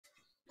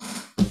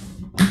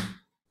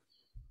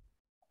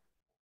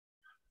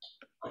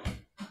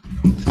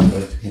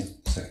Wait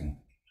a second.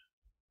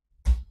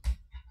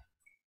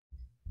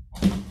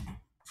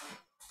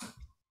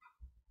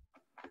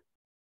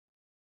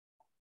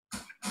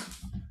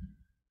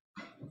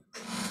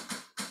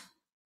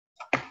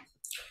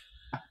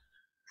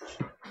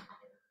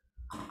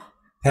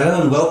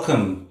 Hello and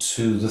welcome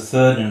to the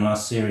third in our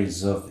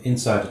series of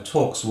Insider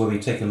Talks, where we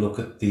take a look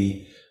at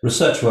the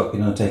research work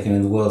being undertaken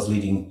in the world's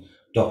leading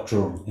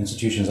doctoral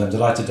institutions. I'm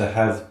delighted to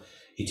have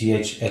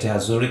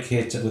ETH Zurich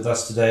here with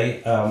us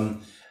today.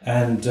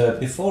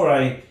 Before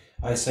I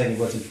say any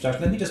words of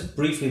introduction, let me just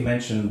briefly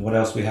mention what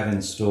else we have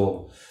in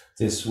store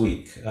this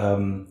week.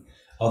 On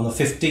the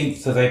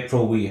 15th of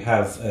April, we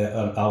have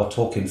our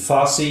talk in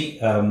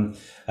Farsi,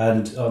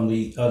 and on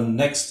the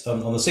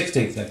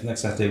 16th,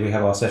 next Saturday, we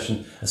have a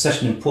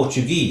session in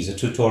Portuguese, a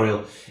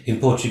tutorial in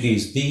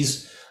Portuguese.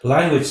 These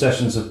language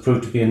sessions have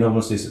proved to be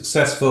enormously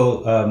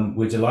successful.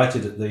 We're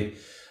delighted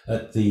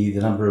at the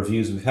number of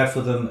views we've had for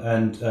them,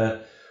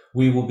 and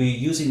we will be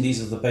using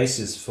these as the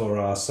basis for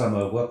our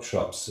summer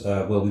workshops.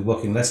 We'll be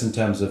working less in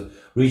terms of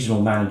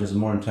regional managers and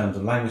more in terms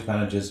of language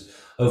managers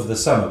over the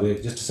summer.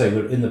 Just to say,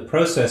 we're in the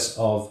process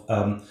of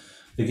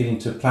beginning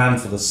to plan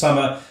for the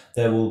summer.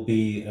 There will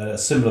be a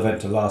similar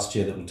event to last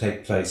year that will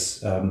take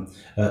place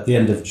at the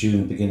end of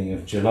June, beginning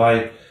of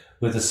July,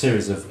 with a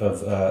series of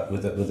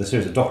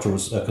doctoral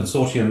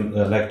consortium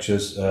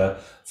lectures,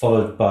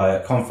 followed by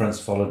a conference,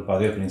 followed by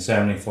the opening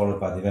ceremony,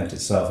 followed by the event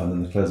itself, and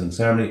then the closing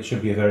ceremony. It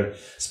should be a very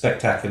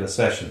spectacular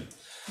session.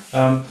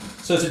 So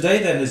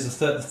today then is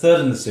the third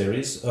in the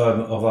series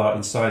of our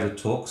Insider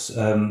Talks.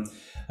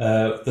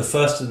 The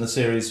first in the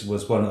series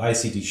was one at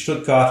ICT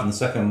Stuttgart, and the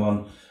second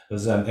one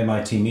was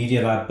MIT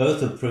Media Lab.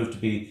 Both have proved to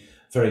be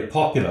very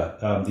popular,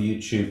 the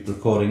YouTube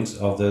recordings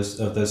of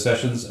those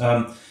sessions.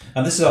 And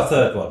this is our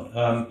third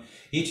one.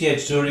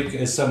 ETH Zurich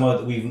is somewhere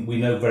that we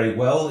know very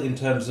well in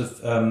terms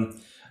of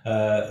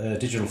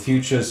digital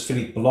futures.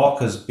 Philippe Bloch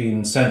has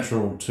been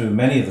central to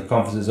many of the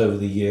conferences over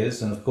the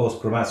years, and of course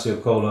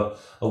Gramazio, Kohler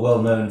are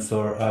well known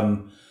for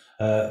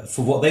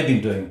what they've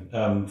been doing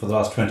for the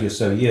last 20 or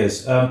so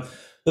years.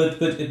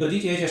 But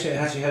ETH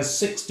actually has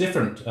 6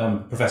 different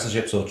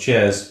professorships or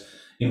chairs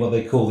in what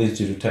they call the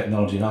Institute of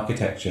Technology and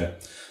Architecture.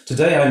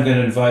 Today I'm going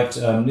to invite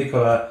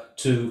Nickl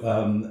to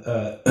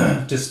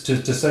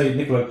say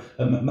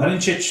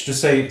Marincic to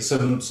say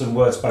some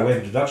words by way of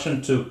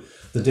introduction to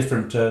the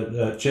different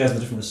chairs and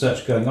the different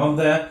research going on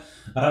there.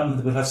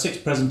 We'll have 6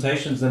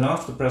 presentations. Then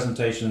after the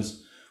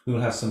presentations, we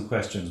will have some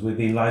questions. We've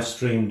been live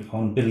streamed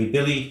on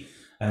BiliBili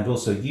and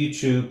also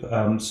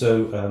YouTube.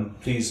 So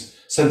please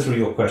send through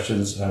your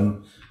questions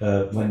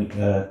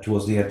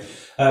towards the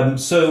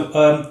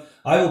end.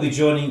 I will be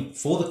joining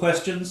for the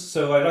questions,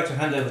 so I'd like to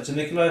hand over to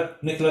Nickl.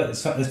 Nickl,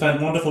 it's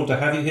been wonderful to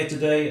have you here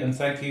today, and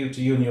thank you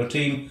to you and your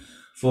team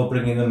for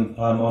bringing them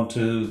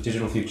onto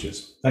Digital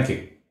Futures. Thank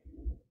you.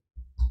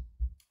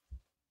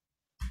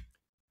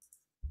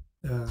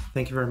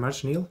 Thank you very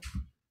much, Neil.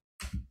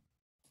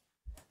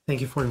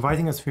 Thank you for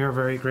inviting us. We are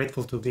very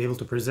grateful to be able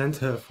to present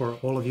for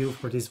all of you,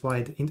 for these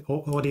wide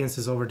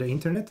audiences over the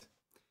internet.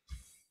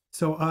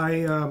 So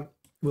I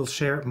will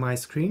share my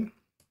screen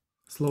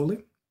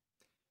slowly.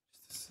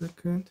 Just a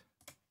second.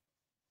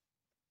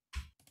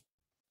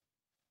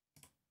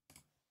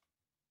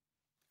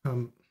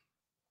 All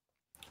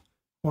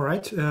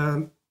right.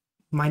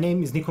 My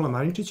name is Nickl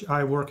Marincic.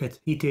 I work at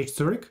ETH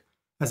Zurich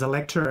as a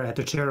lecturer at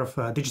the chair of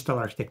Digital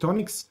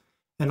Architectonics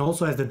and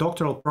also as the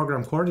doctoral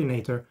program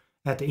coordinator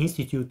at the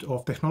Institute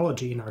of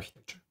Technology in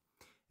Architecture.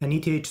 And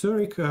ETH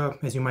Zurich,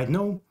 as you might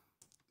know,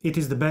 it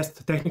is the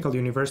best technical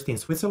university in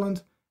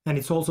Switzerland, and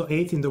it's also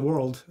 8th in the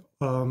world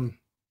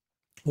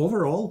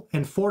overall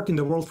and 4th in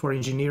the world for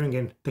engineering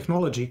and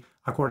technology,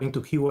 according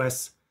to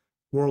QS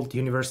World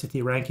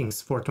University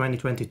Rankings for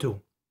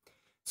 2022.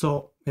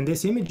 So in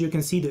this image, you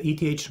can see the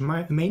ETH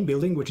main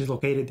building, which is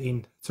located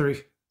in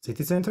Zurich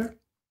city center.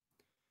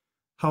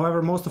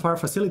 However, most of our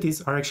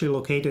facilities are actually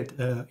located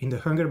in the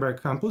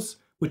Hungerberg campus,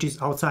 which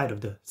is outside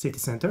of the city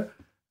center,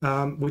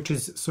 which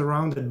is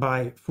surrounded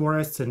by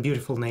forests and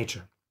beautiful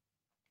nature.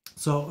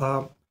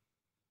 So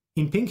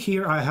in pink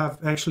here, I have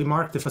actually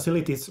marked the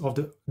facilities of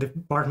the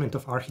Department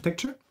of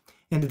Architecture.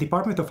 And the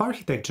Department of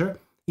Architecture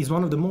is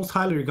one of the most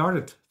highly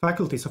regarded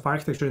faculties of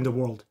architecture in the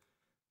world.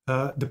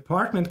 The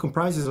department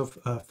comprises of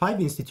 5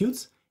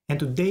 institutes, and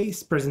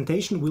today's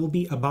presentation will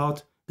be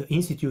about the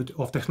Institute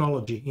of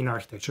Technology in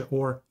Architecture,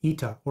 or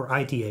ITA, or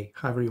ITA,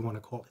 however you want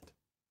to call it.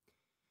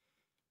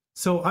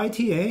 So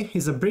ITA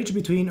is a bridge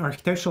between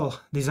architectural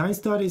design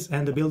studies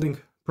and the building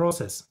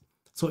process.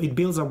 So it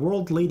builds a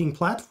world-leading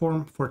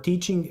platform for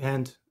teaching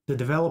and the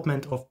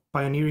development of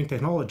pioneering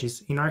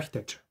technologies in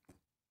architecture.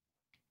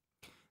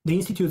 The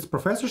Institute's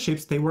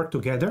professorships, they work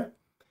together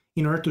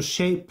in order to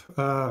shape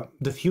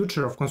the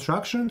future of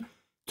construction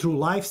through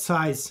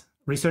life-size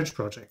research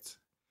projects.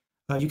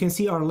 You can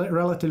see our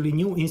relatively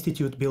new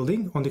institute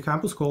building on the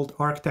campus called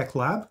ArchTech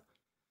Lab.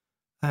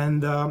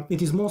 And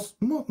it is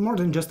more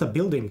than just a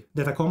building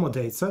that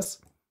accommodates us.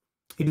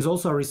 It is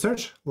also a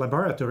research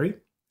laboratory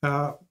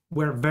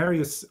where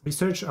various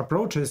research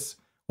approaches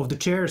of the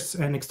chairs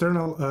and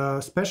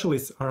external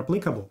specialists are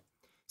applicable.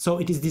 So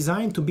it is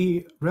designed to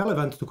be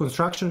relevant to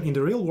construction in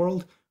the real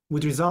world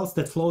with results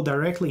that flow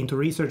directly into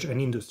research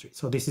and industry.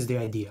 So this is the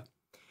idea.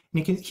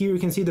 And here you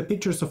can see the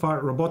pictures of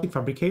our robotic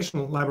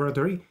fabrication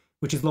laboratory,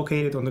 which is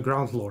located on the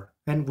ground floor.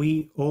 And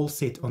we all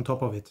sit on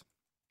top of it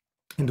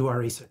and do our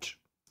research.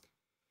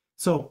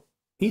 So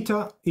ETH,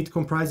 it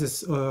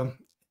comprises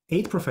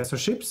 8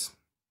 professorships.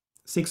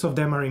 6 of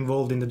them are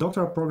involved in the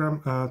doctoral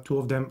program, 2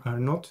 of them are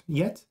not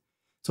yet.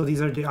 So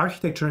these are the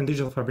architecture and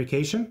digital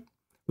fabrication,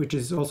 which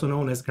is also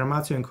known as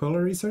Gramazio and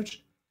Kohler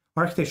research,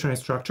 architecture and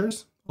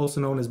structures,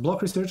 also known as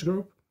block research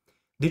group,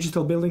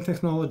 digital building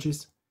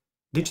technologies,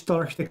 digital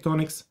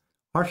architectonics,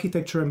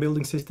 architecture and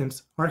building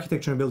systems,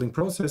 architecture and building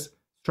process,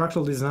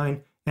 structural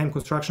design, and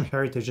construction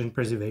heritage and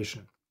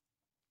preservation.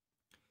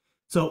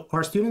 So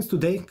our students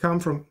today come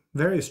from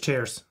various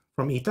chairs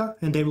from ETH,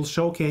 and they will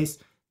showcase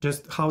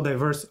just how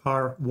diverse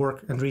our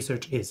work and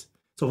research is.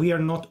 So we are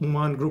not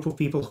one group of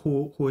people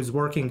who is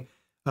working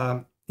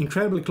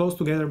incredibly close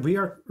together. We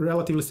are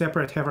relatively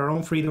separate, have our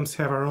own freedoms,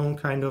 have our own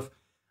kind of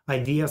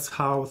ideas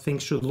how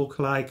things should look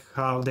like,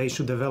 how they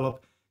should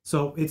develop.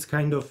 So it's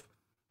kind of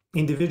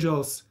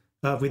individuals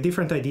with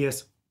different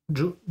ideas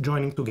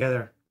joining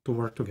together to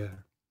work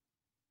together.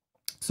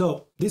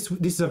 So this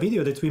is a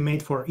video that we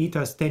made for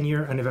ETH's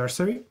 10-year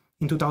anniversary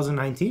in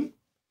 2019.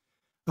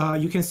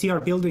 You can see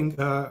our building,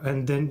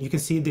 and then you can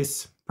see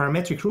this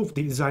parametric roof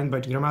designed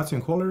by Gramazio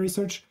and Kohler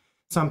research,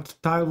 some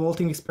tile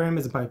vaulting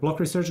experiments by block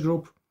research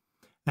group,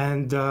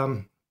 and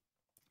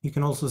you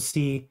can also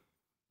see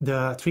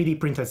the 3D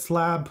printed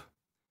slab.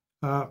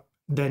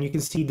 Then you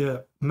can see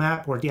the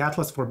map or the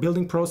atlas for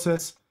building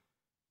process,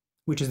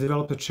 which is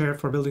developed a chair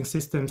for building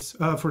systems,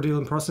 for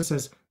building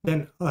processes.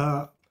 Then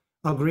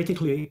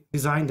algorithmically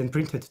designed and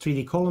printed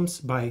 3D columns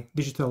by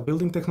digital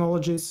building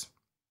technologies,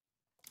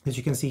 as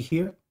you can see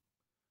here.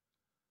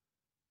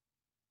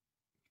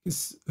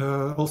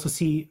 You also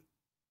see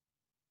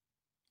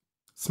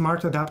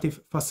smart adaptive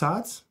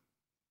facades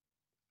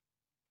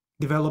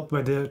developed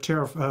by the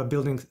chair of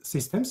building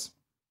systems.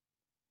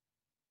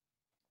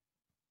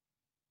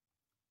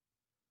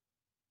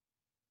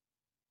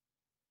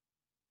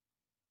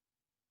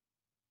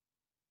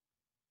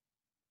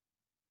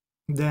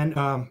 Then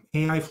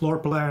AI floor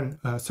plan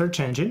search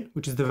engine,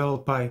 which is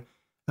developed by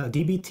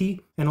DBT,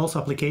 and also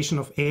application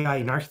of AI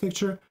in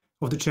architecture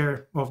of the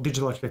chair of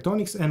digital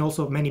architectonics, and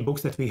also many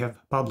books that we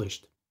have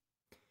published.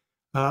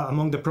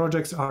 Among the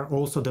projects are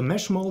also the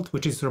mesh mold,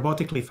 which is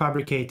robotically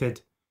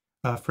fabricated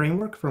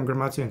framework from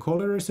Gramazio and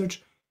Kohler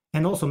research,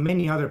 and also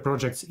many other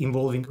projects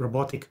involving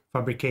robotic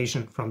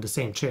fabrication from the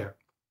same chair.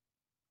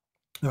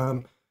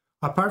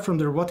 Apart from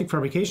the robotic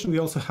fabrication, we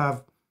also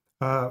have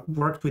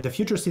worked with the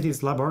Future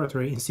Cities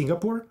Laboratory in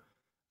Singapore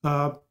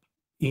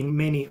in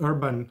many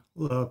urban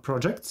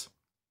projects.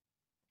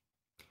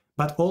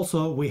 But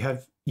also we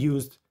have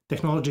used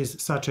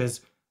technologies such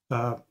as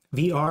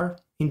VR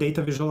in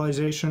data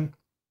visualization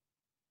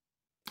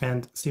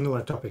and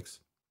similar topics.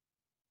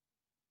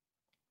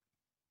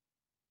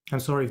 I'm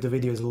sorry if the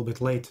video is a little bit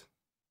late.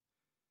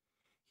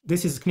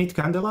 This is knit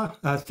candela,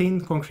 a thin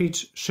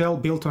concrete shell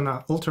built on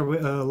an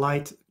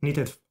ultra-light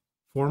knitted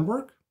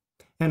formwork,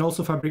 and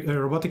also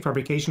robotic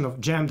fabrication of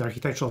jammed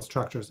architectural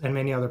structures and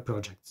many other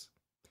projects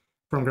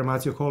from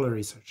Gramazio Kohler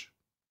research.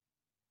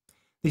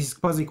 This is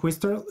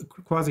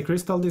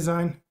quasi-crystal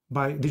design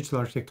by Digital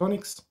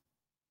Architectonics,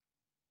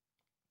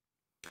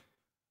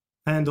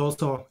 and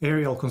also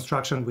aerial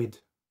construction with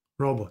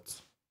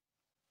robots,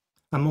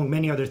 among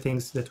many other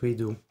things that we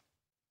do.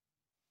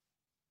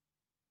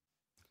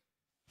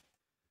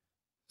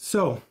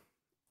 So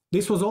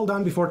this was all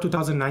done before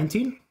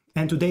 2019,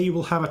 and today you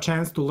will have a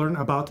chance to learn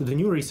about the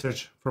new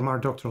research from our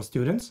doctoral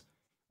students,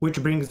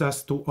 which brings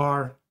us to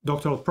our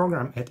doctoral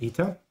program at ETH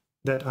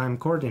that I'm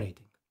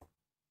coordinating.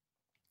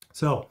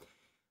 So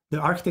the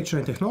Architecture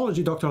and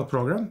Technology doctoral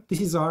program,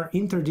 this is our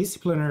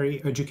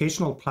interdisciplinary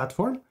educational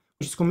platform,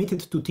 which is committed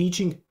to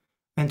teaching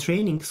and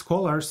training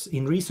scholars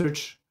in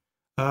research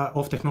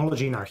of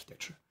technology in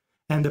architecture.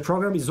 And the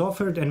program is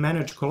offered and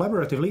managed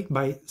collaboratively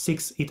by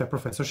 6 ETH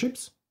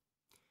professorships.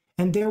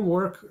 And their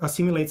work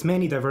assimilates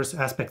many diverse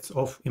aspects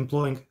of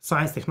employing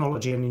science,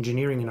 technology, and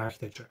engineering in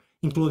architecture,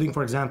 including,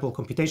 for example,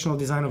 computational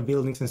design of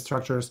buildings and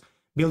structures,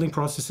 building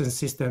processes and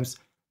systems,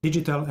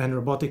 digital and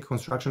robotic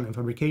construction and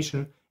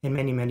fabrication, and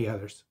many, many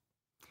others.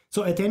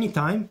 So at any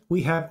time,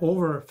 we have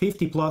over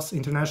 50 plus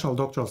international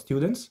doctoral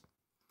students.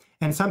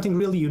 And something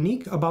really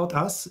unique about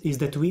us is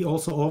that we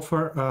also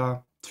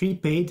offer 3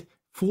 paid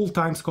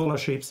full-time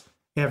scholarships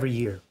every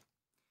year.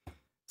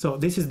 So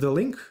this is the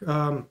link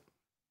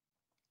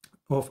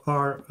of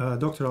our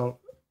doctoral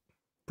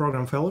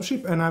program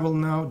fellowship, and I will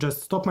now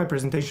just stop my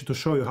presentation to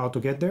show you how to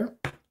get there.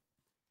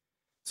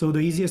 So the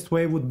easiest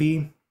way would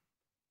be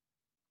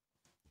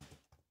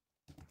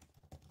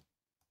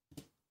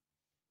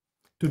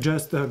to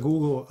just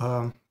Google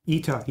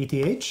ETH,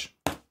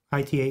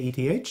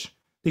 ITA-ETH.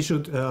 This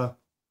should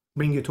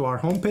bring you to our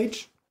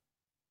homepage.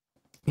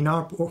 In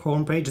our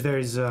homepage there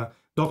is a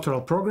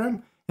doctoral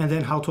program and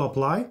then how to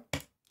apply.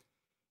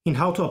 In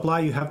how to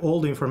apply, you have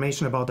all the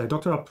information about the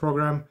doctoral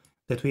program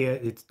that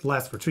it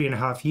lasts for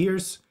 3.5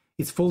 years.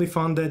 It's fully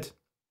funded,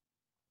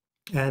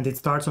 and it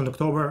starts on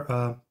October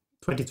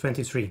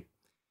 2023.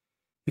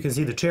 You can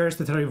see the chairs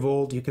that are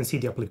involved, you can see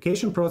the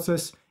application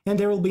process, and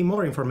there will be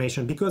more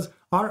information because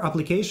our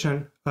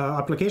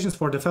applications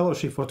for the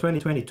fellowship for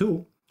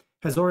 2022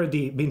 has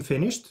already been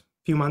finished a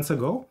few months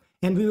ago,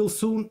 and we will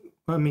soon,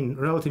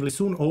 relatively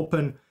soon,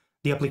 open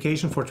the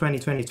application for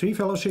 2023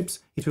 fellowships.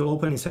 It will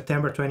open in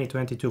September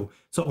 2022.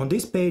 So on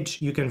this page,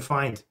 you can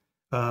find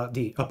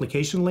the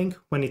application link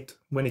when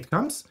it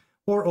comes,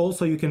 or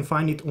also you can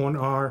find it on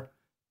our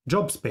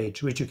jobs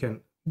page, which you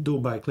can do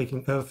by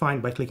clicking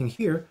find by clicking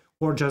here,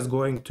 or just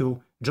going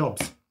to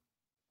jobs.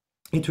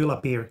 It will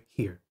appear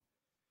here.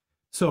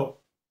 So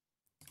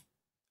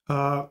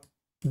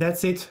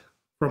that's it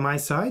from my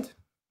side.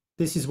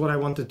 This is what I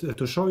wanted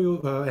to show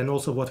you, and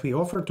also what we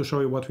offer, to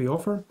show you what we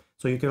offer,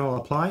 so you can all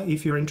apply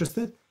if you're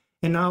interested.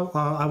 And now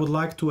I would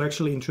like to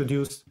actually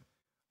introduce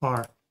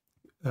our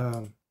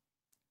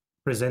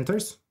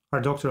presenters,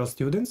 our doctoral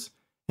students,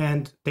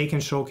 and they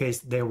can showcase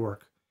their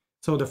work.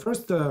 So the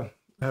first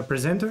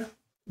presenter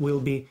will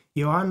be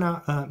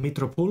Ioanna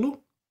Mitropoulou,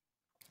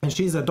 and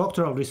she's a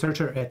doctoral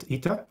researcher at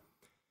ETH,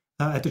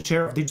 at the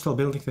Chair of Digital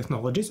Building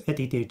Technologies at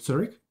ETH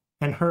Zurich,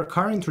 and her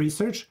current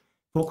research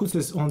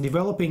focuses on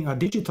developing a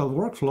digital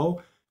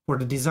workflow for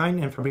the design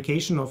and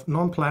fabrication of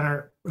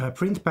non-planar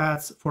print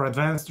pads for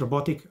advanced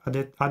robotic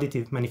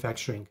additive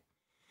manufacturing.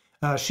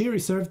 She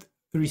received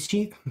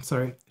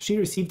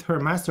her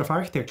Master of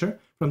Architecture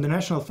from the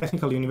National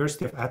Technical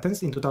University of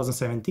Athens in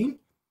 2017,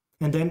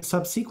 and then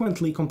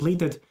subsequently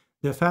completed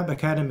the Fab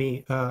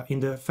Academy in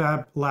the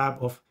Fab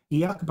Lab of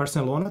IAC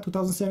Barcelona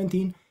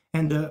 2017,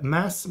 and the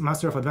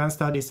Master of Advanced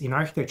Studies in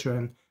Architecture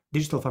and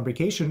Digital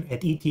Fabrication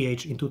at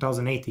ETH in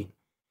 2018.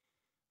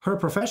 Her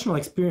professional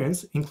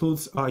experience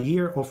includes a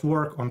year of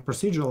work on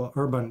procedural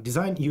urban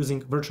design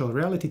using virtual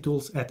reality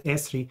tools at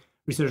Esri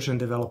Research and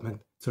Development,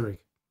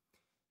 Zurich.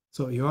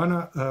 So,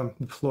 Ioanna,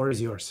 the floor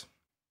is yours.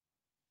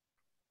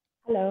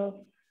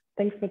 Hello,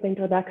 thanks for the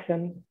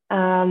introduction.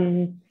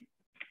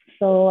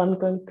 So I'm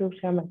going to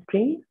share my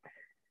screen.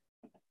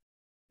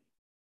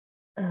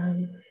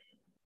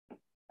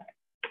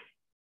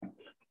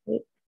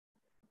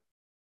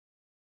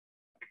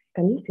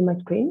 Can you see my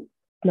screen?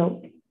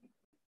 No.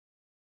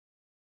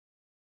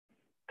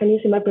 Can you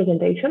see my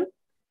presentation?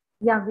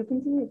 Yeah, we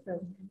can see it.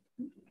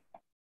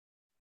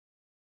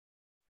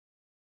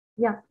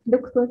 Yeah,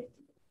 looks good.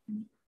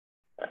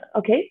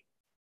 Okay.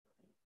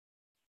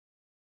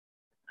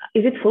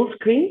 Is it full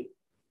screen?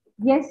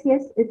 Yes,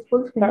 it's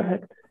full screen.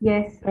 Perfect.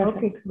 Yes, Perfect.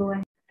 Okay, go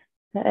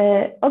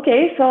ahead.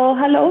 Okay, so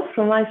hello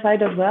from my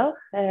side as well.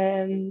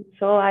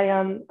 So I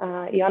am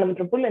Ioanna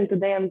Mitropoulou, and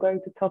today I'm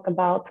going to talk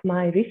about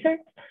my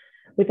research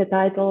with the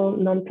title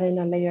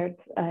Non-Planar Layered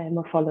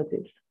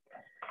Morphologies.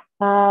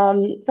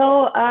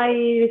 So I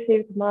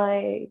received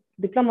my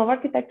Diploma of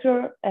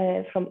Architecture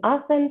from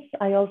Athens.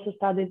 I also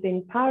studied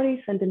in Paris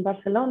and in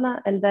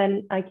Barcelona, and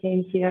then I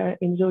came here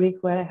in Zurich,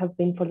 where I have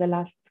been for the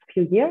last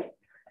few years.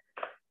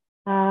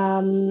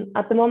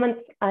 At the moment,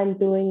 I'm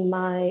doing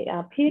my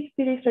PhD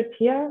research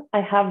here.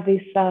 I have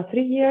this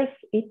 3 years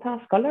ETH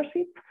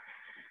scholarship.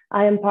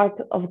 I am part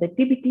of the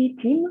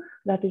TBT team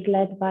that is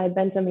led by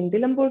Benjamin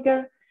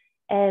Dillenburger,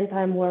 and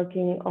I'm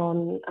working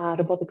on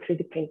robotic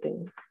 3D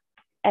printing.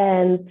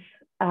 And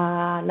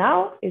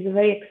now is a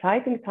very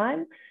exciting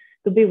time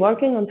to be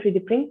working on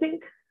 3D printing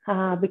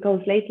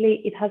because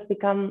lately it has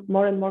become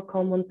more and more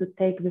common to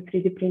take the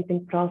 3D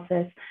printing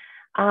process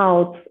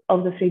out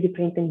of the 3D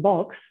printing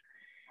box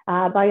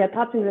by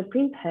attaching the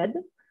print head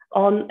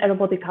on a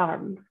robotic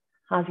arm,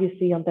 as you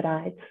see on the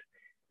right.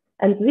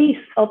 And this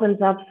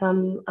opens up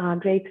some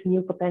great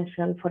new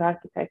potential for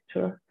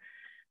architecture,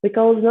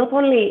 because not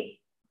only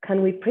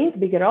can we print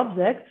bigger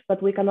objects,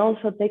 but we can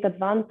also take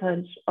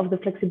advantage of the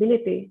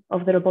flexibility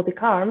of the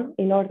robotic arm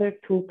in order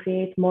to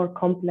create more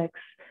complex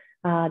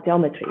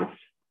geometries.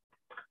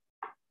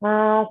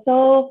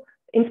 So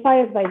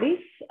inspired by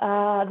this,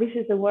 this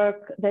is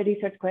the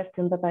research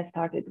question that I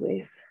started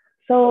with.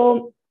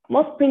 So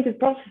most printed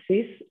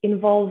processes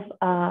involve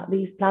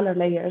these planar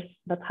layers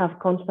that have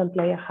constant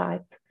layer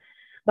height.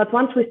 But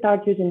once we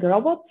start using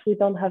robots, we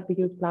don't have to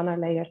use planar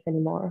layers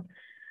anymore.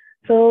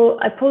 So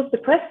I posed the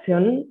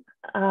question,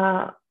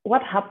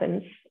 what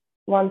happens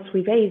once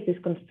we raise this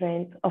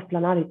constraint of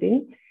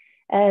planarity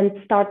and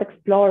start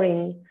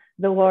exploring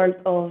the world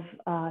of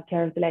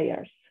curved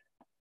layers?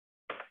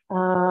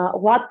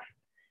 What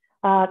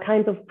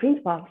kind of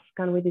print paths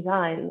can we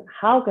design?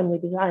 How can we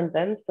design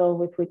them? So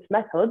with which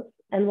methods?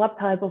 And what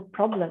type of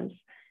problems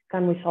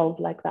can we solve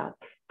like that?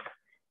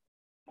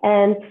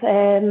 And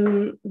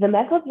the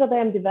methods that I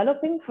am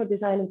developing for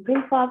designing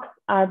print paths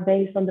are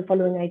based on the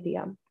following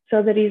idea.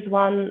 So there is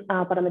one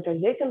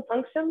parameterization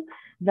function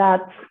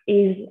that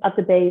is at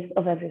the base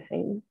of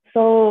everything.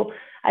 So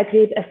I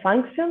create a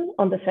function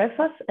on the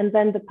surface, and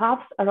then the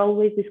paths are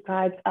always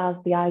described as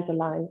the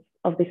isolines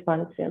of this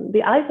function.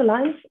 The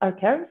isolines are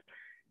curves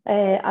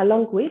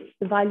along which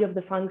the value of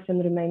the function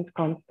remains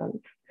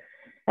constant.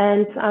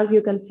 And as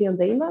you can see on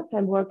the image,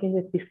 I'm working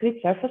with discrete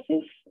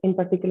surfaces, in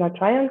particular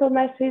triangle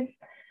meshes,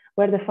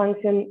 where the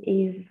function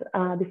is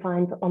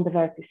defined on the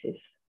vertices.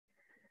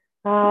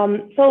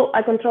 So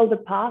I control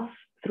the path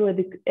through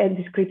a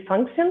discrete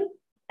function,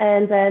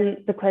 and then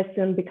the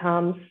question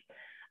becomes,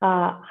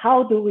 how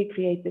do we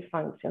create this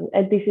function?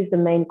 And this is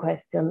the main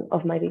question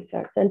of my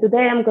research. And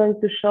today I'm going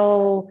to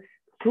show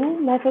two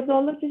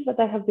methodologies that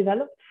I have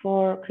developed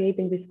for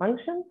creating this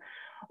function.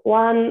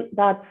 One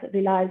that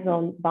relies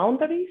on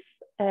boundaries,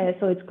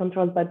 so it's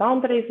controlled by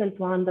boundaries, and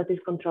one that is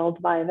controlled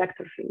by a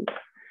vector field.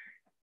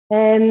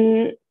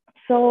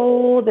 So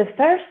the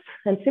first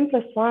and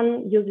simplest one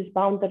uses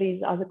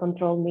boundaries as a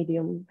control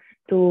medium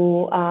to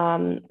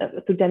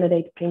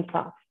generate print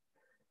paths.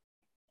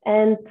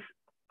 And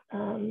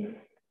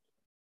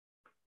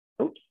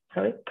oops,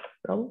 sorry,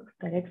 wrong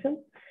direction.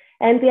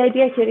 And the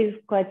idea here is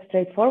quite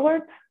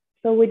straightforward.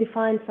 So we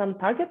define some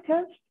target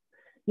curves,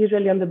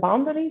 usually on the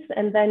boundaries,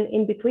 and then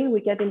in between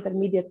we get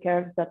intermediate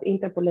curves that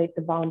interpolate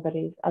the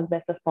boundaries as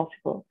best as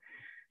possible.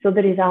 So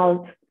the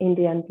result in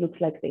the end looks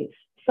like this.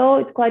 So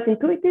it's quite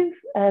intuitive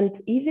and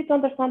easy to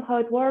understand how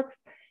it works,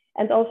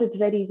 and also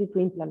it's very easy to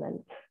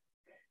implement.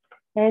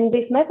 And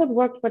this method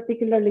works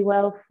particularly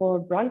well for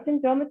branching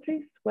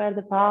geometries, where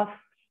the paths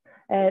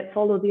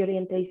follow the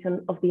orientation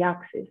of the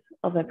axis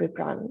of every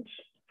branch.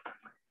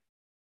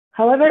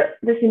 However,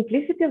 the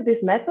simplicity of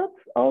this method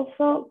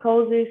also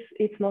causes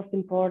its most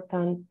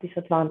important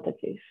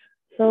disadvantages.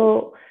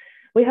 So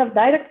we have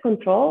direct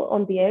control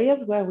on the areas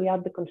where we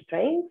add the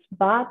constraints,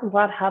 but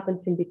what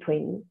happens in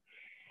between?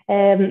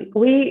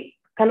 We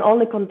can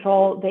only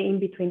control the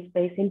in-between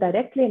space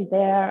indirectly, and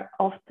there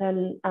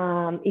often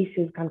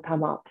issues can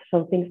come up,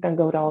 so things can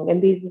go wrong.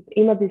 And these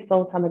images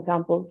show some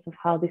examples of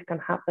how this can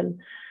happen.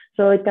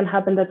 So it can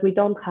happen that we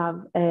don't have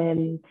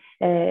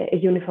a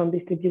uniform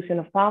distribution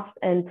of paths,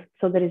 and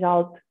so the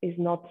result is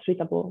not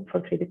suitable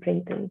for 3D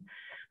printing.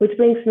 Which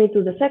brings me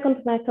to the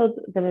second method,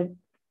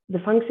 the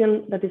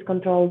function that is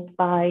controlled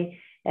by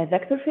a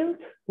vector field,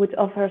 which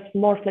offers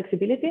more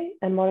flexibility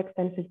and more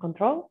extensive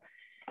control.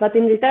 But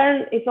in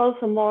return, it's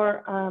also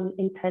more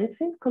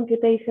intensive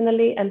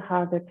computationally and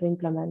harder to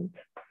implement.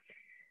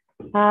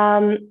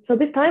 So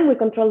this time we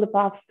control the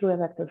paths through a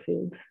vector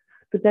field.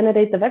 To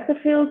generate the vector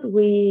field,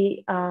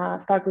 we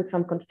start with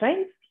some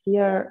constraints.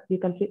 Here you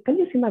can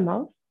you see my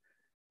mouse?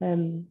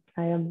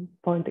 I am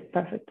pointing,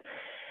 perfect.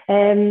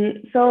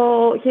 So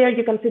here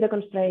you can see the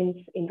constraints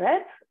in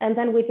red, and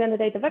then we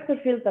generate a vector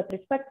field that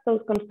respects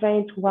those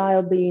constraints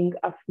while being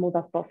as smooth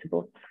as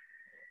possible.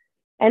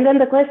 And then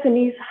the question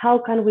is, how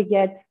can we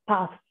get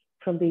paths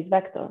from these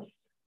vectors?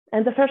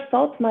 And the first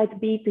thought might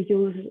be to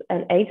use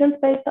an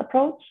agent-based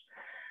approach.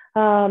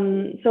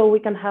 So we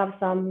can have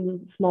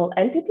some small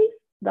entities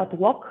that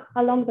walk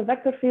along the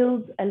vector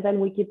fields, and then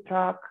we keep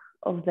track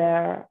of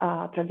their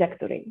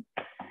trajectory.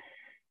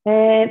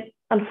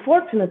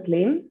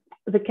 Unfortunately,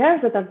 the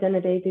curves that are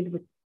generated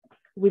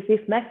with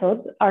this method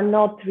are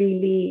not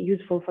really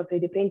useful for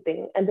 3D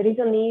printing. And the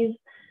reason is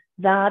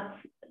that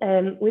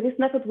with this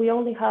method, we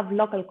only have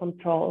local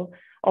control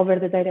over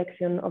the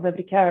direction of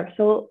every curve.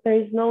 So there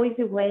is no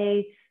easy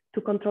way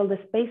to control the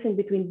spacing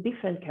between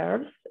different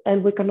curves,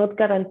 and we cannot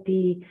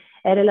guarantee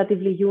a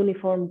relatively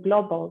uniform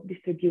global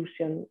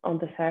distribution on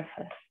the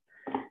surface.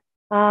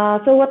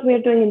 So what we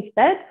are doing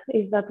instead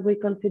is that we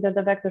consider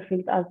the vector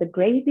field as the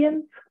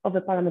gradient of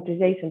a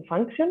parametrization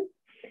function.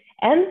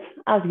 And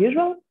as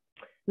usual,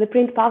 the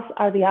print paths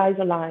are the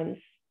isolines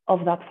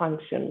of that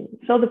function.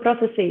 So the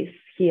process is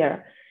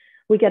here.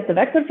 We get the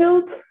vector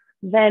field,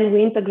 then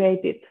we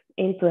integrate it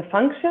into a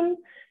function,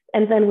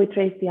 and then we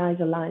trace the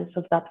isolines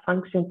of that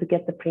function to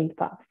get the print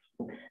paths.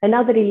 And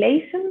now the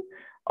relation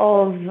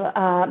of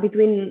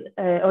between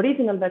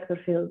original vector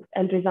field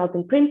and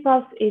resulting print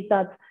paths is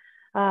that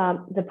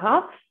the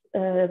paths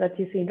that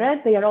you see in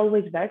red, they are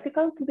always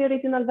vertical to the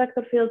original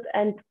vector field,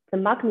 and the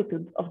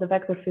magnitude of the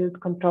vector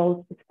field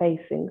controls the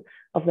spacing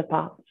of the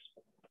paths.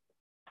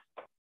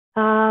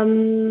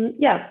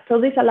 So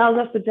this allows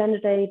us to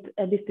generate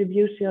a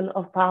distribution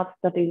of paths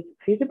that is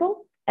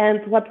feasible. And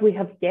what we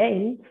have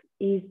gained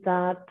is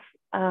that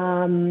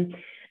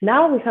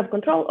now we have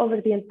control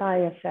over the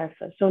entire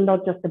surface, so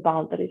not just the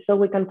boundaries. So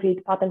we can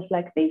create patterns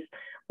like this,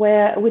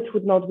 which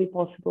would not be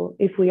possible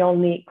if we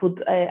only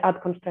could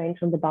add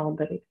constraints on the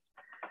boundaries.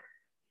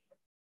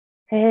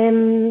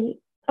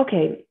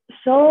 Okay,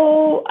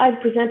 so I've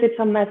presented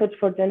some methods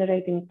for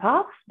generating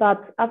paths,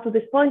 but up to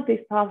this point, these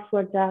paths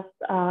were just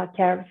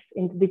curves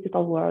in the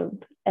digital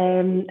world.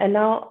 And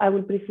now I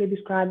will briefly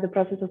describe the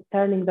process of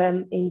turning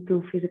them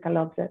into physical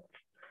objects.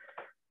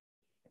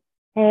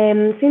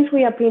 Since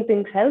we are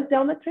printing cell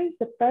geometries,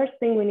 the first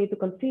thing we need to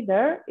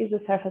consider is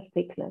the surface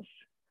thickness.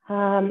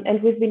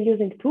 And we've been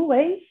using two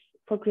ways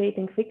for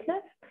creating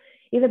thickness,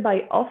 either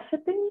by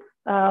offsetting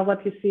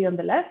what you see on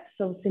the left,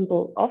 so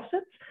simple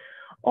offsets,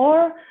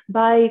 or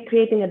by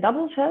creating a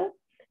double shell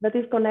that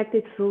is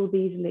connected through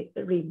these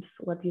ribs,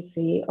 what you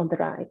see on the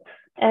right.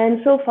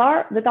 And so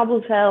far, the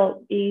double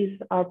shell is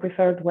our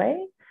preferred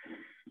way.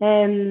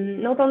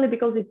 Not only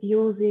because it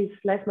uses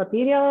less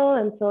material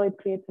and so it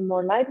creates a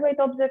more lightweight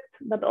object,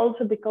 but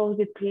also because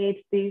it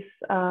creates this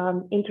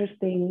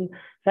interesting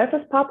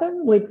surface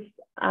pattern, which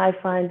I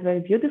find very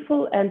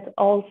beautiful and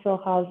also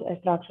has a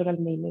structural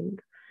meaning.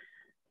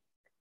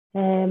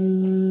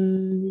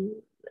 Then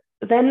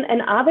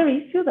another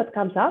issue that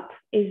comes up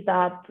is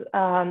that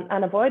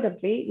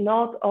unavoidably,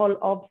 not all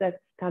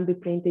objects can be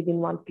printed in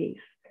one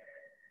piece.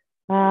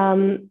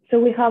 So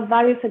we have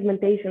various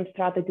segmentation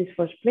strategies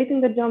for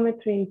splitting the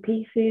geometry in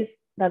pieces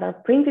that are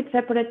printed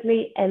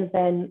separately and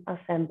then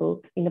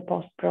assembled in a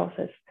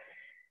post-process.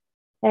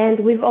 And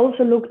we've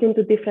also looked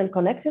into different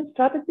connection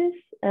strategies,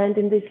 and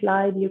in this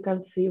slide you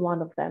can see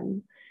one of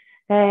them.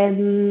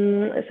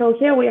 So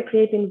here we are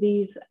creating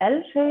these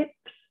L shapes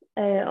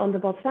on the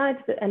both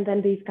sides, and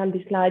then these can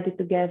be slided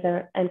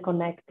together and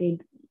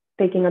connected,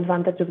 taking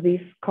advantage of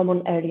this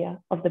common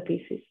area of the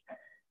pieces.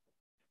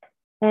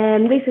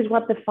 And this is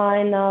what the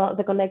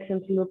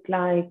connections look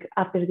like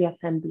after the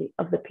assembly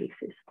of the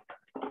pieces.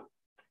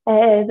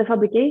 The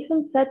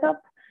fabrication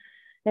setup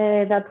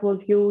that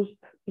was used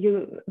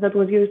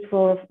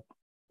for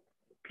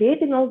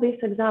creating all these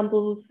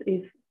examples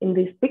is in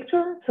this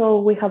picture. So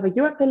we have a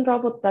urethane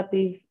robot that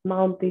is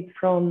mounted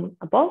from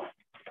above.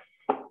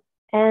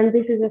 And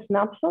this is a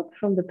snapshot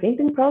from the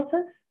printing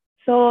process.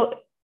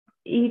 So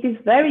it is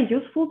very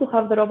useful to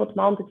have the robot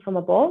mounted from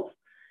above,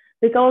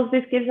 because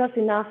this gives us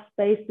enough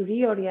space to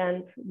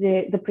reorient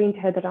the print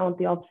head around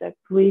the object,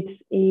 which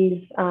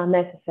is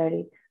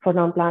necessary for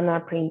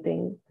non-planar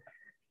printing.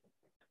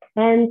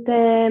 And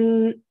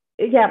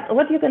yeah,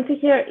 what you can see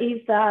here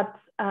is that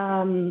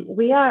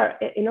we are,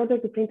 in order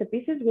to print the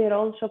pieces, we are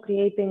also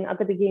creating at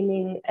the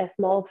beginning a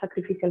small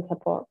sacrificial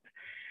support.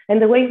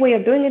 And the way we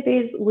are doing it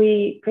is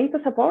we print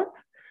the support,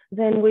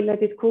 then we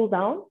let it cool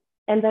down,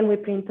 and then we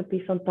print the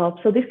piece on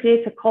top. So this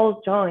creates a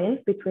cold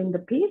joint between the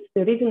piece,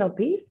 the original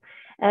piece,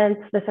 and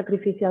the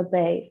sacrificial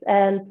base.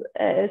 And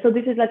so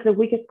this is like the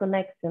weakest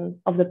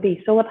connection of the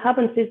piece. So what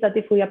happens is that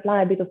if we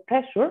apply a bit of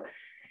pressure,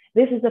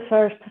 this is the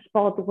first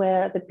spot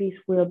where the piece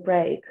will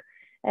break.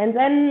 And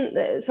then,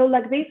 so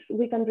like this,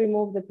 we can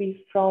remove the piece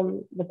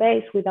from the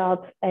base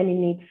without any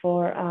need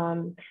for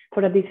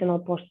additional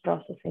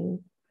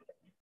post-processing.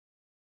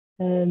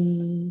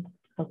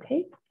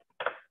 Okay.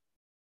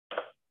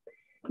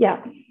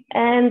 Yeah,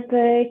 and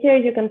here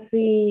you can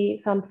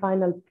see some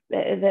final,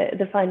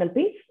 the final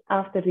piece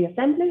after the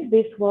assembly.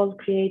 This was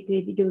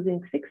created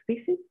using 6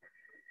 pieces,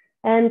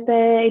 and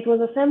it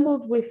was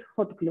assembled with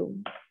hot glue.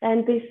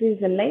 And this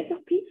is a later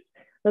piece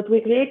that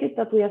we created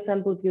that we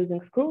assembled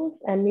using screws.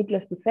 And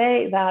needless to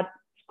say that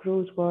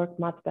screws work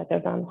much better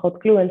than hot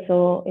glue. And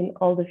so in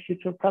all the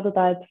future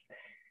prototypes,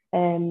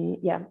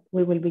 yeah,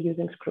 we will be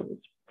using screws.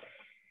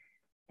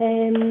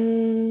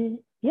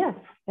 Yeah,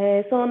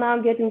 so now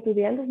getting to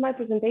the end of my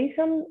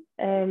presentation,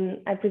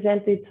 I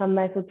presented some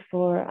methods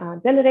for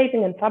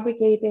generating and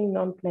fabricating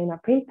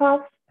non-planar print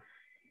paths.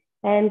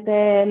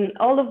 And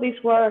all of this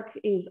work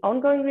is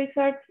ongoing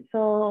research,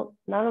 so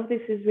none of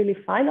this is really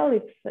final.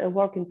 It's a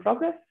work in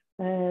progress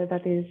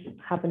that is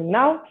happening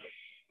now.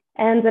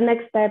 And the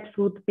next steps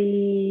would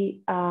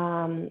be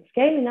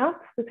scaling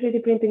up the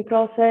 3D printing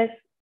process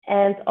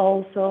and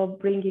also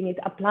bringing it,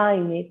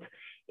 applying it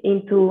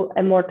into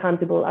a more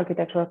tangible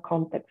architectural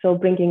context. So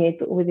bringing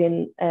it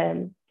within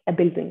a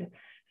building,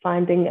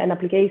 finding an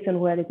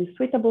application where it is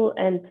suitable,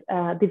 and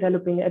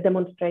developing a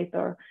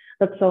demonstrator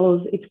that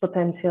shows its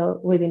potential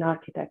within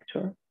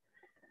architecture.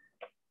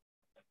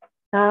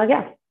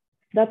 Yeah,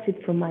 that's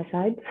it from my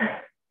side.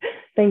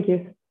 Thank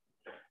you.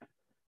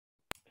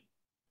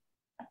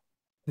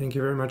 Thank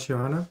you very much,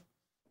 Ioanna,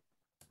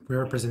 for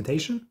your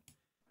presentation.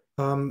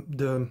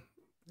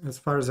 As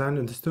far as I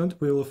understood,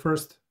 we will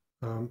first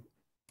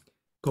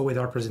go with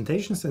our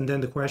presentations, and then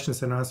the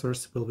questions and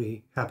answers will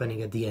be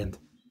happening at the end.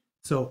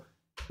 So,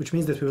 which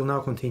means that we will now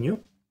continue.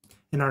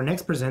 And our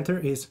next presenter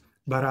is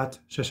Bharath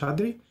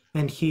Seshadri,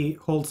 and he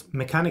holds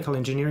mechanical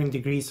engineering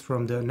degrees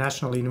from the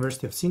National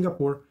University of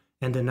Singapore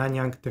and the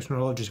Nanyang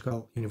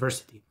Technological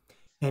University.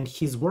 And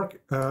his work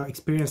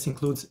experience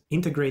includes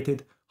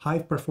integrated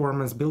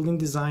high-performance building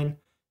design,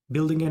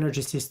 building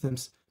energy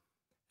systems,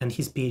 and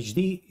his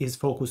PhD is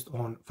focused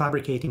on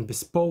fabricating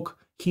bespoke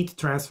heat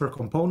transfer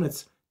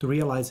components to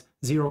realize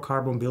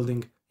zero-carbon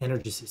building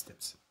energy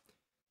systems.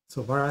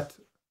 So Bharath,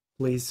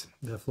 please,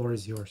 the floor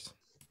is yours.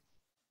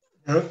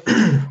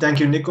 Thank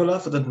you, Nicola,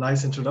 for that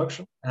nice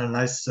introduction and a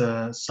nice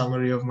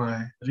summary of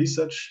my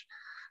research.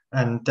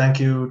 And thank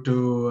you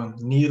to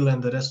Neil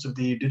and the rest of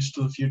the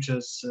Digital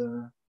Futures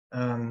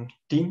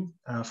team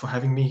for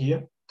having me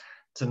here.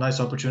 It's a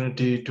nice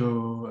opportunity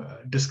to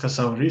discuss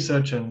our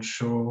research and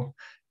show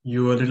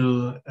you a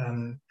little,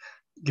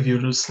 give you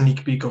a little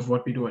sneak peek of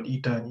what we do at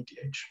ITA and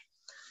ETH.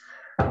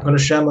 I'm going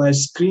to share my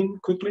screen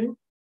quickly.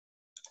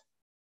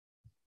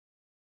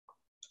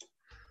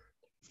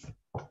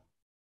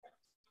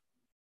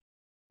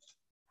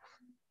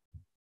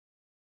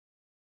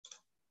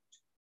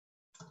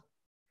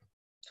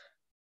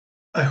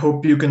 I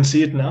hope you can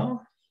see it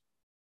now.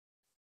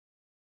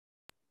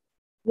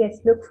 Yes,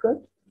 looks good.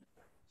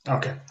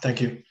 Okay,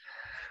 thank you.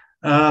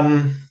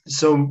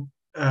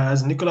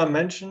 As Nicola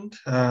mentioned,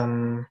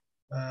 my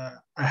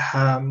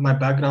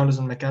background is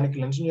in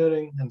mechanical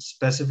engineering and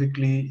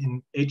specifically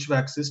in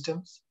HVAC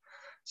systems.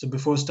 So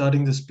before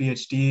starting this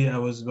PhD, I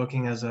was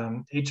working as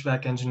an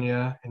HVAC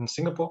engineer in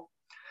Singapore.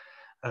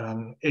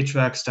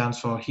 HVAC stands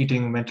for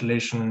heating,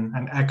 ventilation,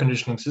 and air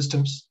conditioning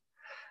systems.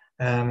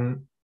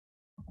 So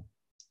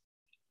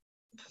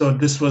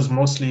this was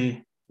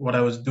mostly what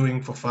I was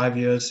doing for 5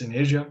 years in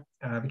Asia,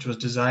 which was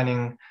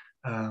designing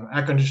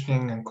air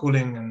conditioning and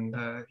cooling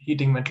and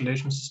heating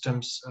ventilation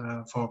systems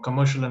for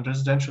commercial and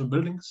residential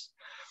buildings.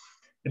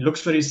 It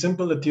looks very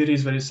simple. The theory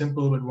is very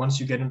simple, but once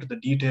you get into the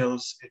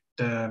details, it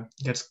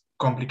gets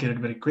complicated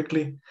very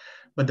quickly.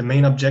 But the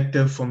main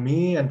objective for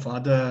me and for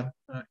other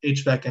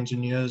HVAC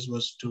engineers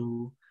was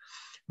to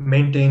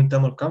maintain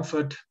thermal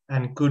comfort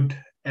and good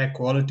air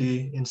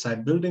quality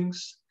inside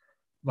buildings,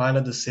 while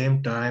at the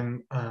same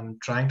time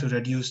trying to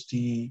reduce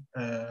the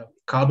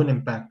carbon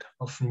impact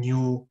of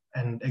new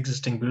and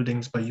existing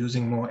buildings by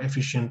using more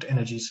efficient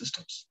energy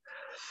systems.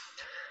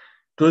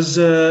 It was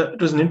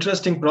an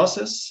interesting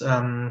process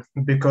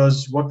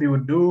because what we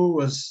would do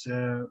was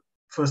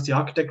first the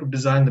architect would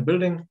design the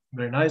building,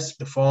 very nice,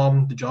 the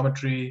form, the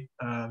geometry,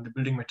 the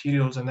building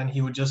materials, and then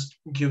he would just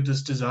give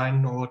this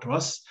design over to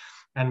us,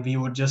 and we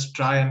would just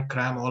try and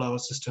cram all our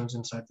systems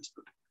inside this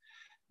building,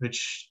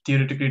 which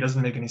theoretically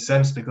doesn't make any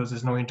sense because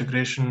there's no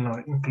integration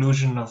or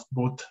inclusion of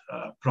both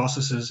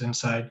processes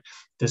inside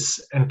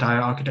this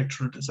entire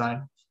architectural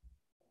design.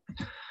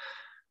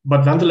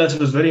 But nonetheless,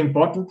 it was very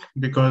important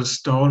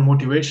because the whole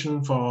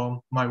motivation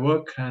for my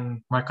work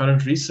and my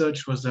current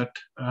research was that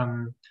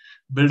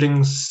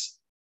buildings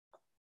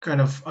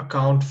kind of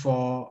account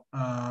for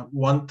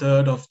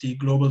 1/3 of the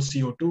global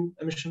CO2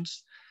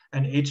 emissions,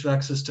 and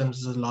HVAC systems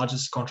is the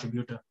largest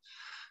contributor,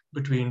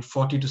 between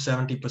 40 to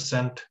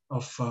 70%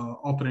 of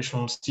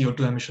operational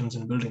CO2 emissions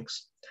in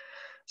buildings.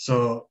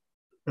 So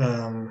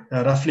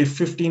roughly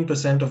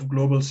 15% of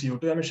global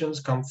CO2 emissions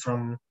come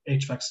from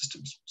HVAC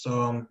systems.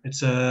 So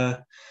it's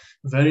a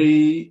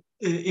very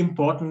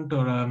important,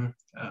 or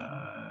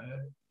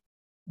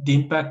the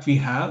impact we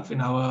have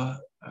in our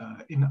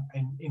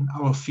in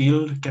our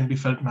field can be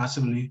felt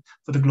massively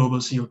for the global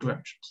CO2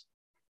 emissions.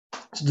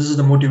 So this is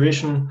the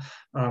motivation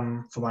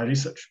for my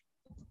research.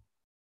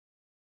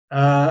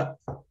 So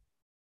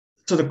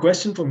the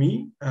question for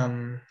me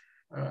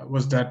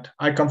was that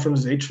I come from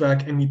this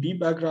HVAC MEP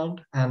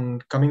background,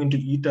 and coming into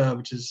ETH,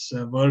 which is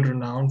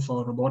world-renowned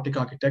for robotic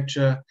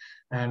architecture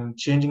and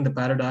changing the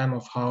paradigm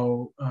of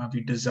how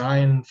we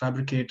design,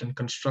 fabricate, and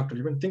construct, or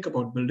even think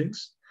about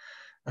buildings.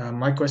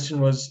 My question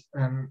was,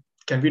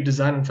 can we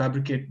design and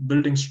fabricate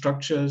building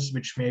structures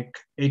which make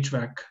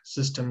HVAC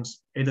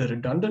systems either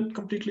redundant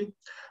completely,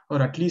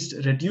 or at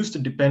least reduce the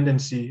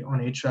dependency on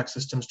HVAC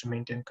systems to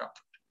maintain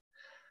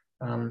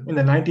comfort? In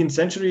the 19th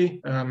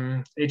century,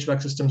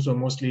 HVAC systems were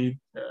mostly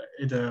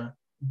either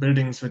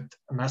buildings with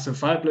a massive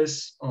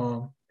fireplace,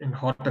 or in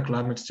hotter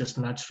climates, just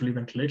naturally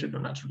ventilated or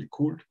naturally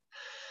cooled.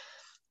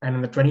 And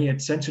in the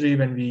 28th century,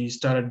 when we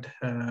started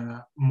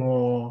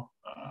more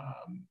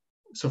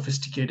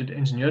sophisticated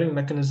engineering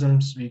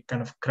mechanisms, we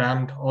kind of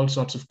crammed all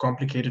sorts of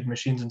complicated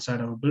machines inside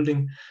our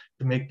building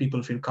to make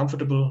people feel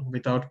comfortable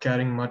without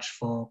caring much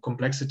for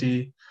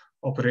complexity,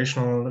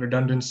 operational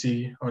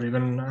redundancy, or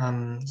even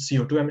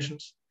CO2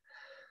 emissions.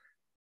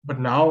 But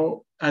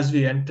now, as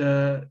we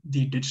enter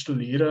the digital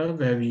era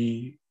where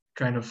we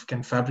kind of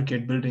can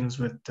fabricate buildings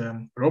with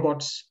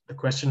robots, the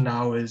question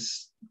now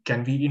is,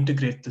 can we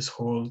integrate this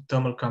whole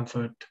thermal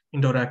comfort,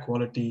 indoor air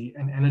quality,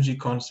 and energy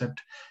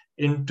concept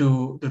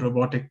into the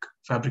robotic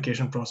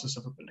fabrication process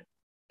of a building?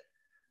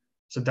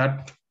 So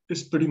that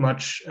is pretty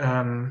much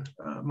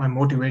my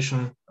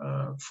motivation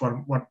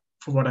for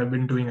what I've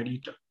been doing at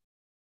ETH.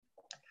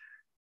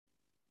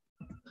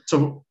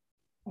 So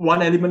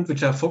one element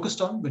which I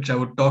focused on, which I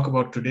would talk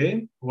about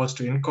today, was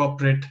to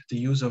incorporate the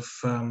use of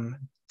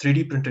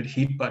 3D printed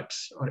heat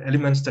pipes, or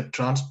elements that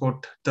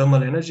transport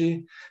thermal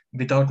energy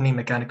without any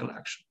mechanical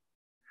action.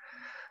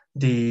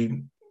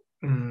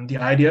 The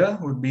idea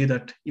would be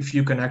that if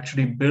you can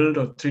actually build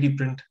or 3D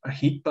print a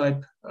heat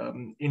pipe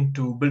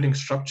into building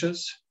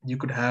structures, you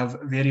could have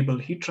variable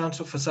heat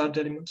transfer facade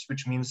elements,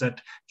 which means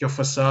that your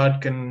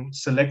facade can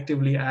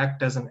selectively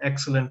act as an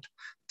excellent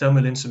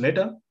thermal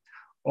insulator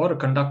or a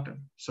conductor.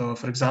 So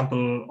for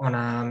example, on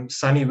a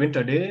sunny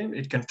winter day,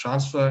 it can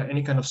transfer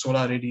any kind of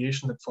solar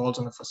radiation that falls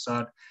on the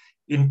facade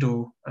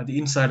into the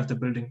inside of the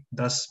building,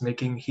 thus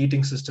making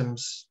heating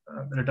systems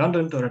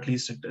redundant, or at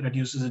least it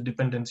reduces the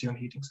dependency on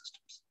heating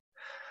systems.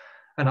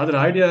 Another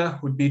idea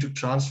would be to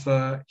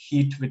transfer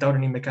heat without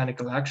any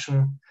mechanical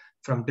action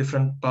from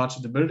different parts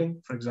of the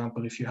building. For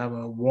example, if you have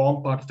a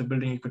warm part of the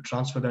building, you could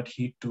transfer that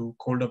heat to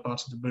colder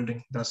parts of the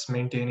building, thus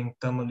maintaining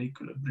thermal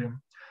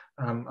equilibrium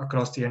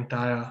across the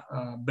entire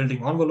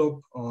building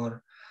envelope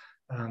or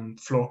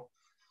floor.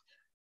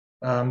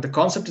 The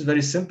concept is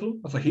very simple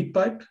of a heat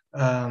pipe.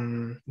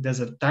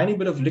 There's a tiny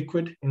bit of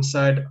liquid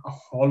inside a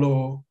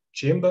hollow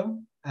chamber,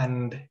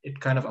 and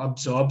it kind of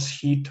absorbs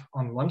heat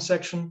on one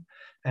section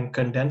and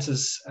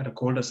condenses at a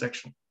colder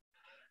section.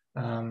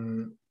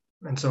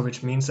 And so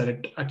which means that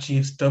it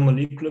achieves thermal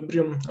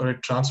equilibrium, or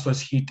it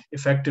transfers heat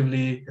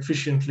effectively,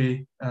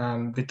 efficiently,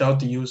 without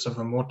the use of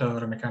a motor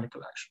or a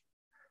mechanical action.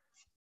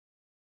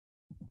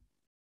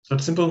 So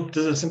it's simple.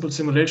 This is a simple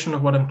simulation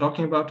of what I'm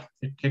talking about.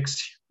 It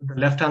takes, the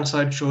left-hand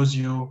side shows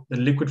you the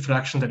liquid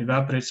fraction that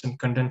evaporates and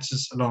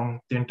condenses along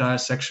the entire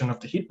section of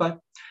the heat pipe.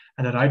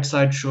 And the right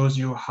side shows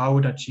you how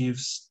it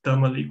achieves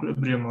thermal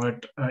equilibrium, or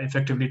it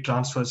effectively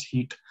transfers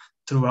heat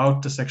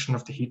throughout the section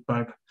of the heat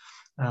pipe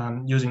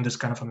using this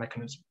kind of a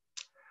mechanism.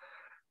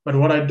 But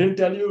what I didn't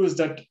tell you is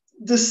that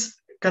this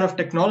kind of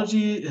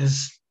technology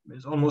is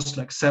almost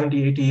like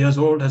 70, 80 years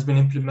old, has been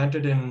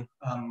implemented in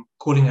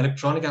cooling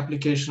electronic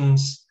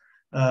applications,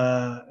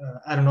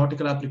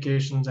 aeronautical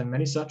applications, and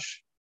many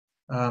such.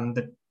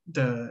 The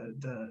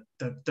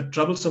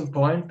troublesome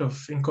point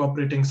of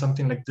incorporating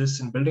something like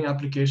this in building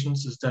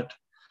applications is that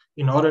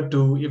in order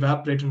to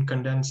evaporate and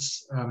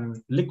condense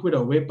liquid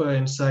or vapor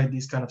inside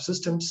these kind of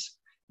systems,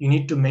 you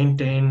need to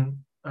maintain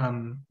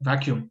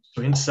vacuum.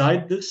 So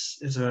inside this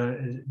is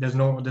there's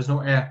no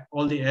air.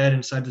 All the air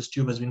inside this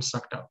tube has been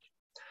sucked out.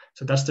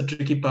 So that's the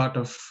tricky part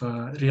of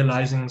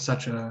realizing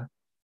such a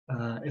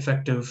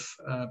effective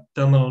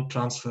thermal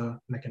transfer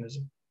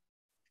mechanism.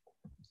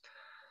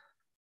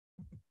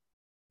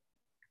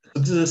 So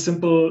this is a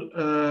simple,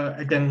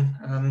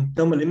 again,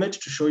 thermal image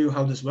to show you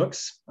how this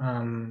works.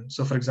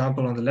 So for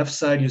example, on the left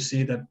side, you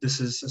see that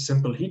this is a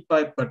simple heat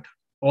pipe, but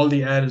all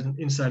the air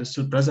inside is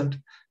still present.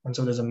 And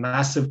so there's a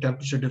massive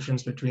temperature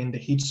difference between the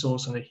heat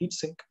source and the heat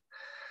sink.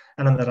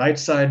 And on the right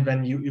side,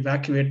 when you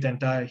evacuate the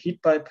entire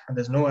heat pipe and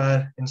there's no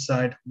air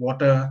inside,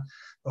 water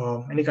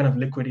or any kind of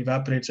liquid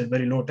evaporates at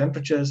very low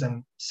temperatures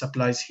and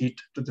supplies heat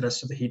to the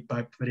rest of the heat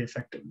pipe very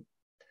effectively.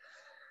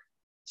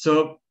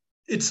 So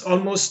it's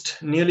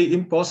almost nearly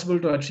impossible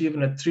to achieve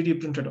in a 3D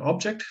printed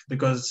object,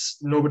 because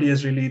nobody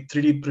has really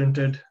 3D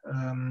printed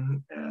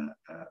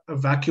a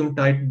vacuum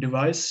tight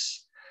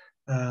device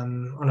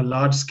on a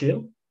large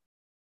scale.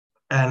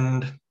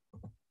 And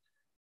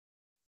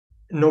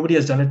nobody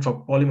has done it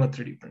for polymer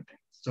 3D printing.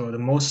 So the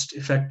most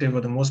effective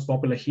or the most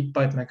popular heat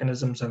pipe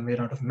mechanisms are made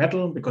out of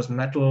metal, because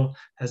metal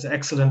has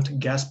excellent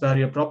gas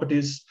barrier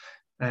properties,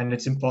 and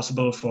it's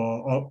impossible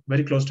for, or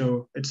very close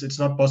to, it's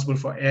not possible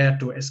for air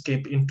to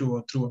escape into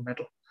or through a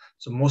metal.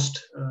 So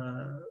most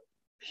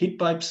heat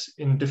pipes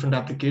in different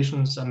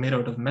applications are made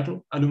out of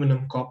metal,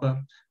 aluminum, copper,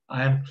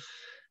 iron,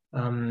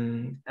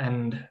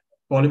 and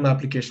polymer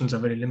applications are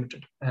very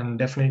limited, and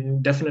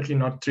definitely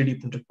not 3D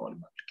printed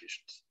polymer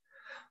applications.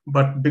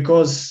 But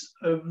because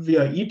we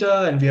are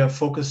ITA and we are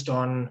focused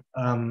on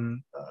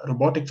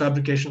robotic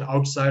fabrication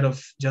outside of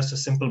just a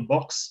simple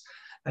box,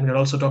 and we're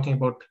also talking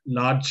about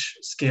large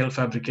scale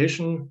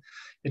fabrication,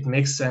 it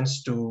makes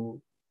sense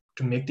to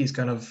make these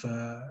kind of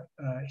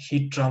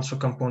heat transfer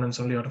components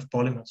only out of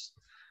polymers.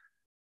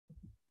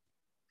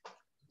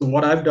 So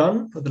what I've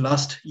done for the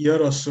last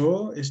year or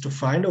so is to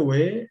find a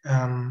way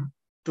to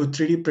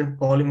 3D print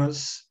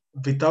polymers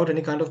without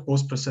any kind of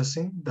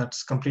post-processing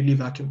that's completely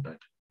vacuum tight.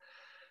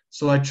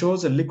 So I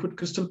chose a liquid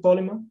crystal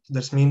polymer.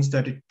 This means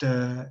that it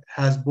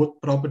has both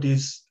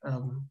properties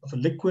of a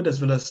liquid as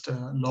well as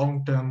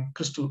long-term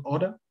crystal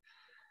order.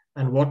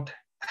 And what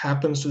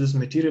happens to this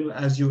material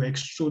as you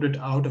extrude it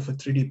out of a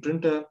 3D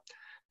printer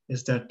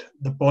is that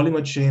the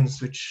polymer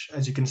chains, which,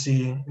 as you can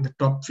see in the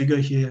top figure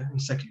here,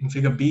 in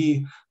figure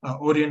B, are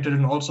oriented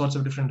in all sorts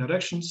of different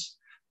directions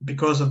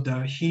because of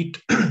the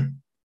heat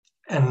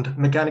and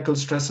mechanical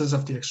stresses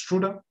of the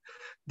extruder.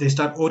 They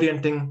start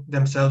orienting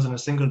themselves in a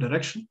single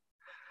direction.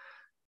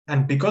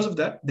 And because of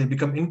that, they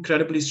become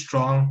incredibly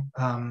strong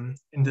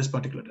in this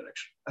particular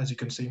direction, as you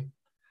can see.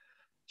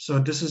 So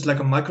this is like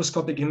a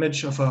microscopic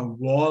image of a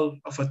wall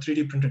of a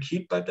 3D printed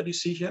heat pipe that you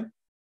see here.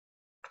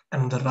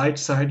 And on the right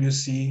side, you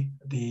see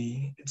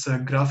it's a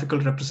graphical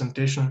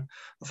representation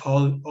of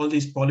how all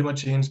these polymer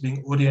chains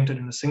being oriented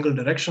in a single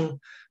direction,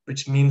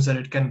 which means that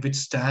it can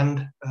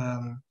withstand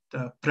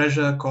the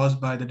pressure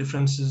caused by the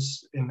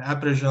differences in air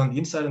pressure on the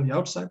inside and the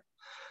outside.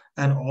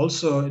 And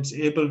also it's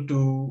able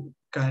to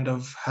kind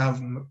of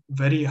have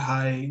very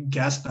high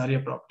gas barrier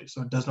properties.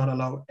 So it does not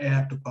allow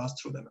air to pass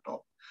through them at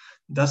all,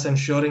 thus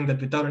ensuring that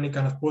without any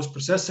kind of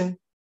post-processing,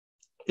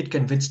 it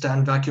can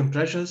withstand vacuum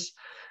pressures,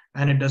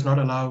 and it does not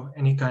allow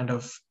any kind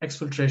of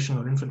exfiltration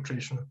or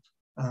infiltration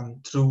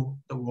through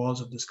the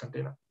walls of this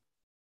container.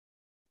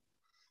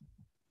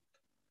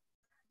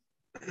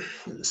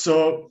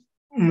 So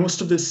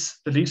most of the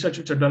research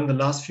which I've done in the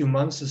last few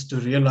months is to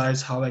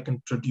realize how I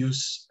can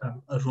produce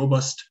a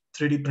robust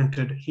 3D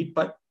printed heat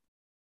pipe.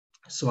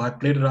 So I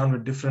played around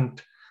with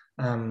different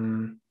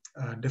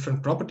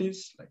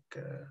properties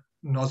like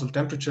nozzle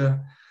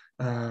temperature,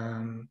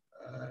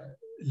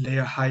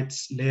 layer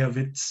heights, layer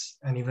widths,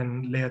 and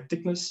even layer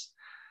thickness.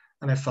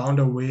 And I found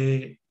a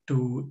way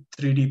to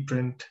 3D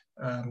print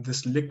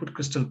this liquid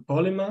crystal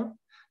polymer,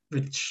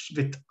 which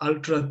with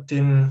ultra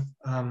thin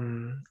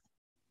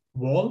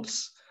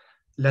walls,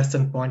 less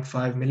than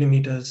 0.5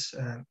 millimeters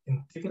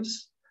in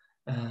thickness.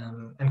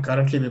 And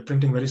currently we're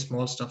printing very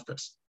small stuff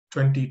that's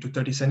 20 to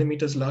 30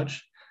 centimeters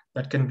large.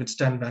 that can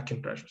withstand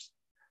vacuum pressures.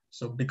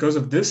 So because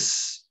of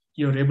this,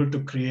 you're able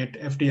to create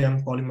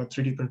FDM polymer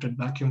 3D printed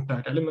vacuum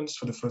tight elements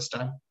for the first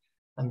time.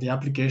 And the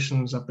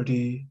applications are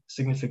pretty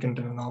significant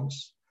and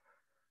enormous.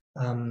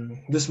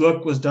 This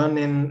work was done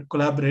in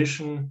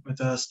collaboration with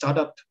a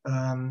startup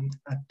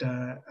at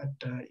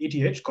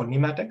ETH called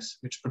Nematex,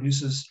 which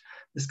produces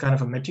this kind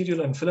of a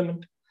material and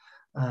filament.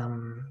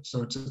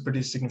 So it's a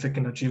pretty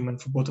significant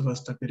achievement for both of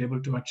us that we're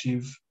able to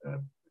achieve, I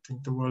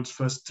think, the world's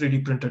first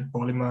 3D printed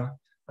polymer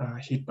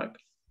heat pipe.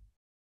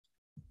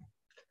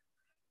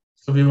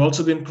 So we've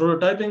also been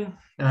prototyping,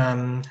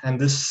 and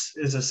this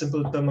is a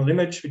simple thermal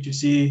image which you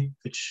see,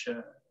 which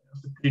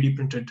of the 3D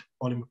printed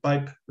polymer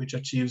pipe, which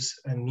achieves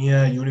a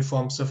near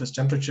uniform surface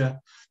temperature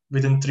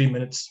within 3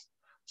 minutes.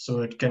 So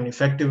it can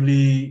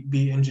effectively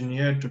be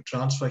engineered to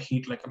transfer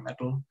heat like a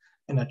metal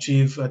and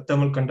achieve a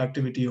thermal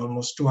conductivity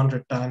almost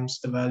 200 times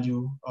the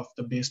value of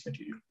the base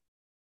material.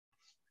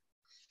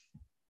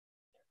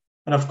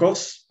 And of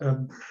course,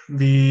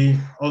 we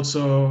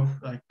also,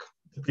 like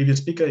the previous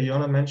speaker,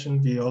 Ioanna,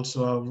 mentioned, we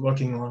also are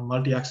working on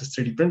multi-axis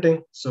 3D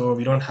printing. So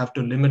we don't have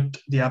to limit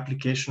the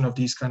application of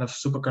these kind of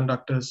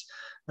superconductors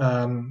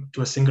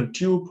to a single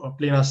tube or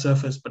planar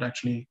surface, but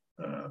actually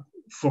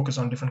focus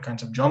on different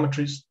kinds of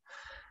geometries,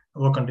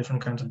 work on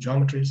different kinds of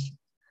geometries.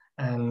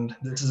 And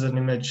this is an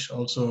image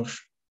also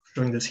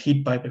showing this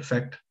heat pipe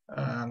effect.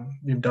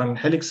 We've done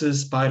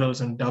helixes,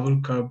 spirals, and double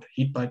curved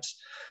heat pipes,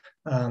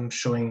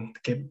 showing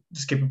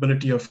this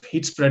capability of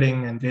heat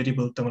spreading and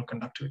variable thermal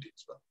conductivity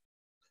as well.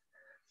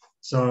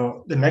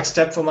 So the next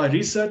step for my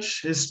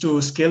research is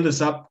to scale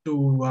this up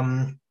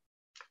to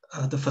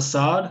the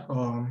facade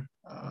or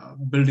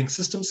building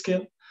system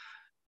scale,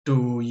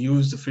 to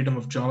use the freedom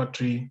of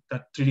geometry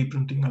that 3D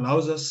printing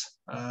allows us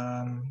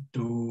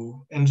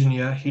to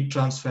engineer heat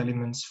transfer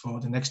elements for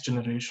the next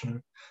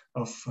generation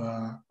of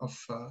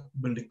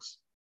buildings.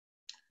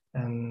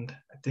 And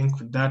I think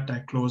with that, I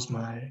close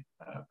my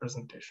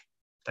presentation.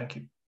 Thank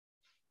you.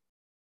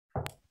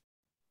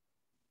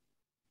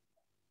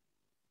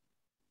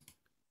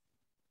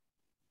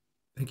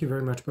 Thank you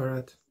very much,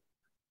 Bharath.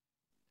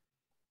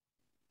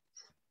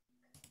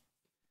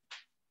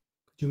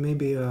 Could you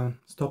maybe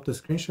stop the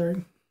screen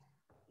sharing?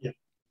 Yeah.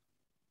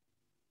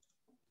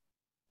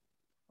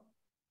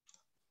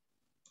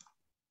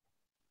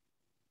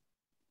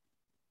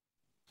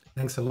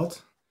 Thanks a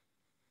lot.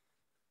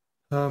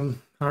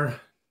 Our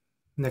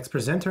next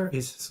presenter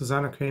is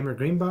Susannah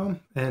Cramer-Greenbaum,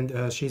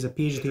 and she's a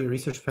PhD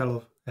research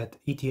fellow at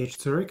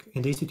ETH Zurich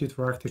in the Institute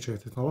for Architecture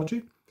and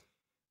Technology.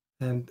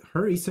 And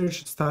her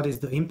research studies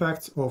the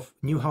impacts of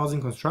new housing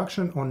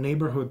construction on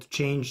neighborhood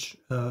change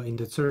in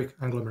the Zurich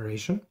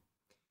agglomeration.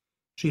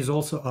 She is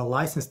also a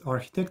licensed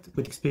architect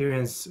with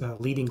experience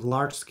leading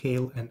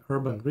large-scale and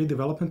urban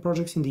redevelopment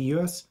projects in the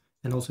US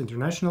and also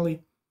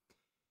internationally.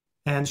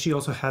 And she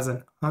also has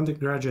an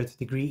undergraduate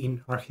degree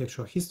in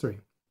architectural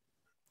history.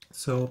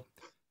 So,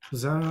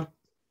 Susannah,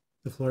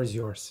 the floor is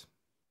yours.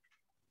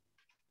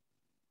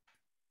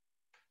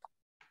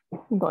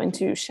 I'm going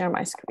to share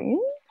my screen.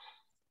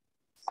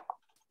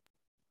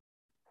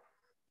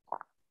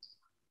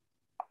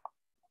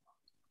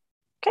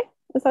 Okay,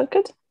 is that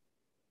good?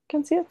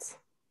 Can see it?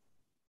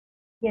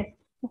 Yes.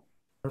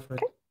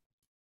 Perfect. Okay,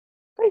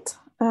 great.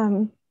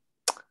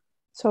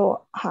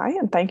 So hi,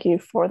 and thank you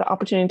for the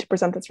opportunity to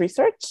present this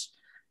research.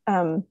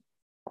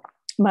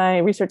 My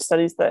research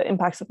studies the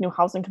impacts of new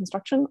housing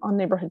construction on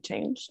neighborhood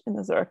change in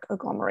the Zurich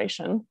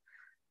agglomeration.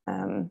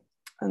 And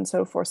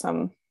so for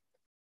some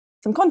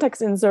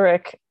context, in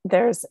Zurich,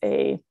 there's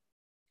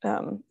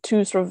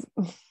two sort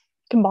of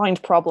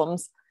combined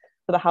problems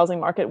for the housing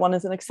market. One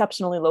is an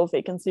exceptionally low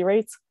vacancy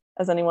rate.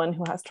 As anyone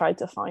who has tried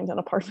to find an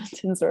apartment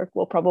in Zurich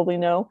will probably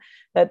know,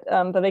 that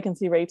the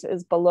vacancy rate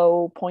is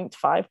below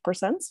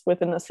 0.5%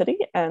 within the city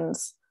and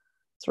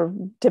sort of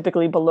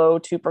typically below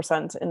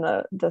 2% in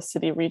the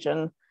city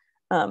region,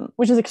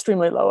 which is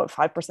extremely low. At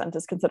 5%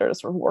 is considered a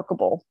sort of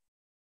workable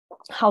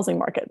housing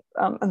market,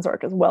 and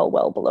Zurich is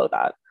well below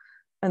that.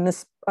 And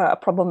this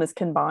problem is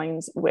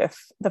combined with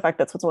the fact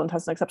that Switzerland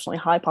has an exceptionally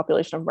high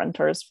population of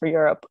renters for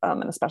Europe,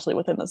 and especially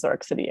within the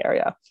Zurich city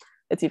area,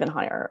 it's even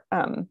higher.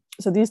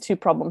 So these two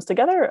problems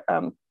together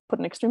put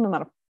an extreme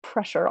amount of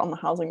pressure on the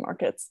housing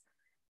markets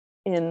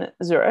in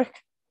Zurich,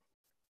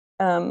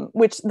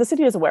 which the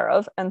city is aware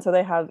of. And so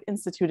they have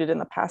instituted in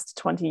the past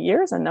 20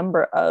 years a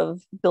number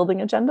of building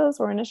agendas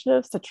or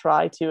initiatives to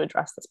try to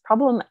address this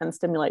problem and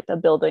stimulate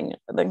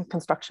the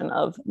construction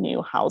of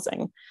new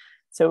housing.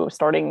 So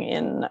starting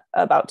in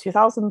about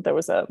 2000, there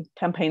was a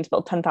campaign to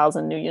build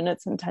 10,000 new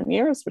units in 10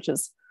 years, which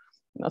is,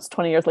 it's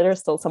 20 years later,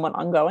 still somewhat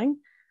ongoing,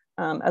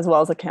 as well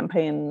as a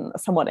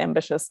somewhat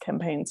ambitious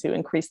campaign to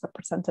increase the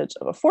percentage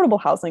of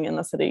affordable housing in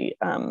the city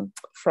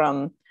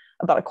from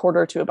about a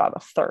quarter to about a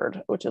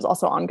third, which is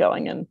also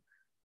ongoing and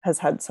has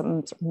had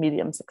some sort of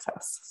medium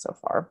success so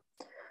far.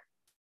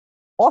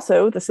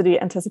 Also, the city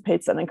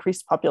anticipates an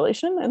increased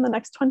population in the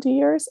next 20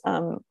 years.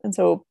 And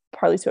so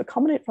partly to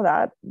accommodate for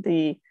that,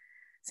 the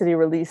city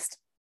released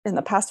in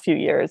the past few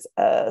years,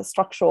 a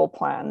structural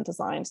plan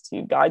designed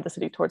to guide the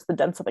city towards the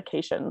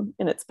densification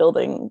in its built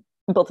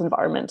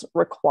environment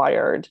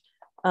required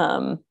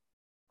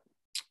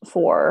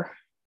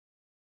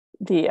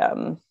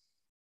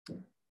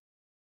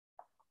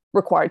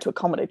required to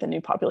accommodate the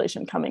new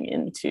population coming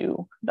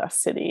into the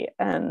city.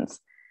 And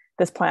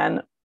this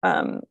plan,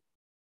 so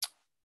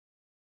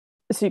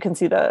you can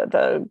see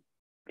the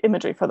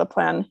imagery for the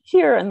plan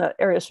here, and the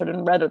areas showed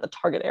in red are the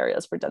target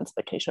areas for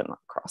densification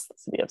across the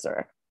city of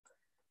Zurich.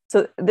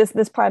 So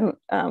this plan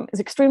is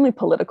extremely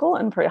political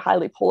and very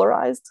highly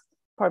polarized,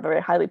 part of a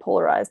very highly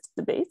polarized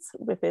debates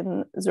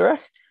within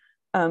Zurich.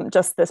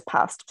 Just this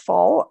past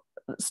fall,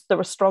 there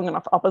was strong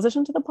enough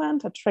opposition to the plan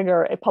to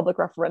trigger a public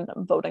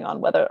referendum voting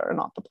on whether or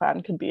not the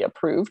plan could be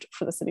approved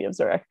for the city of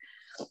Zurich.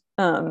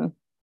 And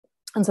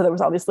so there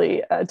was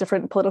obviously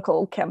different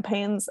political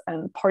campaigns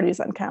and parties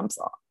and camps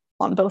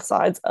on both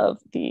sides of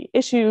the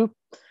issue,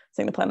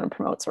 saying the plan would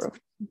promote sort of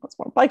what's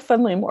more bike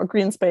friendly, more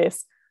green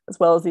space, as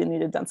well as the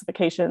needed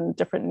densification.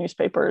 Different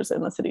newspapers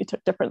in the city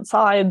took different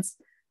sides.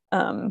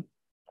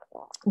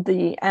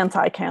 The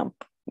anti-camp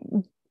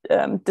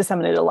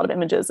disseminated a lot of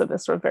images of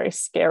this sort of very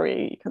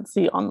scary, you can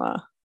see on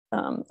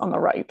the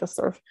right, this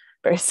sort of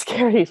very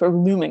scary sort of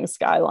looming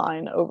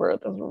skyline over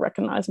the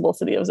recognizable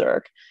city of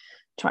Zurich,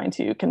 trying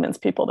to convince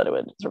people that it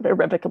would sort of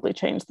irrevocably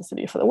change the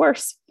city for the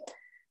worse.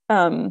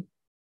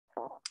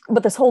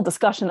 But this whole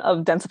discussion of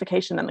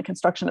densification and the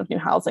construction of new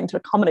housing to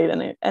accommodate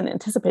an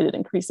anticipated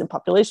increase in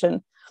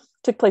population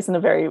took place in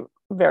a very,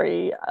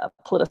 very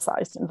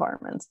politicized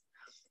environment.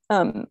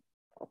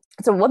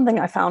 So one thing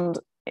I found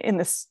in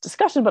this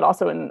discussion, but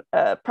also in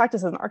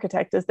practice as an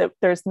architect, is that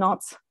there's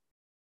not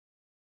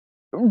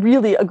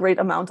really a great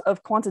amount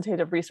of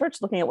quantitative research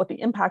looking at what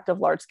the impact of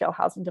large-scale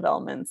housing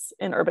developments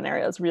in urban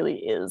areas really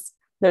is.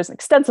 There's an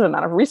extensive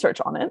amount of research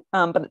on it,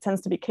 but it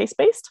tends to be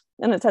case-based,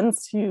 and it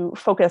tends to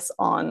focus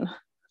on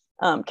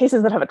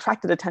cases that have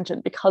attracted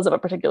attention because of a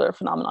particular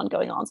phenomenon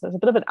going on. So there's a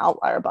bit of an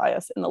outlier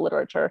bias in the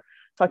literature,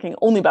 talking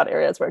only about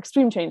areas where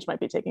extreme change might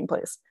be taking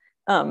place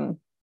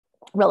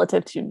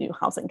relative to new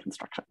housing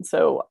construction.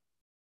 So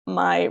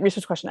my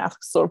research question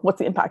asks sort of what's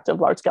the impact of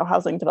large-scale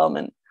housing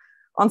development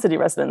on city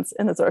residents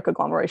in the Zurich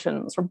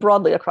agglomeration, sort of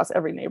broadly across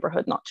every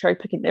neighborhood, not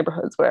cherry-picking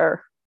neighborhoods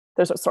where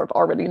there's a sort of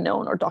already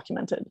known or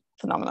documented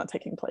phenomena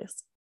taking place.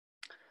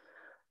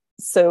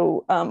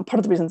 So part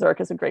of the reason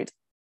Zurich is a great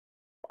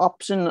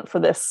option for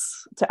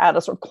this, to add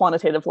a sort of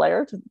quantitative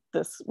layer to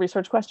this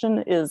research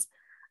question, is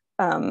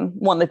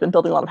one, they've been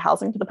building a lot of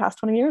housing for the past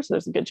 20 years, so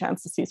there's a good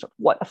chance to see sort of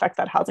what effect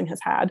that housing has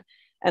had.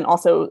 And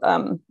also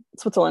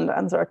Switzerland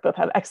and Zurich both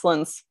have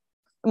excellent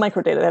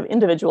microdata. They have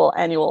individual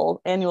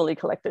annually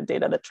collected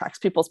data that tracks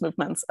people's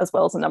movements, as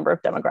well as a number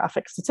of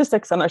demographic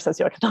statistics and their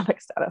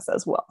socioeconomic status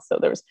as well. So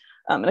there's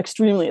an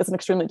extremely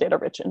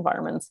data-rich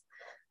environment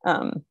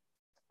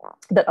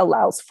that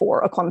allows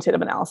for a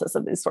quantitative analysis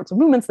of these sorts of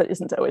movements that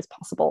isn't always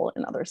possible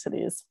in other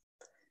cities.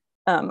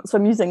 So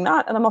I'm using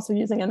that, and I'm also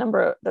using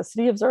the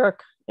city of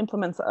Zurich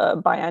implements a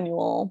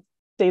biannual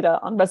data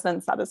on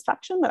resident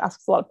satisfaction that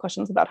asks a lot of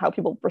questions about how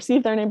people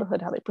perceive their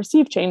neighborhood, how they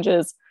perceive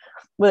changes,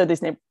 whether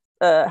these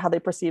how they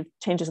perceive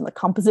changes in the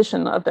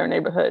composition of their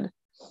neighborhood,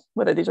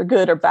 whether these are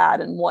good or bad,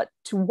 and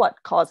to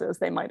what causes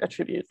they might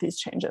attribute these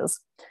changes.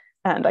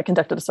 And I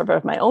conducted a survey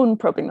of my own,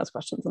 probing those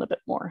questions in a bit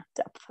more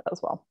depth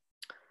as well.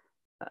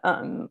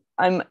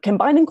 I'm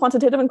combining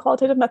quantitative and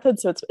qualitative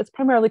methods, so it's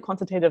primarily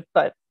quantitative,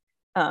 but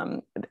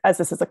as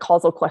this is a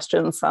causal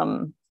question,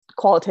 some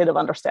qualitative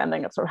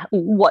understanding of sort of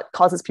what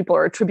causes people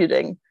are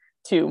attributing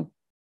to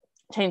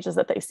changes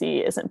that they see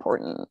is an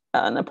important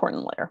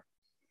layer.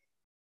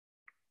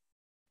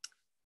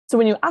 So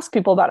when you ask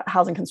people about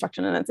housing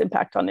construction and its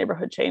impact on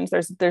neighborhood change,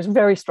 there's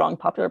very strong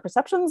popular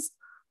perceptions,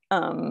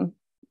 often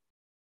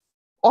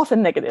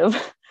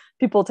negative.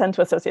 People tend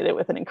to associate it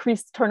with an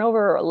increased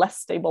turnover or a less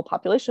stable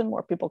population,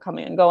 more people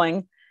coming and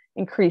going,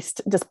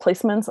 increased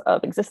displacement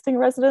of existing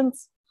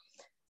residents,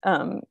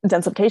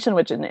 densification,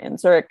 which in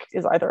Zurich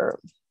is either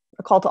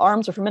a call to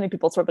arms or for many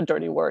people sort of a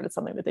dirty word. It's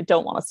something that they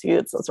don't want to see.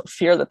 It's a sort of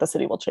fear that the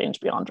city will change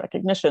beyond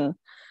recognition.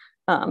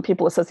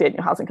 People associate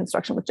new housing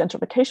construction with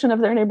gentrification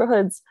of their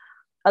neighborhoods,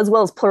 as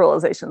well as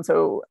pluralization.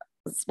 So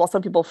while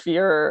some people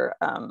fear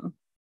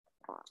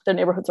their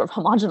neighborhood sort of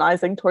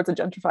homogenizing towards a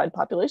gentrified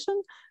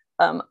population,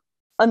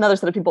 another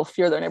set of people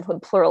fear their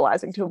neighborhood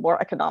pluralizing to a more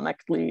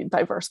economically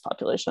diverse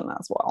population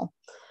as well.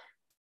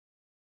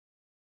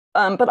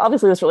 But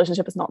obviously this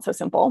relationship is not so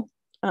simple.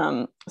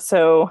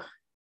 So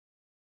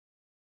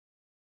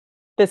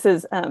this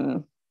is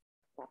a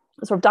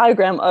sort of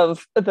diagram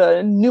of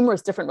the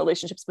numerous different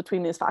relationships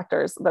between these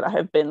factors that I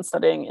have been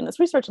studying in this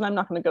research. And I'm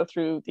not going to go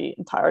through the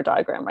entire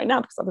diagram right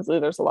now, because obviously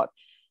there's a lot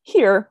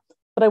here,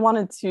 but I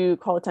wanted to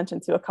call attention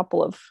to a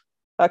couple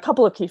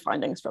of key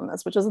findings from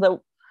this, which is that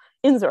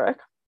in Zurich,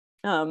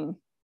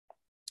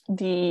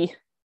 the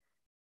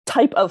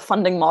type of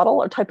funding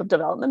model or type of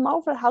development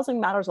model for housing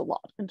matters a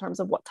lot in terms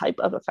of what type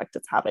of effect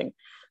it's having.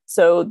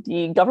 So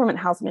the government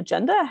housing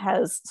agenda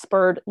has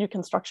spurred new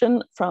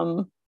construction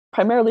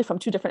primarily from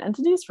two different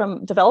entities,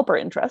 from developer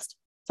interest,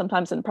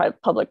 sometimes in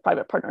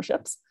public-private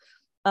partnerships,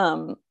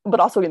 but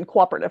also in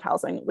cooperative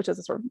housing, which is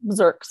a sort of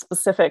Zurich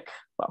specific,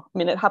 well, I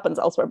mean, it happens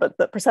elsewhere, but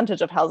the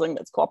percentage of housing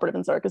that's cooperative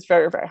in Zurich is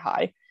very, very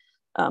high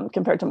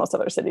compared to most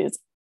other cities.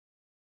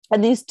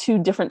 And these two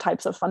different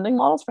types of funding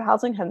models for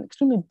housing have an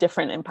extremely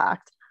different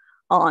impact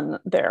on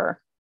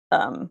their,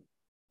 on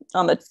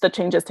the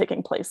changes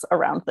taking place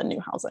around the new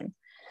housing.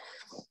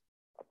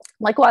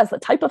 Likewise, the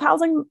type of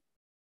housing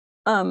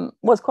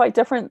was quite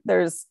different.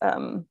 There's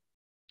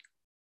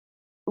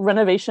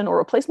renovation or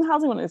replacement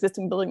housing when an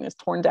existing building is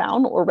torn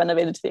down or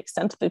renovated to the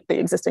extent that the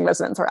existing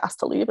residents are asked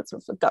to leave. It's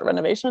sort of gut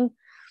renovation.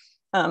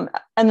 And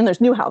then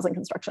there's new housing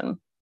construction.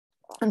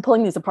 And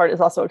pulling these apart is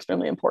also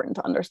extremely important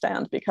to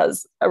understand,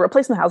 because a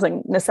replacement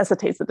housing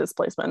necessitates the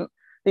displacement.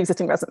 The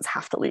existing residents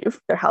have to leave.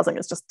 Their housing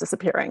is just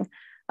disappearing,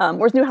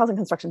 whereas new housing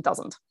construction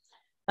doesn't.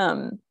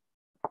 And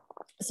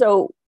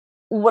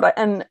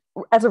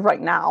as of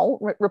right now,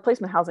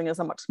 replacement housing is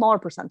a much smaller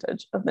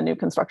percentage of the new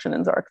construction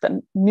in Zurich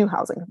than new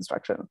housing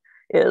construction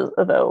is,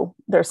 although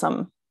there's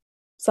some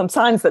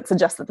signs that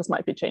suggest that this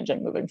might be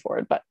changing moving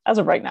forward. But as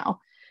of right now,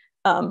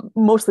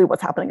 mostly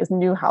what's happening is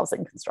new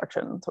housing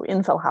construction, so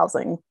infill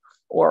housing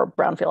or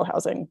brownfield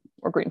housing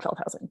or greenfield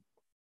housing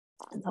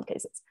in some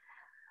cases.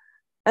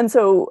 And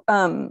so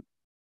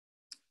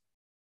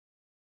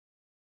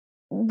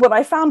what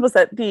I found was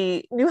that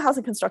the new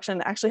housing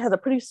construction actually has a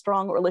pretty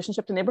strong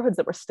relationship to neighborhoods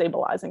that were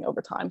stabilizing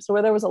over time. So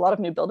where there was a lot of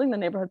new building, the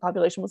neighborhood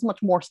population was much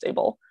more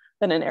stable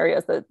than in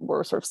areas that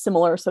were sort of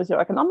similar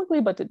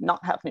socioeconomically, but did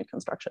not have new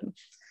construction,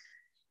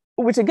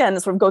 which again,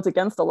 sort of goes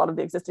against a lot of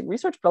the existing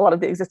research, but a lot of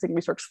the existing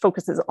research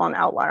focuses on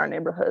outlier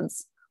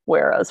neighborhoods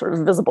where a sort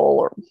of visible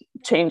or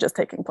change is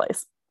taking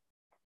place.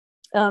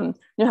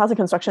 New housing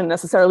construction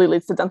necessarily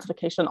leads to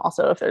densification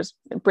also if it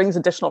brings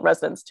additional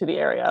residents to the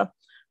area,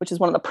 which is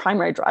one of the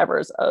primary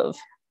drivers of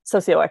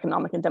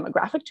socioeconomic and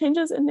demographic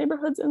changes in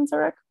neighborhoods in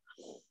Zurich.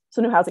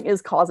 So new housing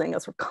is causing a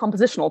sort of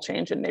compositional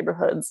change in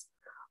neighborhoods,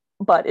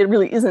 but it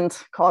really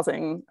isn't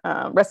causing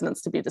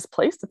residents to be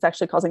displaced. It's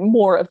actually causing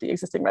more of the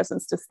existing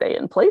residents to stay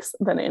in place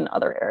than in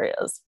other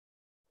areas.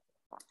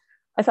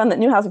 I found that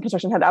new housing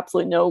construction had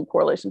absolutely no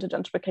correlation to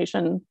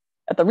gentrification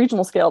at the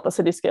regional scale, at the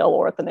city scale,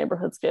 or at the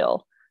neighborhood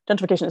scale.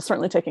 Gentrification is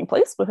certainly taking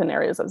place within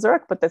areas of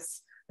Zurich, but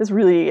this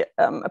really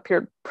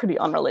appeared pretty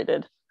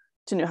unrelated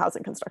to new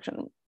housing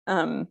construction.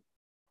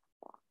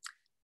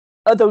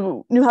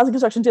 Although new housing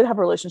construction did have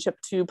a relationship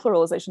to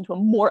pluralization to a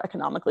more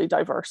economically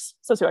diverse,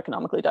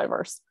 socioeconomically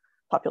diverse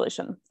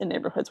population in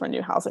neighborhoods where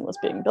new housing was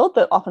being built,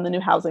 that often the new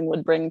housing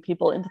would bring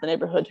people into the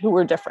neighborhood who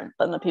were different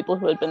than the people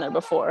who had been there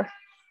before.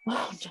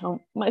 Oh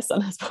no, my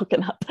son has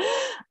woken up.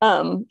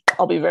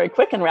 I'll be very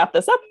quick and wrap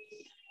this up.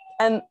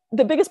 And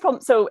the biggest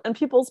problem, and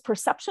people's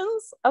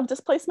perceptions of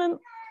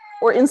displacement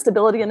or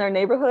instability in their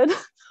neighborhood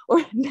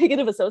or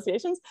negative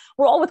associations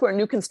were all with where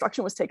new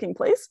construction was taking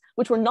place,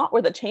 which were not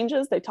where the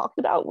changes they talked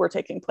about were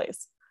taking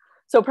place.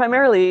 So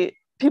primarily,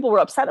 people were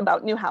upset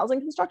about new housing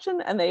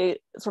construction, and they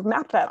sort of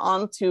mapped that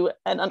onto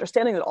an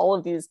understanding that all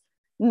of these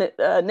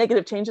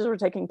negative changes were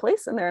taking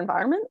place in their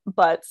environment,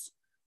 but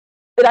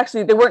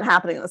they weren't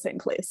happening in the same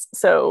place.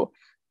 So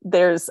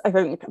I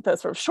think the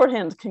sort of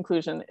shorthand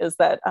conclusion is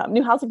that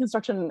new housing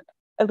construction,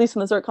 at least in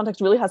the Zurich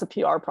context, really has a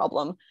PR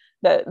problem,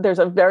 that there's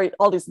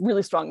all these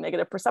really strong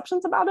negative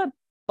perceptions about it,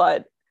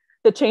 but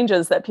the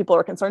changes that people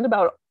are concerned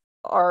about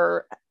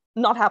are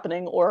not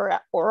happening or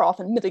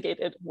often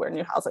mitigated where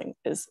new housing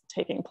is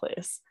taking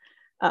place.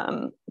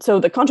 So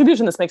the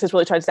contribution this makes is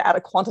really tries to add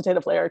a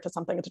quantitative layer to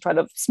something to try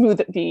to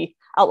smooth the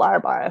outlier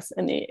bias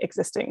in the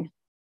existing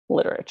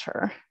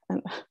literature.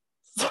 And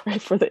sorry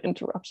for the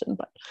interruption,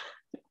 but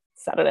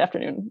Saturday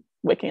afternoon,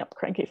 waking up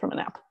cranky from a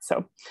nap.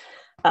 So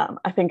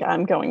I think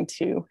I'm going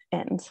to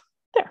end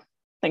there.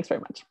 Thanks very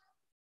much.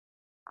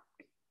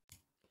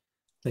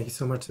 Thank you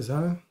so much,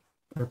 Susannah,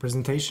 for your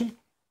presentation.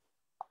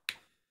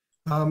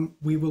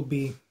 We will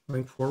be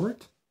going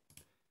forward.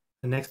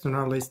 The next on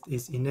our list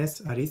is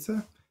Inés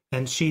Ariza,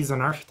 and she's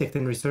an architect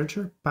and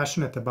researcher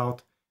passionate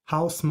about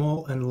how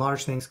small and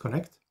large things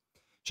connect.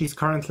 She's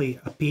currently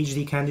a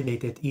PhD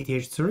candidate at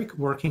ETH Zurich,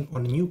 working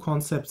on new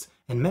concepts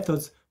and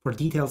methods for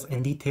details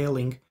and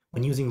detailing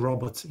when using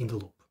robots in the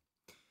loop.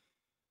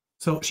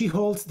 So she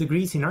holds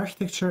degrees in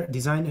architecture,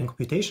 design and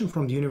computation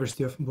from the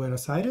University of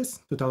Buenos Aires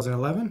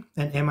 2011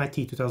 and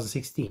MIT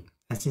 2016.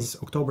 And since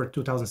October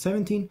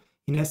 2017,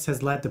 Inés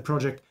has led the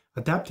project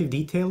Adaptive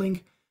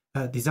Detailing,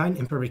 Design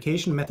and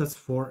Fabrication Methods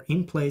for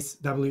In-Place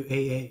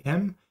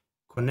WAAM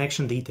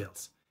Connection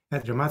Details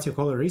at Gramazio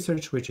Kohler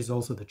Research, which is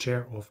also the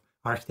chair of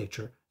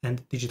Architecture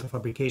and Digital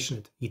Fabrication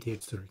at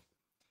ETH Zurich.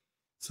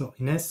 So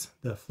Inés,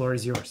 the floor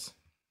is yours.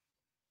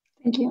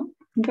 Thank you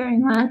very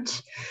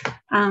much.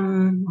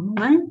 One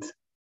moment.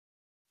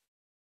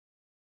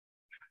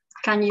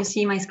 Can you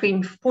see my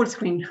screen, full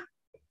screen?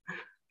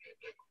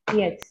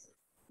 Yes.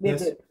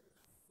 Yes. Good.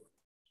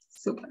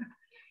 Super.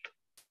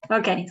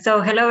 Okay,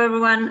 so hello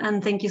everyone,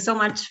 and thank you so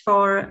much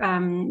for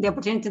the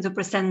opportunity to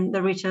present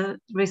the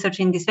research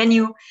in this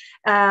venue.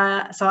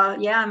 So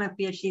yeah, I'm a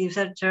PhD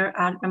researcher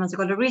at Gramazio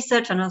Kohler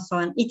Research and also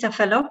an ETA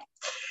fellow.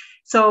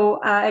 So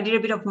a little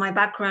bit of my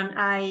background.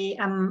 I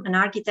am an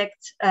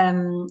architect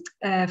from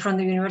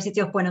the University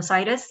of Buenos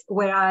Aires,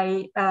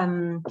 where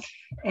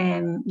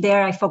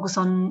there I focus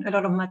on a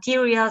lot of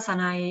materials,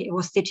 and I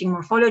was teaching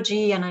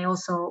morphology, and I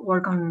also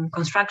work on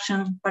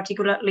construction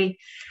particularly.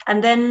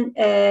 And then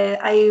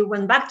I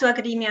went back to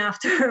academia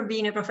after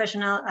being a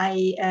professional.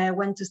 I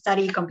went to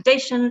study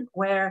computation,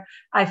 where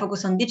I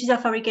focus on digital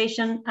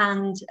fabrication,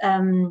 and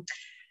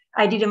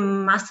I did a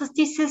master's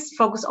thesis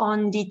focused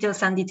on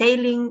details and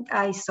detailing.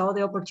 I saw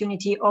the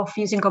opportunity of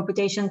using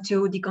computation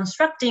to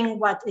deconstructing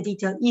what a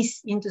detail is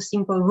into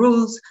simple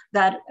rules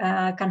that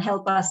can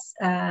help us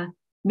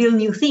build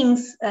new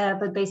things,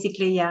 but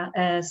basically,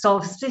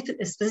 solve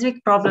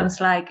specific problems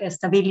like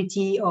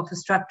stability of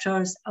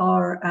structures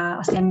or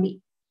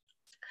assembly.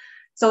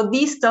 So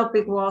this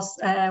topic was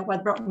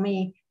what brought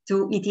me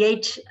to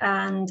ETH,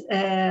 and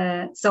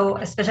so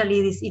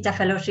especially this ETA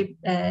fellowship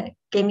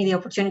gave me the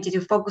opportunity to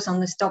focus on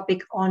this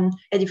topic on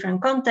a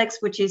different context,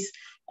 which is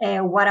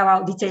what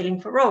about detailing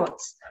for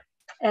robots?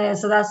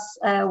 So that's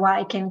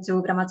why I came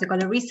to Gramazio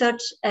Kohler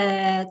Research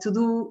to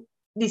do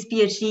this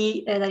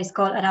PhD that is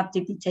called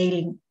adaptive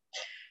detailing.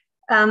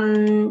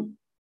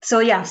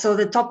 So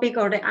the topic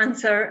or the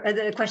answer,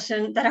 the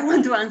question that I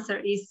want to answer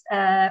is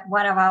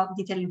what about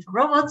detailing for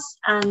robots?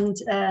 And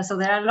so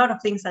there are a lot of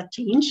things that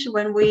change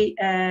when we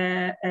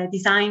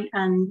design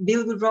and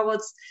build with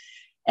robots.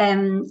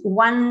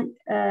 One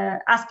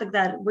aspect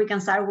that we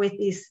can start with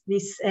is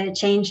this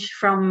change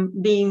from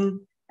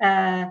being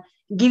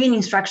giving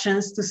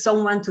instructions to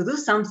someone to do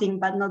something,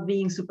 but not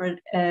being super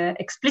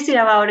explicit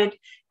about it,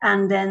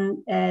 and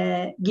then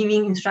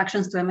giving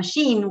instructions to a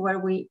machine where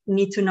we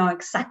need to know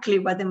exactly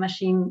what the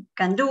machine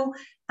can do.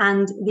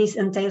 And this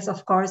entails,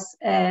 of course,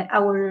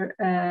 our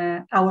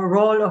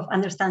role of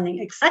understanding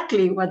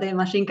exactly what the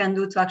machine can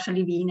do to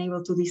actually being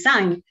able to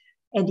design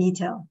a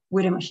detail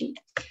with a machine.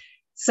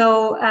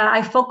 So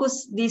I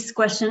focus this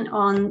question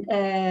on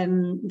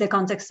the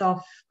context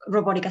of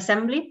robotic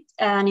assembly,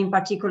 and in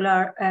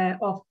particular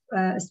of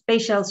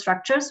spatial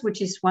structures,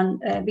 which is one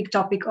big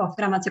topic of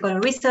Gramazio Kohler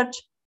Research.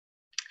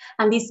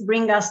 And this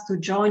brings us to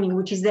joining,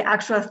 which is the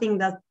actual thing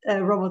that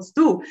robots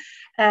do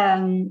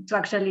to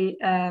actually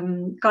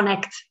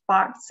connect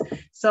parts.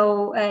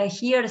 So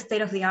here, the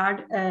state of the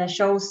art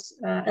shows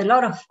a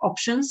lot of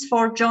options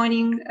for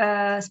joining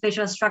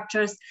spatial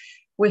structures.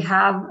 We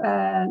have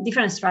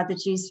different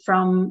strategies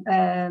from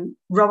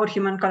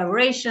robot-human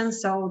collaboration,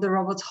 so the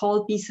robots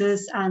hold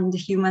pieces and the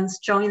humans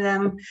join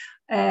them,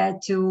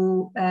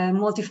 to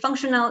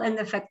multifunctional end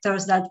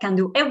effectors that can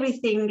do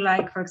everything,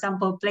 like, for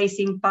example,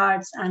 placing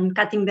parts and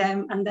cutting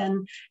them and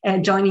then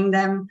joining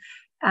them.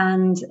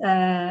 And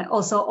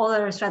also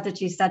other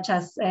strategies such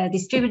as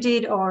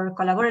distributed or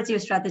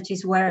collaborative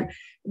strategies where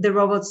the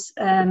robots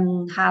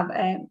have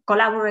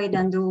collaborate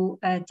and do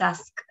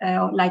tasks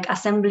like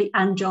assembly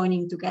and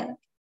joining together.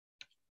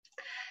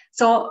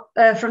 So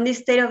from this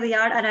state of the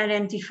art, I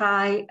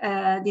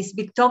identify these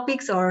big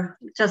topics, or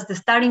just the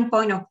starting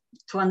point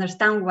to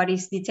understand what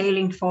is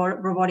detailing for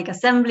robotic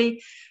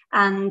assembly.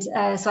 And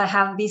so I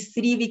have these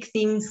three big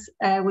things,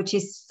 which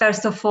is,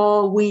 first of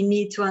all, we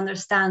need to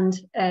understand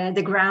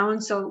the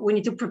ground. So we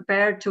need to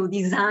prepare to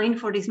design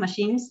for these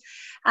machines.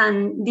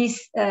 And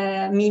this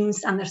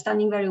means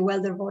understanding very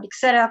well the robotic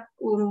setup,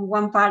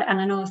 one part, and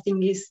another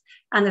thing is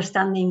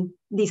understanding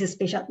these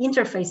spatial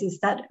interfaces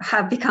that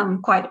have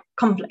become quite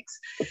complex.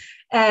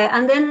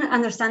 And then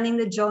understanding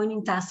the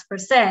joining task per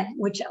se,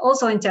 which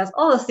also entails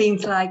other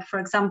things like, for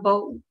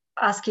example,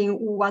 asking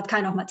what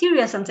kind of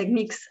materials and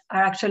techniques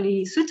are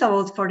actually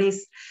suitable for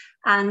this.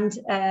 And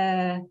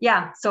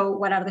so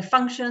what are the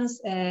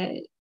functions?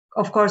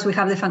 Of course, we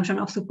have the function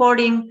of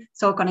supporting,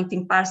 so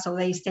connecting parts so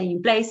they stay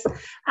in place,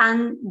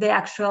 and the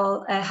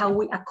actual how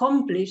we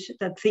accomplish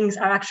that things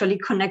are actually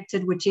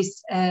connected, which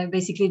is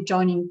basically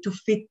joining to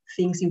fit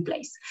things in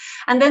place.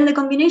 And then the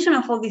combination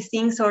of all these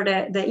things, or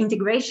the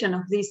integration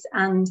of this,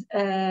 and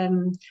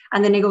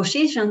the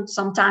negotiation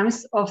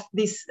sometimes of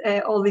this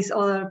all these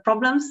other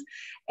problems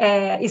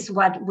is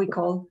what we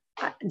call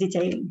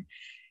detailing.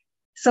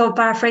 So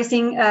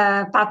paraphrasing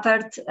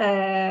Papert,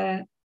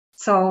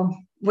 so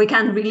we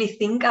can't really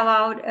think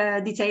about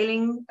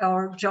detailing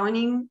or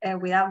joining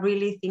without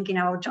really thinking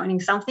about joining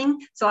something.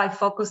 So I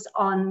focus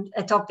on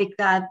a topic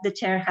that the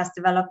chair has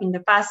developed in the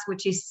past,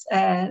 which is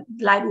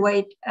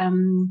lightweight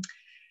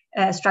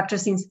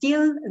structures in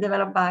steel,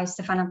 developed by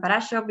Stefan and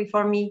Parashok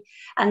before me.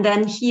 And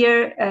then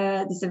here,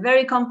 this is a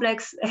very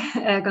complex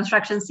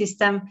construction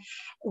system,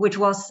 which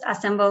was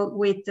assembled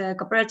with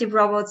cooperative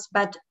robots,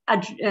 but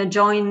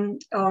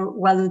joined or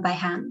welded by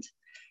hand.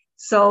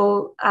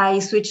 So I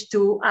switched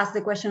to ask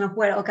the question of,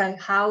 well, okay,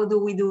 how do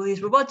we do this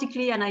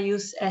robotically? And I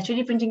use a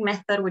 3D printing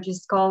method, which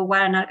is called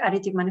wire and arc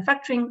additive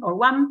manufacturing, or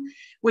WAM,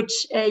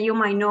 which you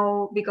might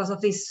know because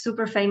of this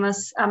super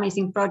famous,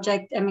 amazing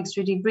project,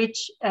 MX3D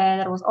Bridge,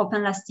 that was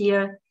open last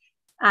year.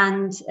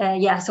 And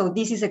so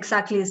this is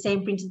exactly the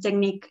same printing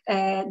technique.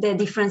 The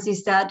difference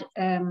is that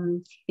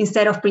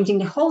instead of printing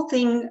the whole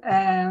thing,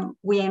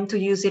 we aim to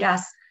use it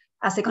as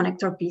a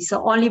connector piece.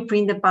 So only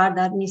print the part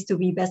that needs to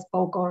be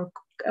bespoke or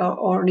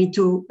or need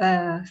to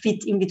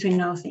fit in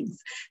between other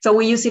things. So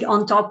we use it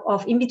on top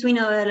of in between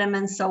other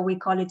elements. So we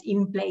call it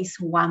in place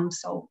one,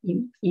 so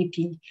in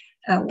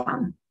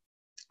EP1.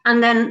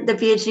 And then the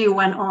PhD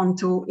went on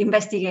to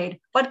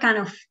investigate what kind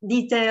of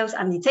details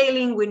and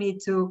detailing we need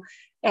to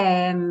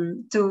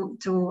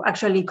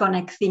actually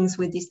connect things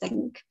with this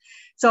technique.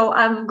 So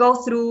I'll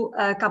go through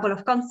a couple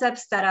of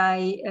concepts that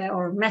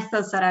or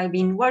methods that I've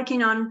been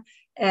working on,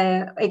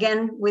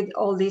 again, with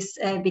all these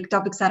big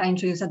topics that I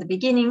introduced at the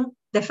beginning.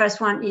 The first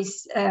one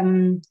is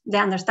the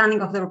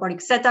understanding of the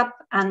robotic setup.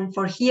 And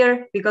for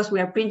here, because we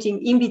are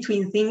printing in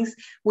between things,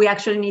 we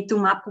actually need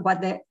to map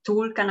what the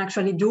tool can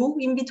actually do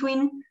in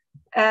between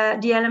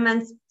the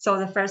elements. So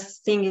the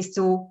first thing is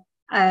to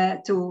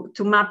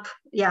map,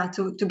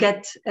 to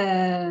get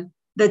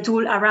the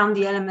tool around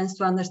the elements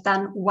to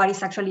understand what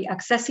is actually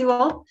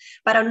accessible,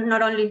 but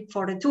not only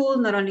for the tool,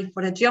 not only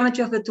for the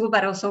geometry of the tool,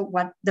 but also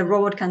what the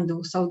robot can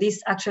do. So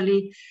this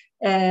actually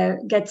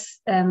gets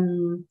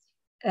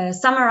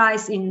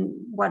summarized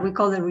in what we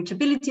call the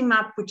reachability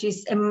map, which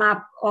is a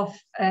map of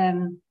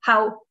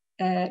how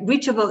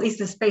reachable is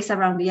the space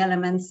around the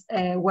elements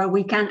where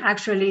we can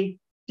actually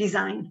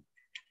design.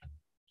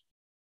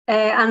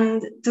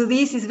 And to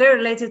this is very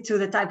related to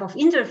the type of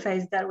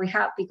interface that we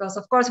have, because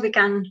of course we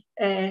can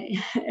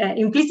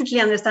implicitly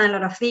understand a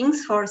lot of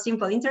things for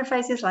simple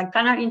interfaces like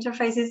planar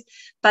interfaces,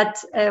 but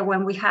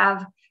when we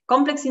have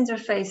complex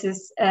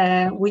interfaces,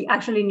 we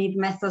actually need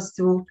methods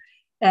to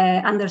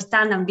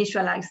understand and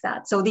visualize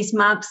that. So these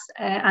maps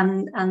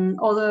and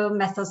other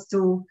methods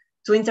to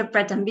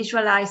interpret and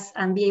visualize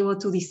and be able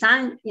to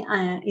design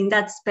in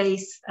that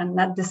space, and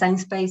that design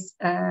space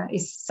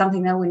is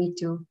something that we need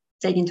to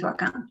take into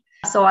account.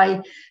 So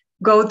I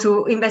go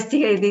to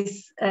investigate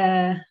this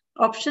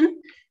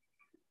option.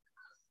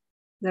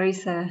 There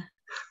is a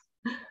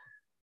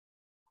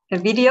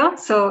video.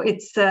 So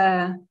it's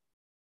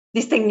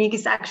this technique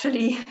is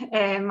actually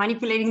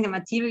manipulating the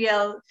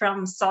material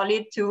from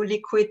solid to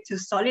liquid to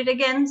solid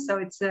again. So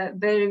it's a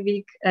very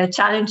big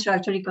challenge to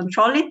actually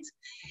control it.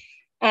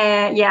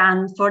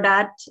 And for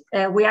that,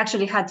 we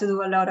actually had to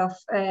do a lot of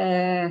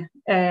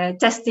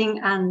testing,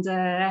 and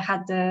I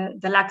had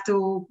the luck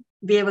to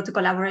be able to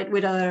collaborate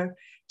with other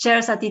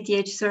chairs at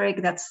ETH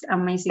Zurich. That's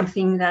an amazing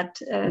thing that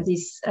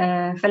this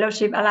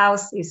fellowship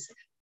allows, is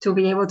to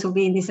be able to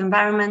be in this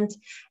environment.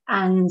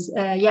 And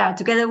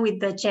together with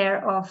the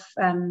chair of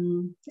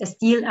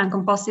steel and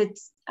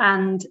composites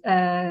and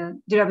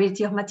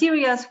durability of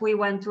materials, we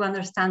went to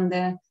understand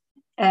the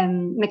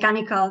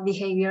mechanical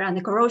behavior and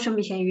the corrosion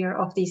behavior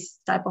of this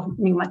type of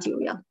new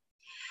material.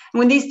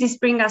 When this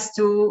brings us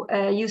to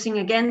using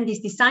again this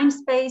design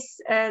space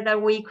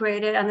that we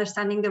created,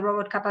 understanding the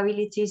robot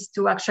capabilities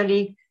to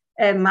actually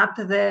map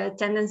the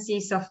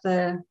tendencies of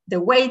the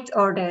weight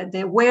or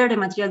the where the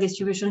material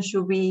distribution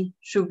should be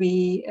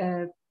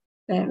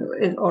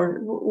or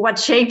what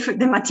shape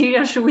the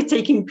material should be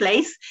taking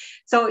place.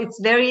 So it's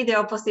very the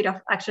opposite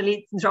of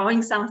actually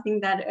drawing something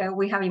that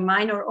we have in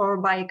mind or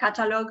by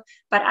catalog,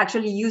 but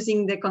actually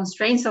using the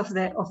constraints of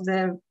the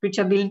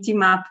reachability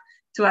map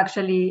to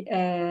actually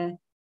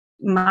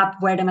map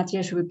where the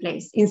material should be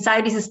placed.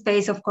 Inside this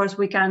space, of course,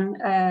 we can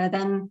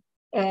then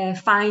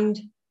find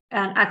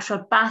an actual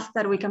path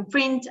that we can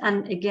print,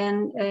 and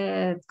again,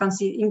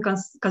 in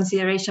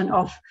consideration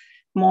of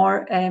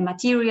more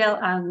material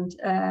and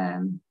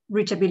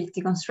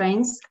reachability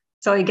constraints.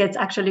 So it gets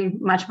actually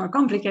much more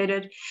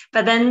complicated.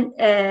 But then,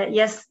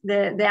 yes,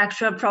 the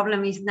actual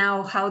problem is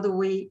now, how do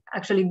we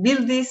actually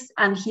build this?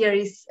 And here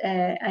is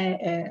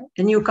a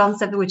new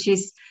concept, which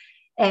is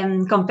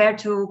compared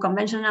to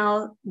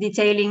conventional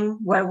detailing,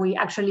 where we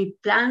actually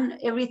plan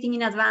everything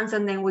in advance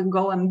and then we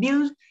go and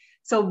build.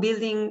 So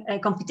building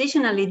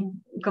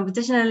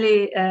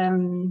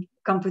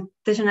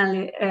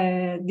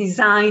computationally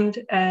designed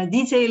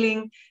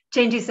detailing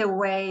changes the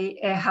way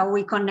how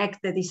we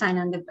connect the design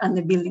and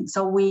the building.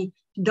 So we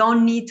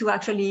don't need to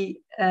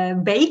actually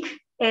bake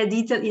a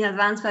detail in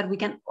advance, but we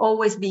can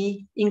always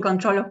be in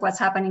control of what's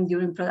happening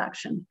during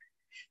production.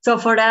 So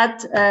for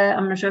that,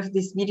 I'm not sure if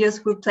these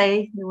videos will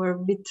play, they were a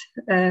bit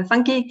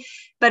funky,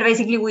 but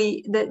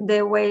basically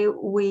the way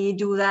we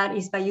do that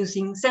is by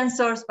using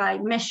sensors, by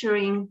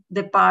measuring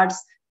the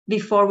parts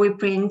before we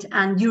print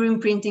and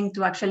during printing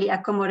to actually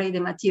accommodate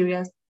the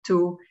materials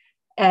to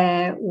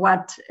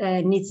what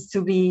needs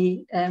to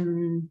be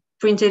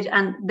printed,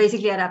 and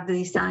basically adapt the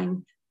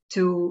design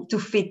to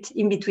fit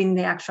in between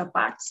the actual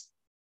parts.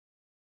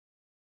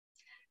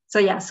 So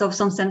yeah, so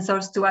some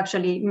sensors to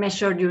actually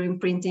measure during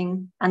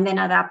printing and then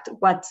adapt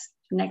what's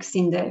next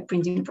in the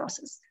printing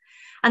process.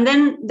 And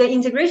then the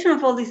integration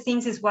of all these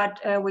things is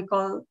what we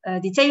call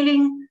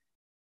detailing,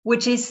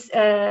 which is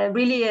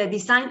really a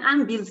design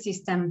and build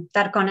system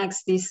that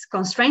connects these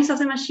constraints of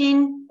the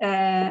machine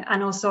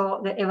and also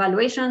the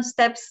evaluation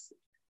steps.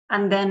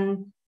 And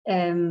then,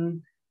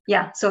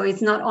 so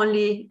it's not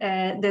only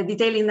the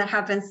detailing that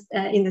happens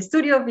in the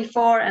studio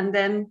before and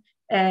then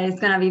it's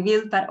going to be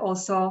built, but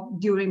also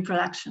during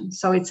production.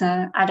 So it's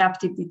an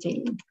adaptive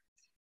detailing.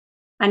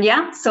 And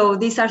yeah, so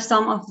these are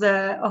some of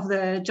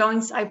the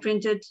joints I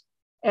printed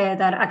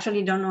that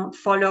actually do not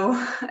follow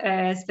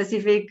a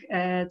specific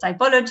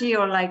typology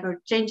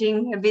or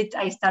changing a bit.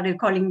 I started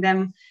calling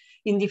them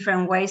in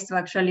different ways to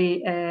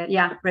actually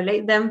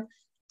relate them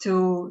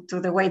to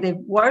the way they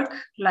work,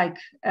 like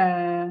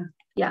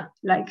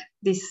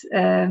these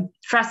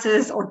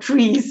trusses or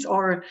trees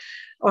or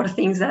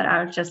things that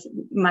are just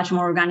much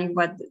more organic,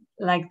 but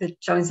like the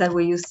joints that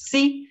we used to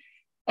see.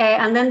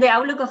 And then the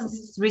outlook of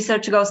this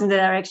research goes in the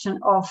direction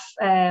of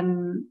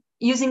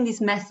using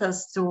these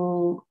methods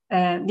to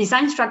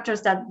design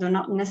structures that do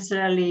not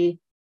necessarily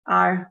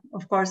are,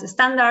 of course,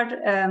 standard.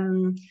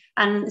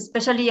 And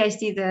especially I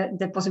see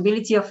the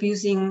possibility of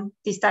using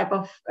this type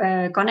of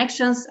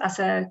connections as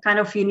a kind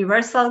of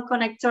universal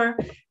connector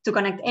to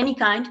connect any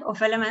kind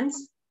of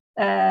elements.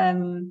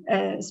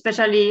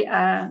 Especially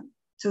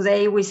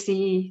today we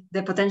see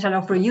the potential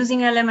of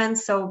reusing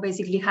elements. So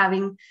basically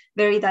having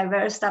very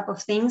diverse type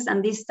of things,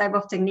 and this type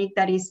of technique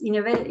that is in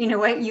a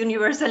way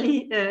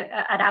universally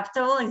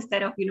adaptable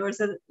instead of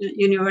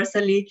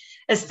universally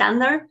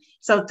standard.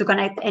 So to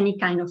connect any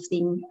kind of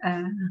thing,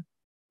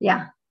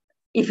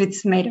 if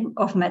it's made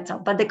of metal.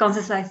 But the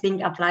concepts I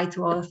think apply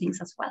to other things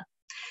as well.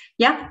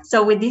 Yeah.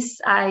 So with this,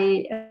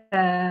 I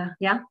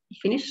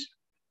finish.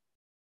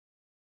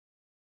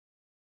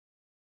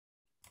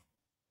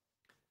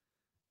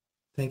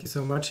 Thank you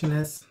so much,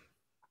 Inés,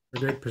 for a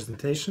great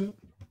presentation.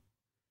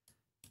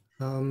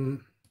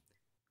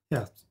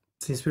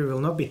 Since we will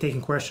not be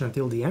taking questions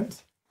until the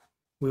end,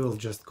 we will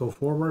just go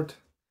forward,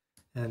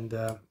 and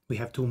we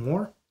have two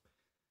more.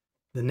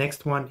 The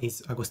next one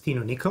is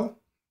Agostino Nickl,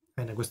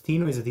 and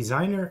Agostino is a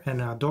designer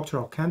and a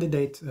doctoral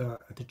candidate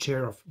at the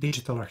chair of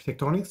Digital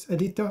Architectonics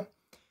at ETH.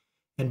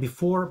 And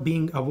before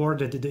being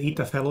awarded the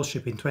ETH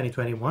Fellowship in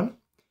 2021,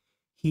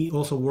 he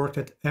also worked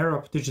at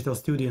Arab Digital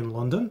Studio in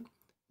London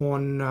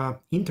on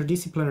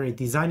interdisciplinary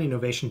design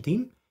innovation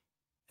team,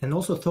 and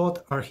also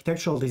taught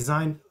architectural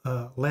design,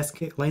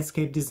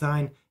 landscape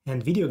design,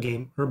 and video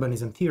game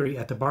urbanism theory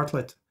at the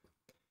Bartlett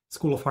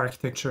School of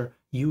Architecture,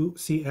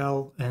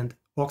 UCL, and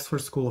Oxford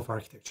School of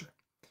Architecture.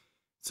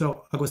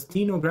 So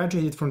Agostino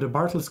graduated from the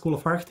Bartlett School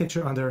of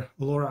Architecture under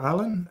Laura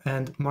Allen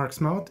and Mark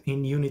Smout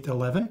in Unit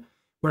 11,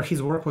 where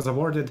his work was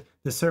awarded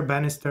the Sir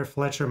Bannister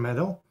Fletcher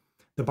Medal,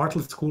 the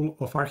Bartlett School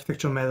of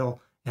Architecture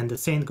Medal, and the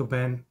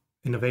Saint-Gobain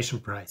Innovation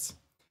Prize.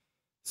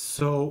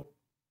 So,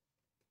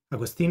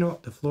 Agostino,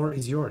 the floor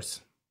is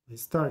yours.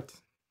 Let's start.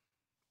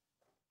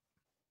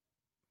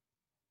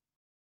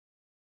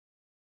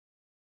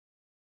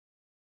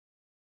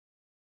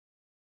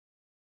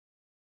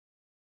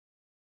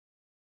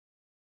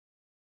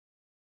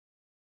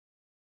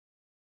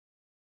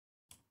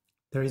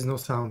 There is no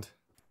sound.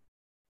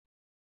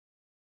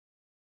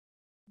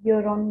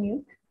 You're on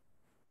mute.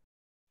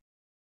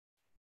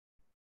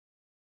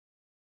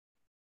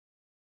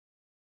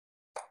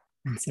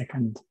 One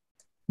second.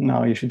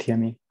 Now you should hear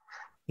me.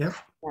 Yep.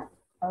 Yeah.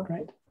 Okay.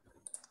 Right.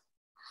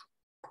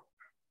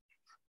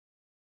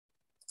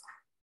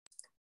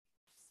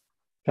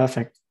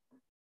 Perfect.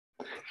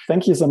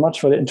 Thank you so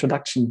much for the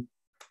introduction,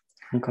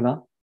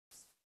 Nicola.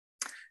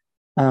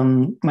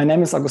 My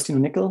name is Agostino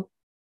Nickl,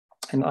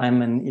 and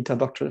I'm an ETH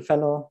doctoral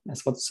fellow,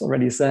 as was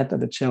already said, at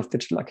the chair of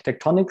digital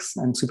architectonics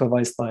and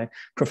supervised by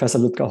Professor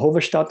Ludger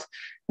Hovestad.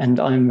 And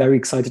I'm very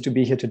excited to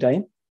be here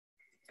today.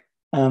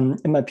 In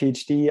my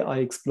PhD, I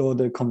explore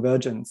the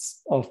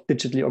convergence of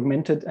digitally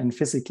augmented and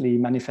physically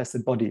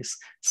manifested bodies,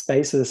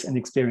 spaces, and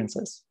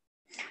experiences.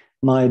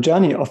 My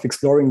journey of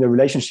exploring the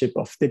relationship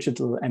of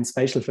digital and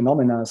spatial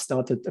phenomena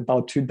started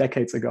about 2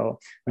 decades ago,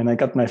 when I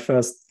got my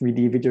first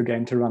 3D video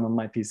game to run on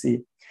my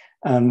PC,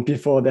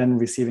 before then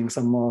receiving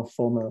some more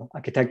formal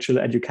architectural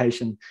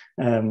education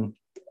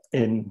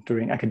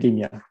during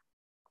academia.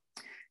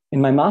 In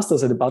my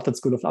master's at the Bartlett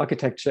School of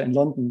Architecture in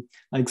London,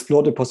 I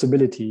explored the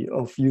possibility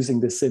of using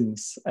the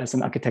Sims as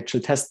an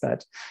architectural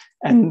testbed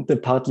and the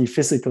partly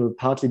physical,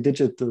 partly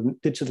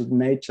digital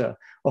nature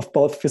of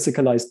both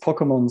physicalized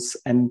Pokemons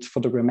and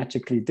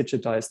photogrammetrically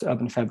digitized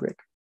urban fabric.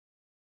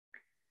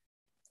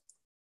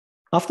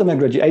 After my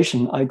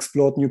graduation, I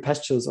explored new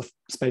pastures of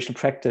spatial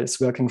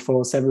practice, working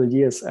for several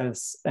years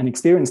as an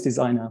experienced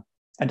designer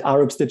at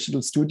Arab's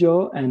Digital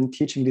Studio and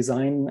teaching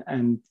design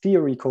and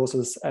theory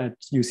courses at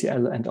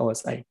UCL and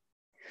OSA.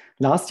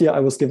 Last year, I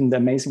was given the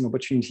amazing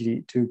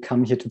opportunity to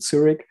come here to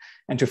Zurich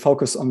and to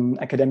focus on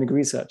academic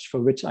research,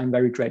 for which I'm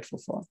very grateful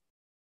for.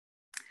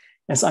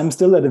 As I'm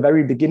still at the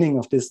very beginning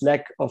of this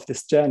leg of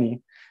this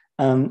journey,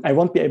 I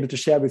won't be able to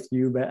share with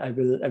you where I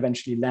will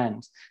eventually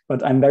land,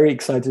 but I'm very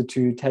excited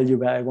to tell you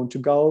where I want to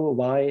go,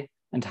 why,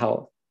 and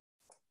how.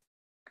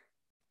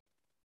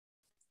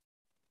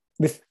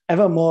 With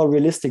ever more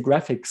realistic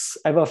graphics,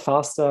 ever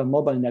faster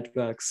mobile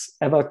networks,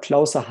 ever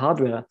closer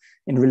hardware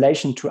in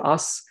relation to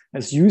us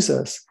as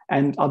users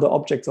and other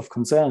objects of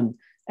concern,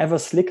 ever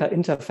slicker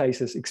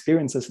interfaces,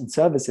 experiences, and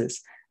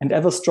services, and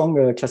ever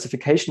stronger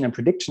classification and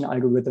prediction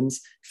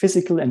algorithms,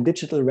 physical and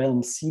digital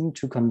realms seem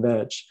to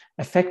converge,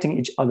 affecting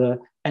each other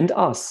and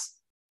us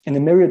in a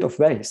myriad of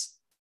ways.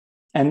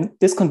 And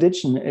this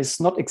condition is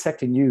not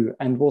exactly new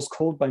and was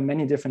called by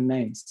many different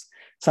names.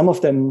 Some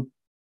of them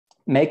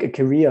make a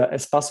career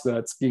as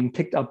buzzwords being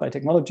picked up by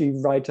technology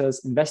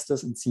writers,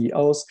 investors, and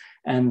CEOs.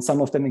 And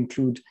some of them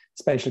include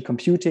spatial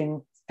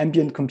computing,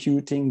 ambient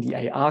computing,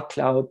 the AR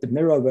cloud, the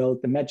mirror world,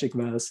 the magic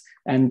verse,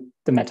 and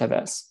the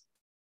metaverse.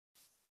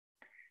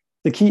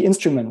 The key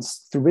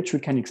instruments through which we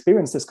can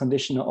experience this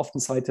condition are often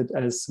cited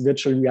as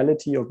virtual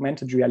reality,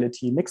 augmented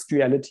reality, mixed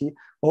reality,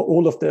 or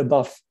all of the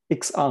above,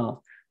 XR,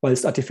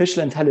 whilst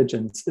artificial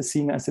intelligence is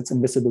seen as its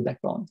invisible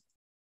backbone.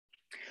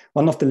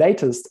 One of the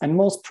latest and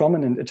most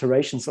prominent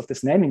iterations of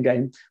this naming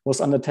game was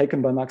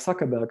undertaken by Mark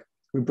Zuckerberg,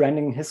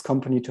 rebranding his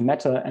company to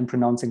Meta and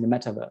pronouncing the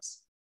metaverse.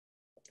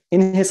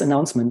 In his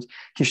announcement,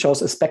 he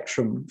shows a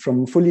spectrum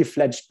from fully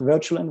fledged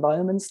virtual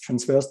environments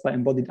traversed by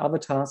embodied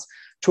avatars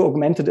to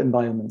augmented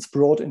environments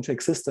brought into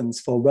existence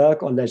for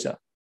work or leisure.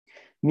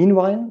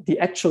 Meanwhile, the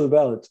actual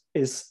world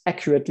is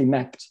accurately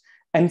mapped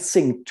and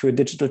synced to a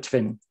digital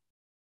twin.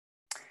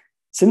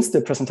 Since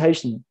the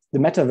presentation, the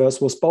metaverse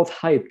was both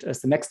hyped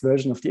as the next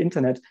version of the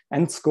internet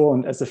and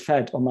scorned as a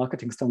fad or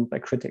marketing stunt by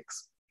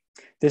critics.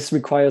 This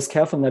requires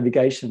careful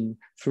navigation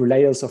through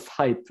layers of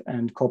hype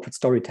and corporate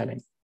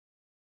storytelling.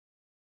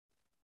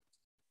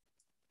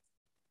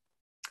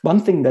 One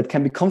thing that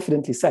can be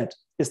confidently said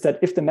is that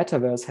if the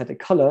metaverse had a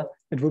color,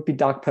 it would be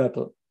dark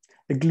purple,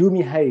 a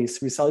gloomy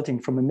haze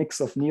resulting from a mix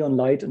of neon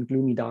light and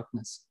gloomy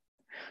darkness.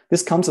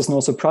 This comes as no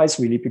surprise,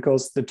 really,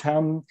 because the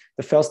term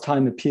the first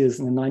time appears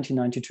in the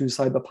 1992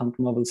 cyberpunk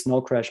novel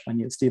Snow Crash by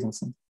Neil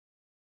Stephenson.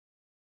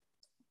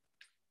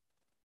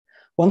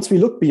 Once we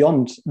look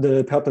beyond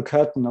the purple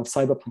curtain of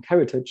cyberpunk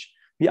heritage,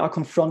 we are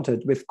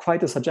confronted with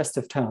quite a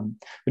suggestive term,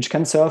 which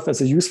can serve as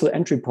a useful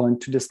entry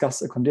point to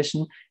discuss a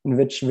condition in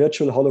which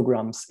virtual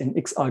holograms in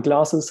XR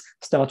glasses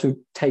start to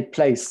take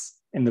place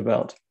in the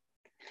world.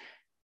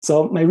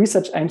 So my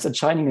research aims at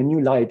shining a new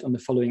light on the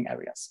following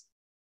areas.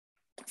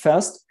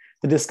 First,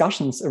 the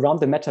discussions around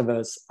the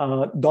metaverse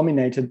are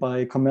dominated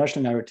by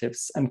commercial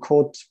narratives and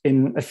caught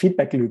in a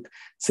feedback loop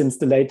since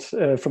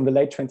from the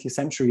late 20th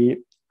century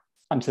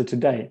until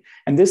today.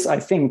 And this, I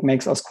think,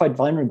 makes us quite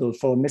vulnerable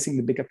for missing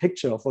the bigger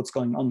picture of what's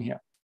going on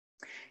here.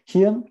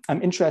 Here,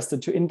 I'm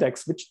interested to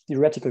index which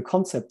theoretical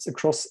concepts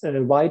across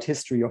a wide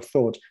history of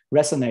thought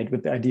resonate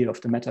with the idea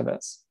of the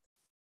metaverse.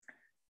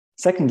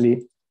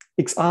 Secondly,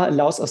 XR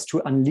allows us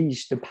to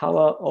unleash the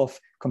power of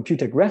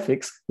computer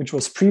graphics, which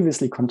was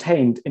previously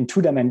contained in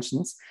 2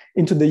 dimensions,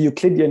 into the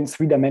Euclidean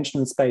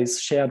 3-dimensional space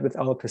shared with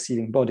our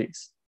perceiving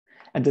bodies.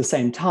 At the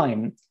same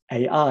time,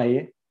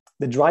 AI,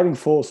 the driving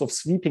force of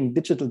sweeping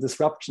digital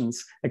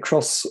disruptions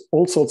across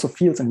all sorts of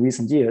fields in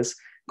recent years,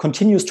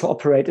 continues to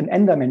operate in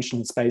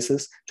n-dimensional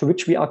spaces to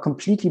which we are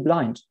completely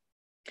blind.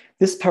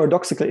 This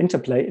paradoxical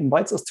interplay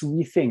invites us to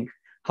rethink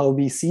how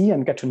we see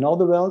and get to know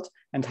the world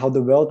and how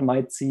the world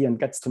might see and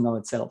gets to know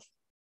itself.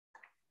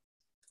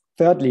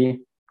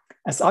 Thirdly,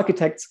 as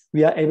architects,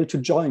 we are able to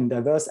join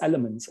diverse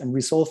elements and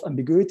resolve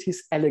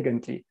ambiguities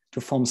elegantly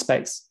to form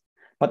space.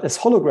 But as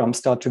holograms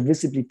start to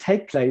visibly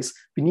take place,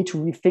 we need to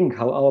rethink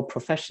how our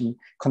profession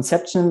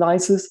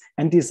conceptualizes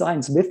and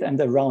designs with and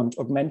around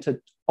augmented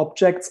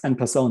objects and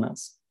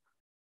personas.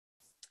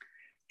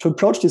 To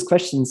approach these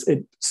questions,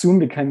 it soon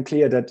became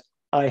clear that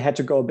I had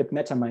to go a bit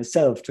meta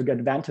myself to get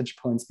vantage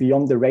points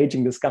beyond the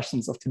raging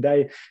discussions of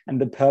today and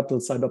the purple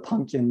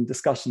cyberpunkian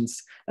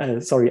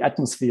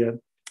atmosphere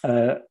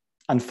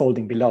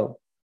unfolding below.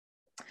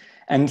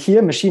 And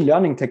here, machine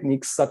learning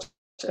techniques such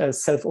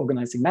as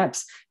self-organizing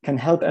maps can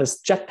help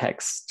as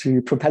jetpacks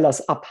to propel us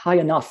up high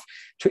enough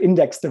to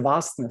index the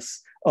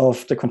vastness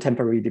of the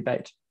contemporary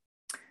debate.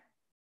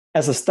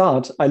 As a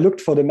start, I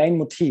looked for the main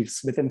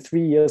motifs within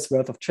 3 years'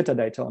 worth of Twitter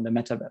data on the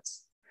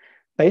metaverse.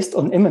 Based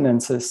on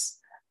imminences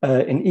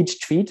in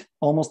each tweet,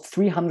 almost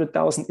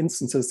 300,000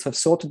 instances have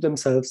sorted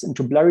themselves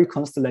into blurry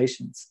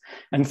constellations,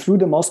 and through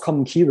the most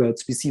common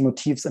keywords, we see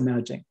motifs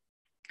emerging.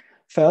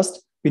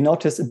 First, we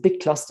notice a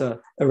big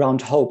cluster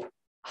around hope,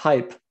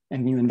 hype,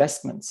 and new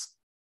investments.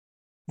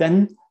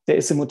 Then there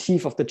is a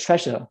motif of the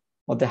treasure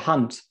or the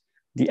hunt,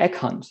 the egg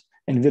hunt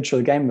in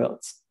virtual game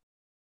worlds.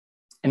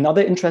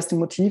 Another interesting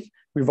motif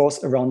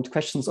revolves around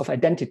questions of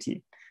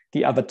identity,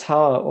 the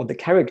avatar or the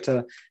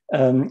character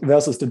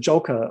versus the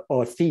joker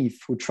or thief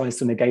who tries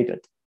to negate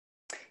it.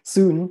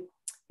 Soon,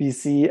 we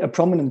see a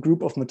prominent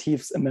group of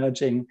motifs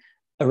emerging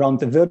around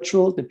the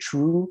virtual, the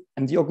true,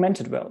 and the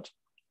augmented world.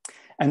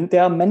 And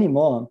there are many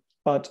more,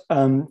 but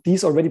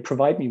these already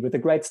provide me with a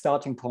great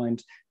starting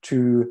point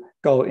to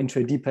go into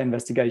a deeper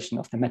investigation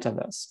of the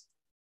metaverse.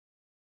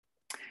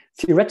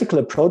 Theoretical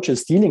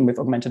approaches dealing with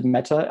augmented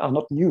matter are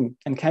not new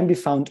and can be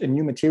found in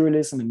new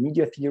materialism, in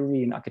media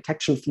theory, in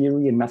architectural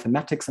theory, in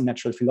mathematics and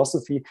natural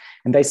philosophy,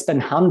 and they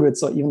span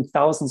hundreds or even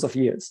thousands of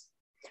years.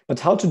 But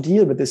how to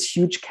deal with this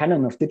huge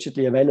canon of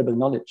digitally available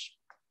knowledge?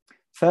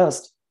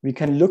 First, we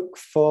can look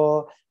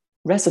for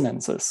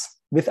resonances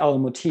with our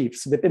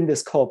motifs within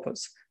this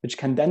corpus, which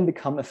can then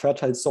become a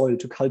fertile soil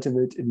to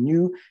cultivate a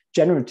new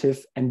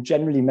generative and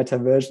generally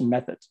metaversion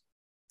method.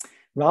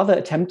 Rather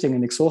attempting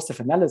an exhaustive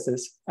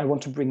analysis, I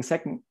want to bring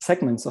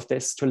segments of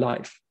this to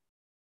life.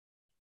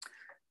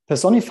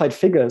 Personified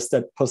figures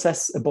that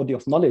possess a body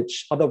of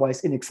knowledge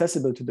otherwise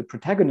inaccessible to the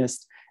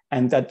protagonist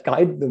and that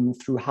guide them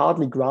through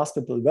hardly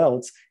graspable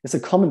worlds is a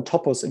common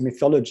topos in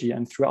mythology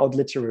and throughout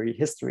literary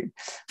history.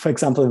 For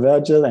example,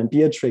 Virgil and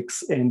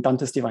Beatrix in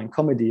Dante's Divine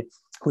Comedy,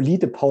 who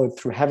lead the poet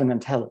through heaven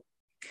and hell.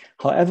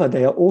 However,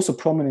 they are also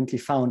prominently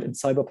found in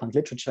cyberpunk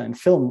literature and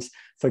films,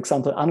 for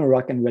example,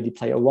 Anorak in Ready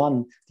Player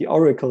One, the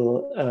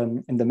Oracle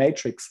in The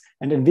Matrix,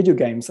 and in video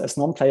games as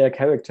non-player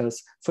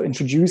characters for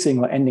introducing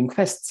or ending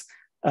quests.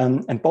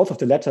 And both of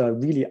the latter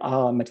really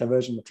are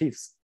metaversion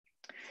motifs.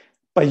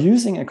 By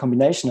using a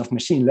combination of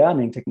machine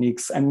learning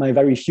techniques and my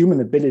very human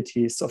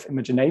abilities of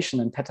imagination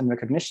and pattern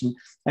recognition,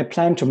 I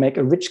plan to make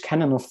a rich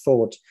canon of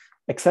thought,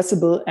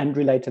 accessible and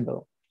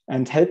relatable,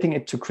 and helping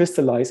it to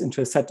crystallize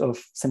into a set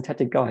of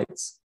synthetic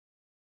guides.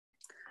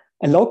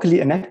 A locally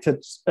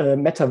enacted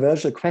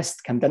metaversal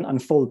quest can then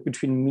unfold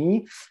between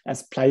me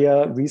as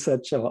player,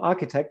 researcher, or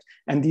architect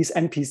and these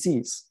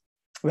NPCs,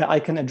 where I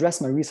can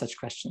address my research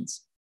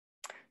questions.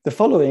 The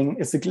following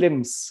is a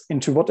glimpse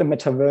into what a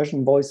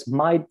metaversion voice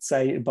might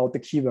say about the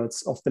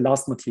keywords of the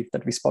last motif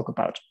that we spoke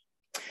about.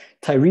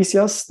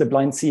 Tiresias, the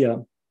blind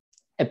seer,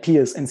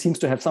 appears and seems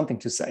to have something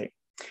to say.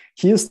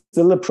 He is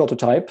still a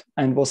prototype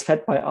and was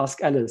fed by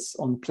Ask Alice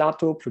on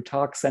Plato,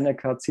 Plutarch,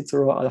 Seneca,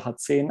 Cicero,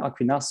 Alhazen,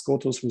 Aquinas,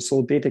 Scotus,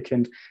 Rousseau,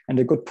 Dedekind, and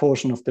a good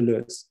portion of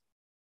Deleuze.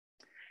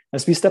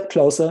 As we step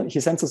closer, he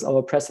senses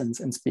our presence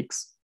and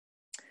speaks.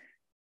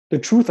 The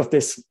truth of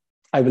this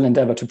I will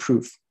endeavor to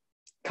prove.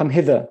 Come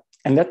hither,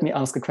 and let me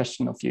ask a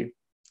question of you.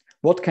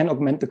 What can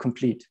augment the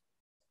complete?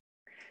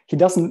 He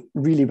doesn't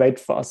really wait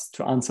for us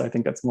to answer. I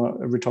think that's more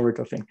a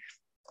rhetorical thing.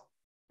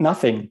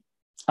 Nothing,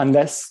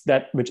 unless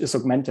that which is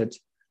augmented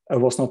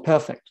was not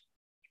perfect.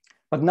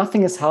 But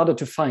nothing is harder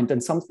to find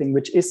than something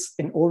which is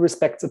in all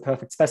respects a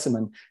perfect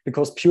specimen,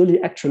 because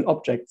purely actual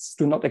objects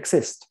do not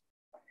exist.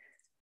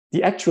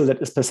 The actual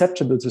that is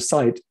perceptible to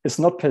sight is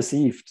not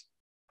perceived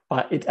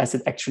by it as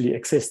it actually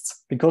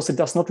exists, because it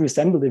does not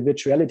resemble the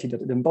virtuality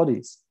that it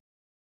embodies.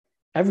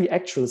 Every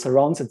actual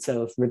surrounds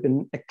itself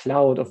within a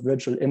cloud of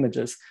virtual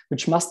images,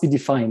 which must be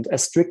defined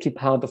as strictly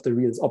part of the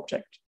real's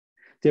object.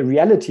 The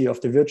reality of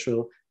the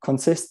virtual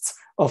consists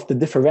of the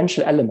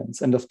differential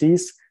elements, and of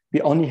these, we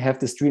only have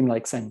this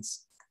dreamlike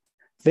sense.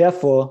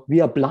 Therefore,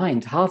 we are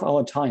blind half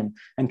our time,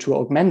 and to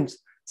augment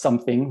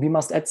something, we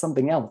must add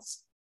something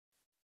else.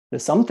 The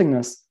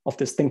somethingness of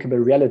this thinkable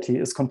reality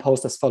is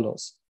composed as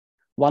follows.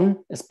 One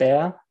is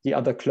bare, the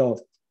other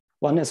clothed.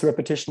 One is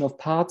repetition of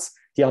parts,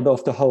 the other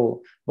of the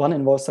whole. One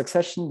involves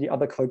succession, the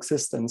other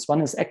coexistence.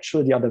 One is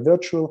actual, the other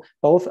virtual.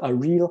 Both are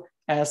real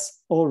as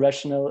all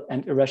rational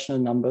and irrational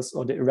numbers,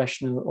 or the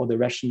irrational or the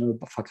rational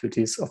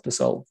faculties of the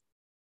soul.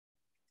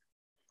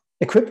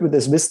 Equipped with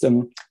this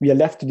wisdom, we are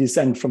left to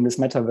descend from this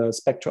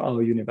metaverse back to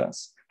our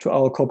universe, to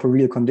our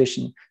corporeal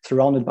condition,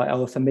 surrounded by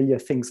our familiar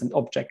things and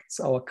objects,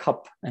 our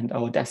cup and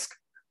our desk.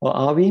 Or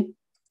are we?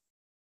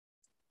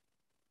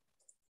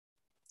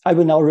 I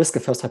will now risk a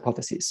first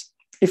hypothesis.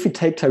 If we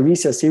take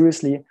Tiresias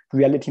seriously,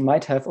 reality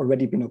might have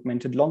already been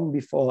augmented long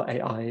before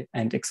AI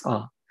and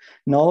XR.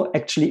 No,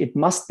 actually, it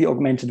must be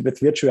augmented with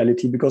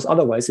virtuality, because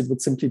otherwise it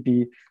would simply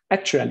be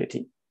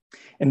actuality.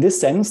 In this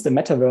sense, the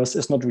metaverse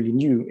is not really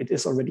new. It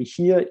is already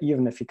here,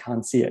 even if you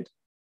can't see it.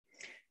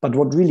 But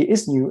what really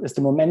is new is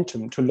the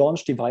momentum to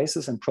launch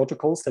devices and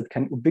protocols that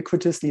can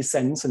ubiquitously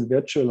sense and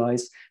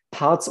virtualize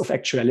parts of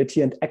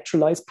actuality and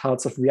actualize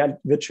parts of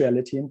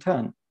virtuality in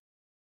turn.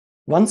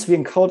 Once we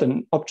encode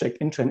an object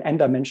into an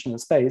n-dimensional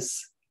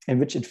space in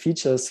which its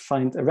features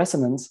find a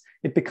resonance,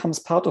 it becomes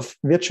part of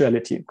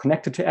virtuality,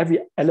 connected to every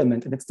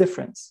element in its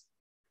difference.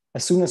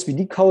 As soon as we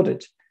decode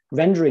it,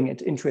 rendering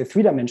it into a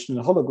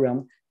three-dimensional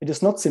hologram, it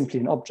is not simply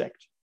an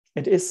object.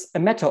 It is a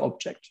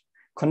meta-object,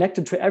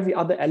 connected to every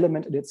other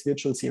element in its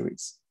virtual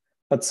series.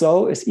 But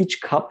so is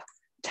each cup,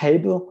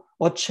 table,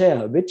 or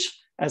chair, which,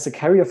 as a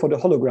carrier for the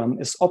hologram,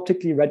 is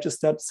optically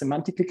registered,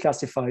 semantically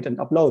classified, and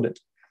uploaded.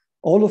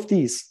 All of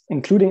these,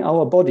 including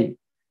our body,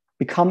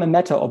 become a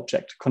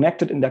meta-object,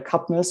 connected in their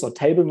cupness or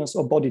tableness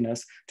or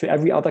bodiness to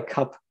every other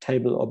cup,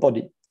 table, or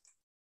body.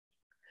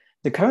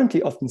 The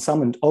currently often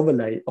summoned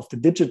overlay of the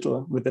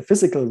digital with the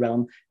physical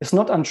realm is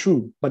not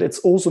untrue, but it's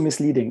also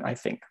misleading, I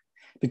think,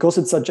 because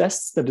it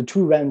suggests that the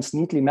two realms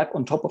neatly map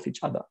on top of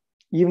each other,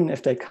 even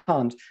if they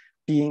can't,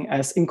 being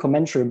as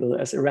incommensurable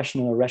as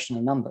irrational or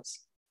rational numbers.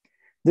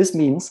 This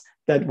means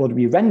that what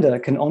we render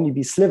can only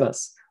be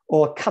slivers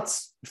or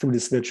cuts through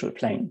this virtual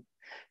plane.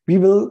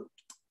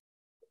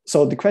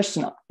 So the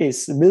question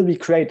is, will we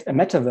create a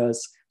metaverse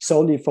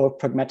solely for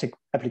pragmatic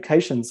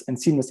applications and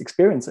seamless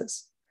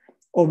experiences?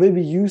 Or will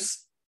we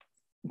use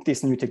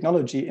this new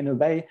technology in a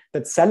way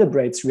that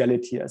celebrates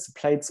reality as a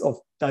place of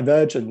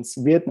divergence,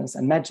 weirdness,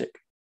 and magic?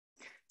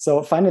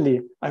 So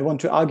finally, I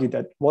want to argue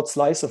that what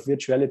slice of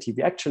virtuality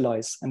we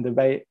actualize and the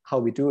way how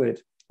we do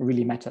it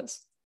really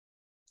matters.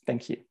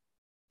 Thank you.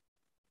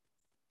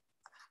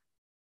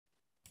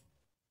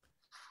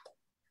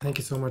 Thank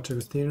you so much,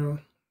 Agostino.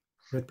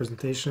 Great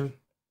presentation.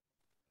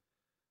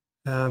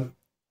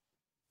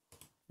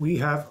 We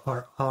have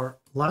our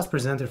last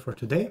presenter for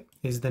today,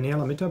 is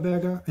Daniela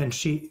Mitterberger, and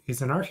she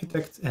is an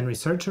architect and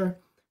researcher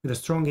with a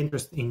strong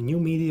interest in new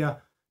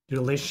media, the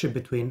relationship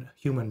between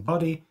human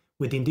body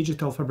within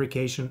digital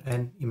fabrication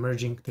and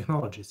emerging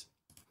technologies.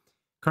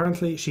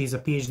 Currently, she is a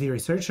PhD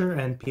researcher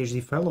and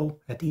PhD fellow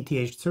at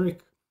ETH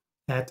Zurich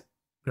at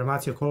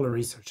Gramazio Kohler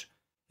Research,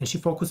 and she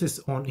focuses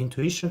on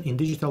intuition in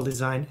digital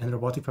design and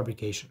robotic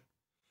fabrication.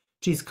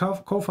 She is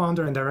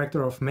co-founder and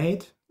director of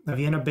MADE, a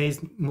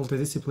Vienna-based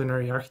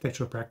multidisciplinary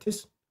architectural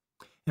practice,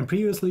 and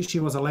previously she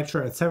was a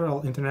lecturer at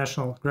several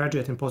international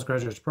graduate and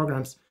postgraduate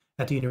programs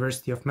at the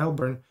University of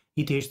Melbourne,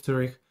 ETH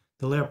Zurich,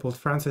 the Leopold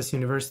Frances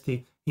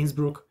University,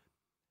 Innsbruck,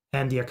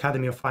 and the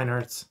Academy of Fine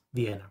Arts,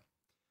 Vienna.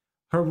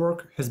 Her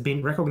work has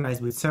been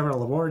recognized with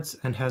several awards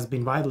and has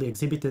been widely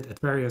exhibited at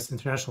various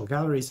international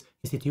galleries,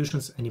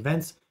 institutions, and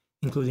events,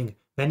 including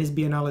Venice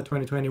Biennale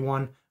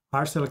 2021,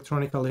 Ars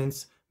Electronica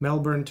Linz,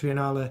 Melbourne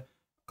Triennale,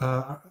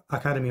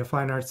 Academy of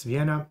Fine Arts,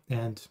 Vienna,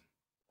 and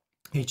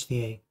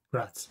HTA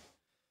Graz.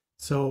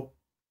 So,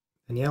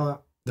 Daniela,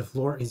 the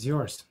floor is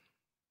yours.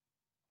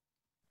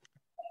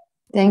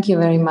 Thank you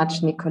very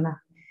much,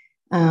 Nicola.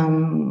 Let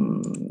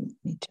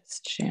me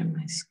just share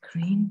my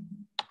screen.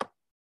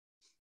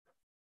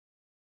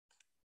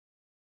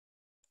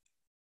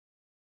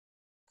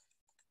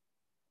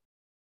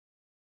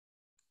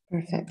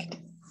 Perfect.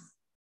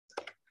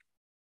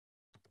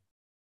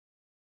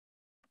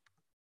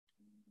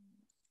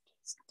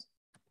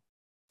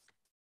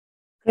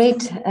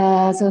 Great.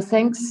 So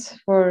thanks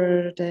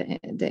for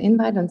the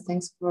invite, and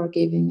thanks for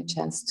giving a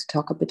chance to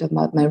talk a bit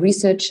about my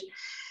research.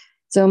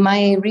 So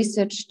my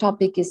research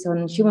topic is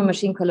on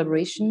human-machine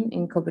collaboration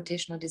in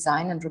computational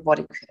design and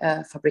robotic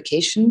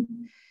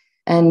fabrication.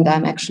 And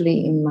I'm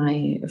actually in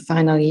my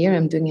final year.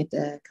 I'm doing it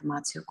at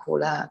Gramazio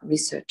Kohler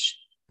Research.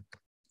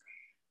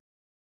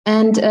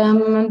 And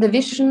the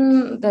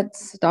vision that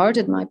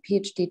started my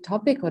PhD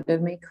topic, or the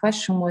main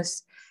question,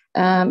 was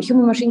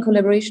human-machine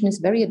collaboration is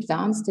very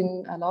advanced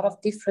in a lot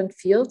of different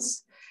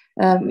fields.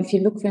 If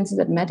you look, for instance,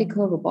 at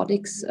medical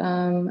robotics,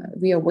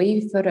 we are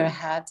way further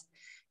ahead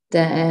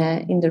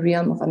in the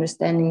realm of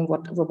understanding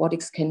what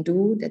robotics can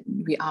do than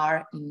we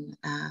are in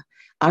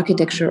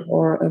architecture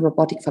or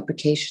robotic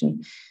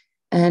fabrication.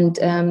 And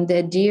the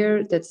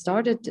idea that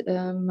started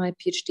my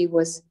PhD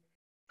was,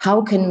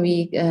 how can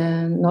we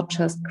not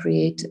just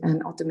create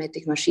an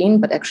automatic machine,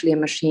 but actually a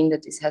machine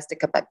that has the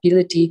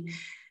capability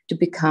to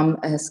become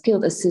a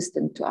skilled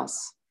assistant to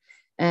us?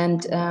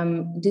 And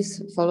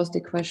this follows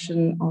the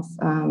question of,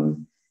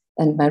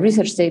 and my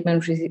research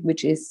statement,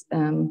 which is,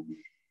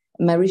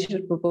 my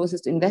research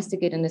proposes to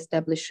investigate and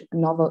establish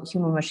novel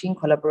human-machine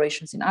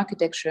collaborations in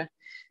architecture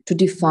to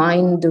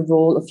define the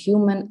role of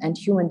human and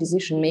human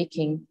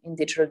decision-making in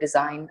digital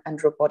design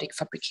and robotic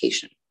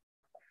fabrication.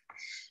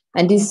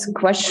 And this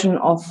question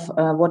of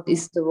what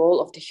is the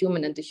role of the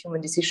human and the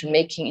human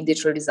decision-making in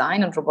digital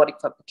design and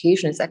robotic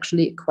fabrication is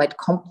actually a quite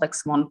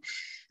complex one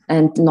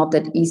and not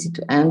that easy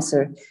to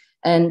answer.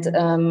 And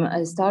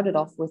I started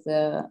off with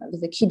a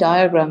key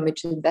diagram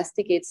which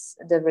investigates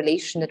the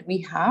relation that we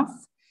have,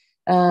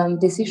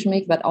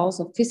 decision-making, but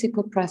also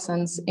physical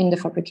presence in the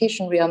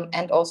fabrication realm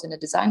and also in the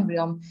design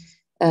realm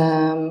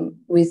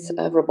with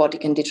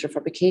robotic and digital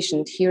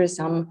fabrication. Here are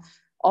some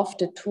of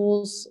the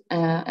tools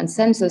and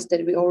sensors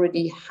that we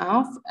already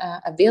have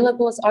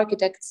available as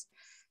architects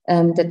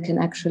that can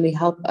actually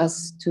help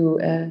us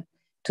to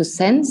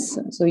sense,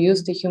 so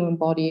use the human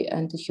body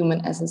and the human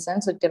as a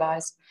sensor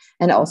device,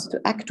 and also to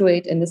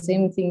actuate. And the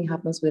same thing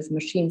happens with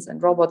machines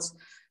and robots.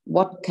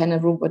 What can a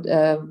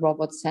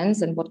robot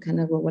sense and what can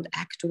a robot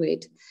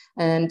actuate?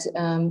 And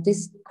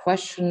this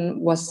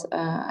question was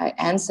I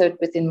answered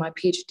within my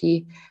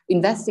PhD,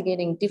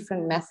 investigating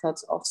different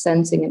methods of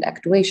sensing and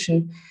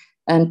actuation.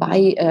 And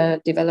by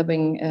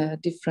developing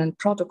different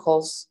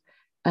protocols,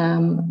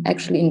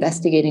 actually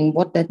investigating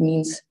what that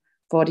means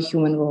for the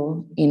human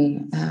role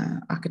in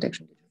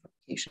architecture and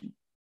fabrication.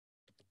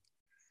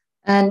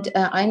 And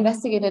I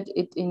investigated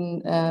it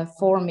in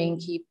 4 main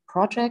key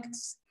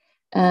projects.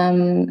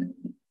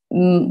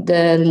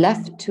 The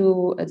left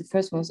two, the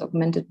first one was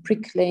augmented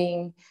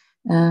bricklaying,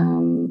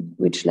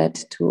 which led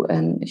to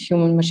a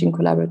human-machine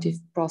collaborative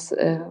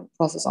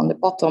process on the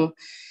bottom.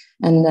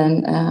 And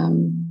then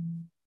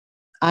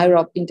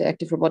IROP,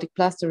 interactive robotic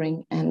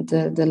plastering, and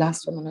the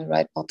last one on the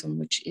right bottom,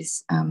 which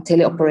is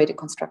teleoperated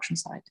construction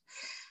site.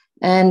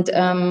 And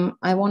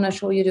I want to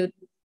show you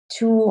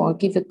or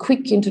give a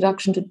quick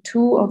introduction to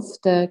 2 of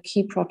the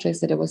key projects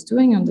that I was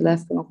doing. On the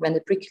left one,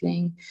 augmented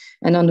bricklaying,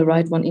 and on the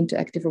right one,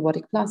 interactive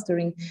robotic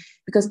plastering,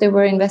 because they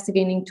were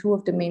investigating 2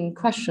 of the main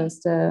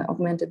questions. The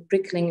augmented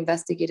bricklaying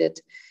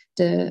investigated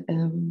the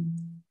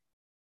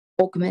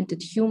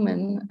augmented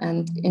human,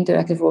 and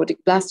interactive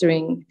robotic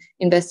plastering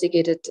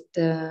investigated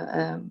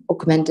the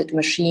augmented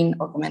machine,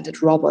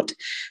 augmented robot.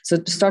 So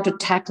to start to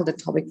tackle the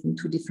topic from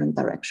 2 different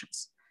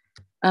directions.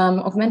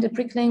 Augmented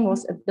bricklaying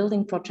was a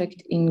building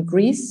project in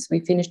Greece. We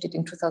finished it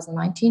in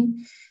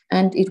 2019,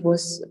 and it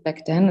was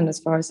back then, and as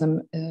far as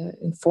I'm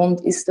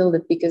informed, is still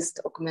the biggest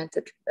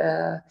augmented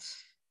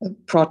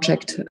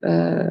project,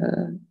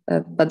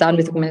 but done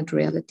with augmented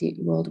reality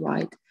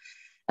worldwide.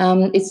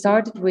 It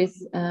started with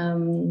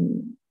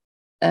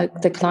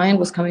the client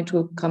was coming to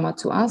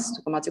us,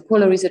 to Gramazio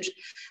Kohler research,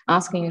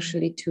 asking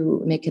actually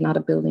to make another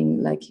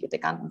building like the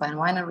Gantenbein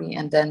winery,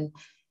 and then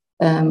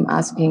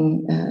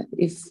asking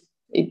if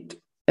it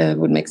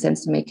would make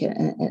sense to make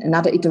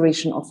another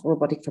iteration of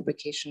robotic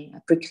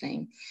fabrication,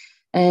 bricklaying.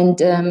 And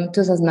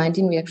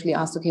 2019, we actually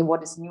asked, okay,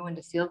 what is new in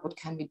the field? What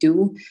can we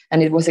do?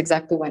 And it was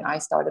exactly when I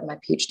started my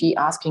PhD,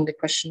 asking the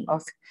question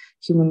of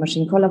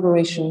human-machine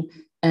collaboration.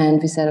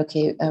 And we said,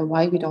 okay,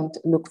 why we don't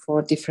look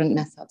for different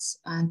methods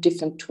and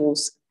different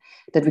tools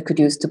that we could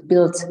use to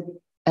build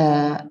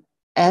a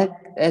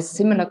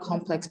similar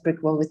complex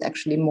brick wall with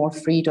actually more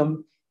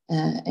freedom,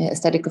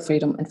 aesthetical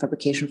freedom and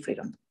fabrication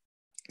freedom.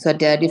 So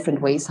there are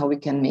different ways how we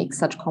can make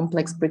such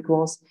complex brick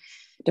walls.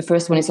 The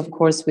first one is, of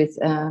course, with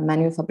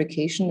manual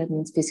fabrication. That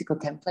means physical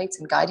templates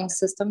and guiding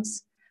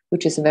systems,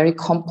 which is very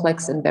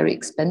complex and very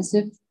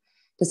expensive.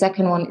 The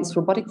second one is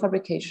robotic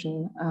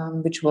fabrication,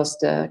 which was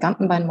the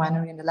Gantenbein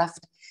winery on the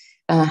left.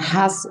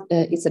 Has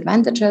its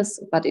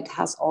advantages, but it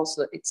has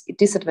also its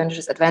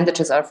disadvantages.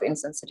 Advantages are, for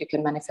instance, that you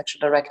can manufacture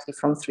directly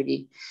from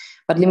 3D.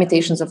 But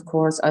limitations, of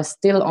course, are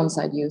still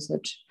on-site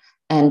usage.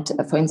 And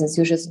for instance,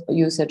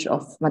 usage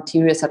of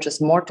materials such as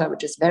mortar,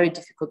 which is very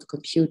difficult to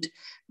compute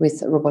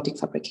with robotic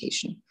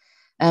fabrication.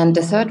 And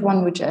the third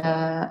one, which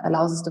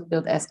allows us to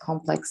build as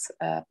complex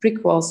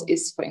brick walls,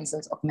 is, for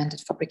instance,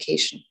 augmented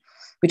fabrication,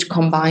 which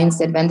combines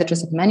the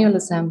advantages of manual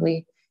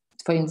assembly,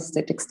 for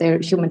instance, the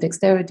human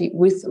dexterity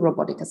with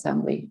robotic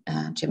assembly,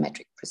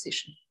 geometric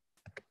precision.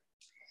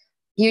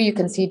 Here you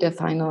can see the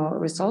final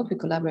result. We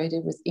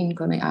collaborated with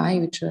Ingon AI,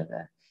 which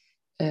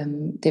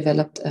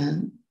developed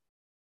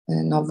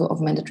novel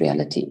augmented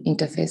reality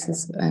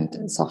interfaces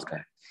and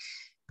software.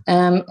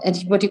 And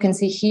what you can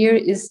see here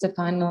is the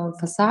final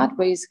facade,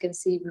 where you can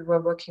see we were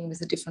working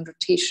with a different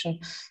rotation,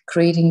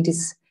 creating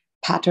these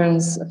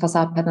patterns,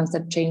 facade patterns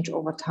that change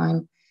over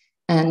time,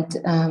 and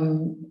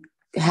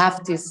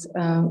have this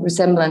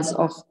resemblance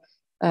of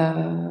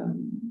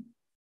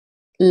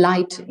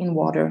light in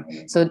water.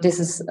 So this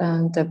is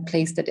the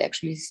place that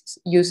actually is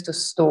used to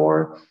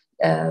store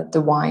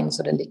the wine,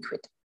 so the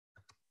liquid.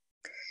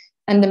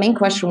 And the main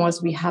question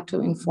was, we had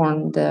to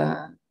inform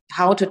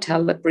how to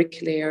tell the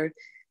bricklayer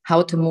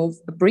how to move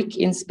a brick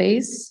in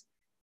space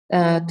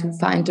to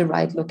find the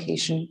right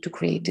location to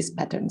create these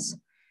patterns.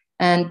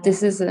 And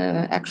this is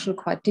actually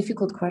quite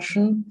difficult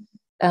question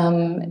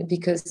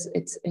because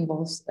it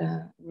involves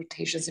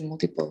rotations in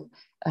multiple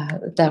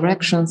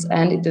directions,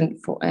 and it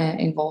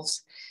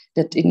involves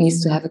that it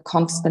needs to have a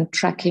constant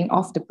tracking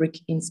of the brick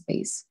in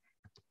space.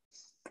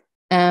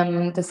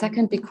 The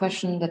second big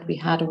question that we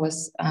had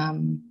was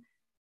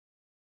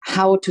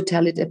how to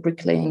tell it a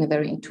bricklayer in a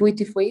very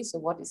intuitive way. So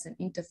what does an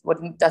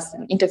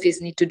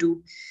interface need to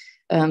do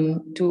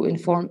to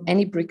inform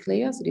any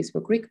bricklayer? So these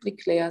were Greek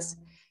bricklayers,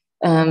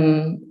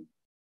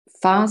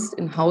 fast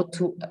in how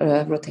to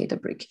rotate a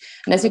brick.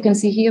 And as you can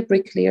see here,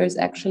 bricklayers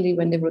actually,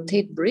 when they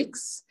rotate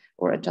bricks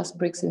or adjust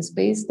bricks in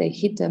space, they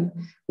hit them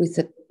with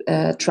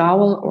a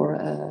trowel or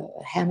a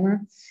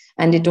hammer,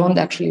 and they don't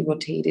actually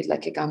rotate it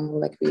like a gun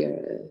like we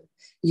are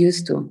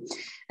used to.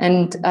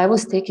 And I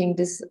was taking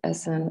this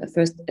as a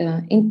first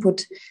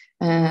input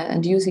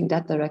and using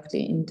that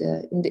directly in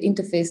the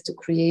interface to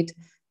create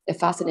a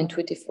fast and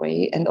intuitive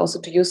way, and also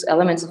to use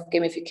elements of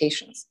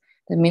gamifications.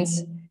 That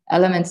means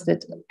elements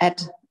that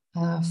add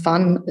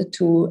fun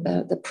to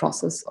the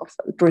process of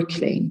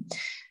bricklaying.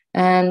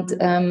 And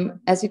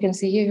as you can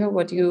see here,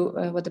 what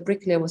the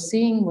bricklayer was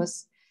seeing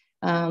was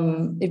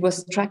it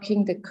was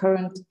tracking the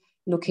current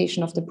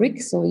location of the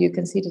brick. So you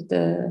can see that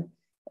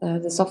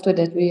the software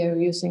that we are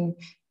using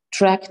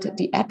tracked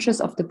the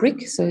edges of the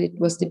brick. So it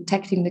was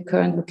detecting the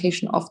current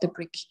location of the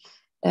brick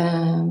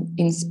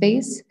in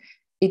space.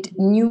 It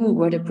knew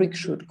where the brick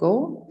should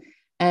go.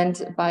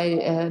 And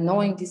by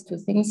knowing these two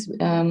things,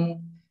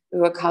 we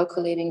were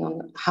calculating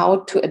on how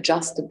to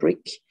adjust the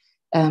brick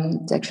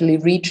to actually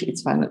reach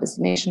its final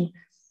destination.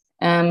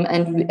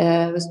 And we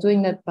was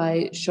doing that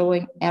by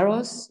showing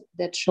arrows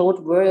that showed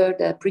where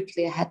the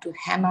bricklayer had to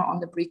hammer on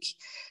the brick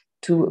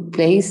to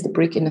place the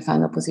brick in the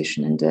final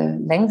position. And the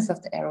length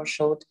of the arrow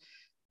showed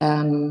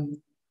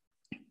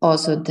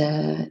also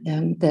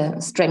the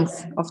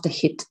strength of the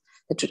hit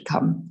that should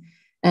come.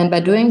 And by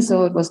doing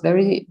so, it was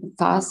very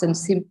fast and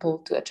simple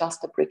to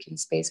adjust the brick in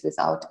space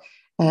without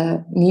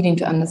needing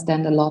to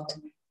understand a lot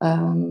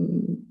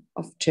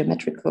of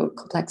geometrical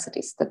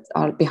complexities that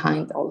are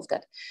behind all of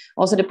that.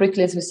 Also, the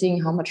bricklayers were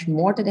seeing how much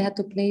mortar they had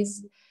to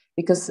place,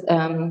 because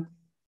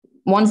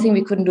one thing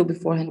we couldn't do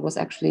beforehand was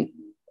actually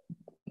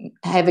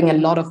having a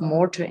lot of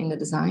mortar in the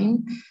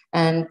design,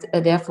 and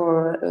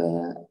therefore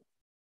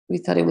we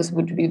thought it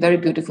would be very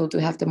beautiful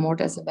to have the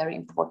mortar as a very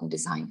important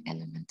design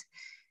element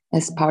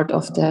as part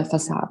of the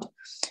facade.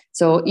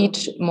 So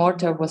each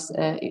mortar was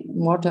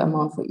mortar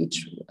amount for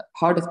each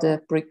part of the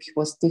brick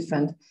was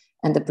different,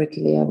 and the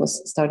bricklayer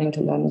was starting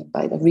to learn it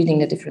by reading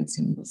the different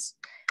symbols.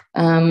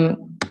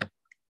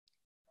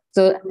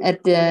 So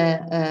at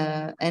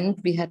the end,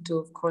 we had to,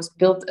 of course,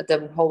 build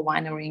the whole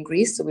winery in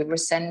Greece. So we were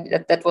sending,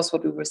 that was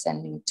what we were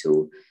sending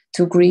to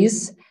to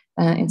Greece.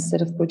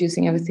 Instead of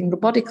producing everything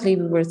robotically,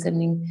 we were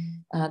sending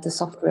the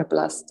software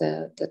plus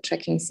the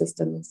tracking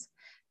systems.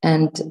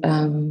 And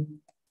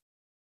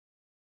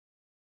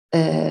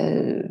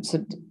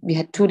so we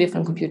had 2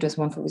 different computers,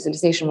 one for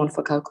visualization, one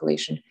for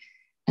calculation,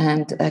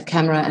 and a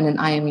camera and an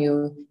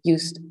IMU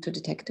used to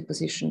detect the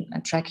position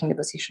and tracking the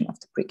position of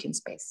the brick in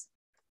space.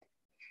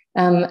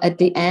 At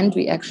the end,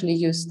 we actually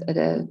used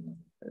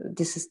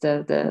this is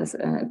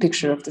the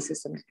picture of the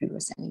system that we were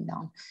sending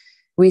down,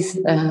 with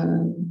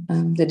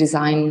the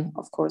design,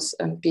 of course,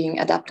 being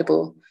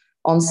adaptable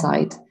on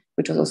site,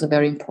 which was also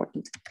very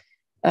important.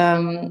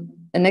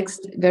 The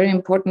next very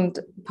important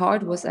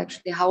part was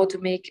actually how to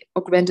make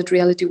augmented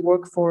reality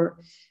work for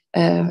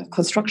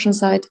construction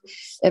site.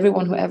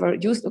 Everyone who ever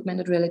used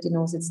augmented reality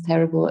knows it's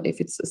terrible if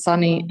it's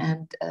sunny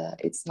and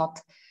it's not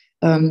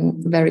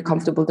very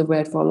comfortable to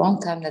wear it for a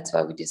long time. That's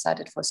why we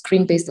decided for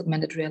screen-based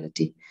augmented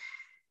reality.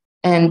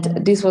 And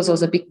this was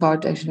also a big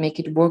part to actually make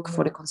it work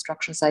for the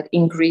construction site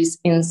in Greece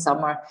in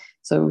summer.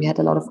 So we had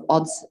a lot of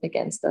odds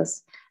against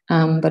us,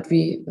 but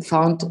we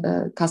found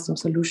custom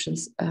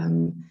solutions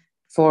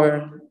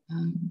for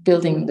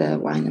building the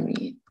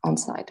winery on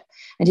site.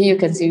 And here you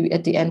can see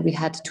at the end, we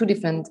had 2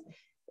 different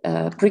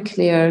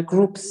bricklayer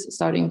groups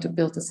starting to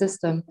build the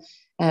system.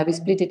 We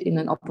split it in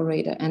an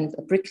operator and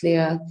a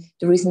bricklayer.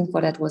 The reason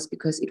for that was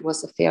because it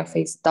was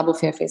a double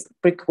fair-faced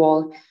brick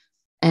wall.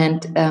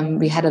 And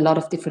we had a lot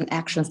of different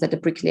actions that the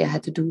bricklayer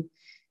had to do.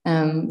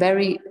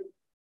 Very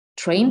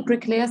trained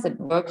bricklayers that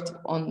worked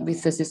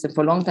with the system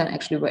for a long time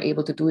actually were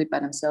able to do it by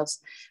themselves.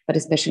 But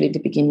especially at the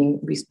beginning,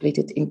 we split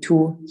it in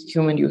 2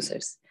 human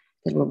users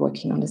that were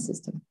working on the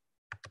system.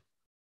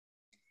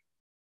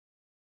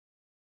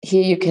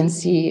 Here you can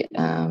see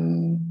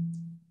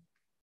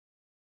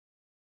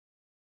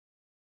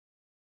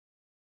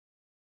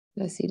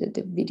I see that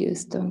the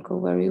videos don't go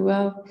very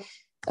well.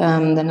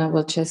 Then I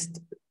will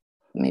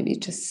maybe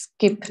just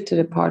skip to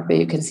the part where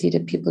you can see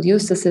that people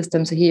use the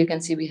system. So here you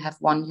can see we have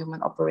 1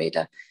 human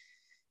operator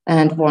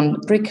and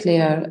 1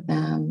 bricklayer.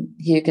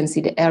 Here you can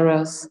see the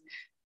errors.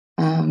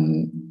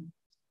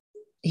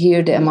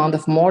 Here the amount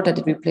of mortar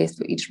that we placed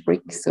for each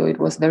brick. So it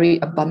was very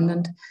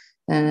abundant.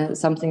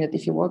 Something that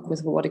if you work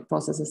with robotic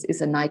processes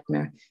is a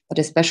nightmare, but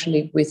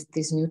especially with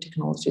these new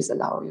technologies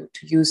allow you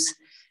to use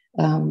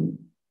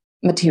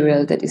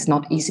material that is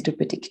not easy to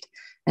predict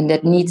and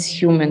that needs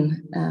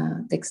human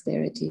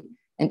dexterity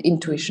and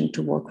intuition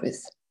to work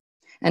with,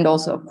 and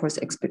also, of course,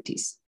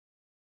 expertise.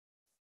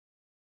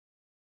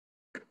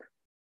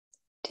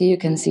 Here you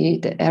can see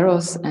the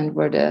arrows and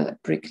where the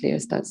bricklayer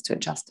starts to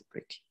adjust the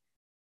brick.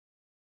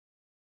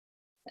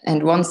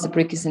 And once the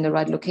brick is in the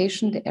right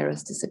location, the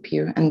arrows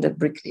disappear and the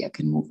bricklayer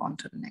can move on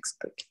to the next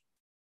brick.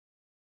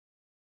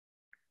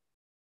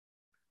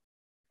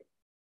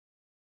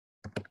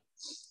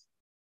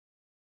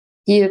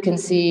 Here you can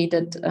see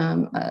that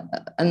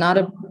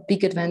another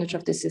big advantage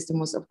of this system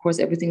was, of course,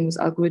 everything was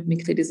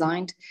algorithmically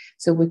designed.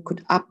 So we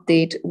could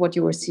update what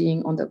you were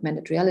seeing on the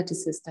augmented reality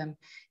system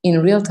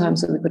in real time.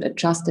 So we could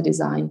adjust the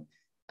design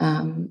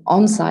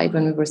on site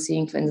when we were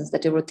seeing, for instance,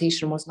 that the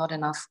rotation was not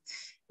enough.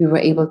 We were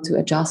able to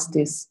adjust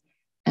this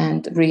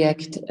and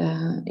react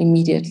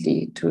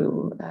immediately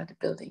to the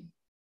building.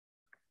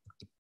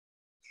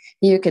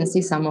 Here you can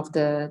see some of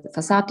the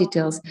facade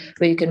details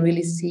where you can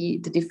really see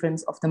the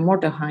difference of the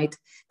mortar height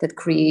that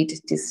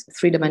create this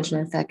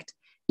 3-dimensional effect,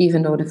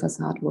 even though the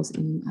facade was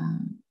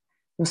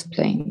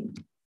plain.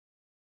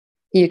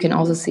 Here you can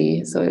also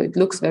see, so it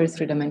looks very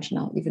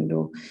 3-dimensional, even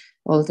though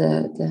all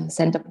the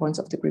center points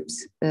of the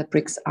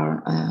bricks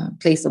are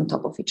placed on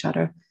top of each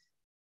other.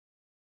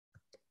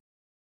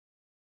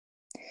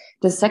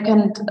 The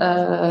second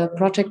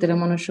project that I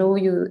want to show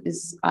you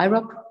is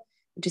IROP,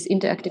 which is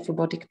interactive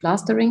robotic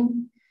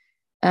plastering.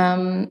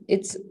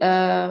 It's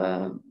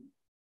a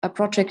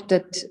project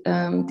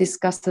that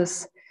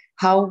discusses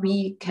how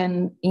we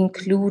can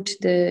include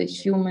the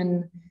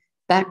human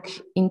back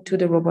into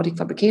the robotic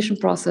fabrication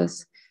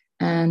process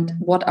and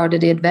what are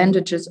the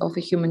advantages of a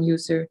human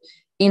user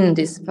in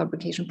this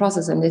fabrication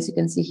process. And as you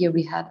can see here,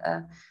 we had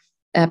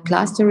a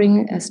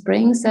plastering, a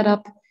spraying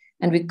setup,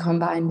 and we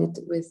combined it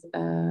with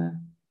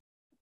an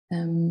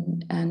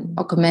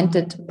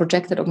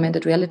projected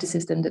augmented reality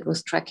system that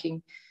was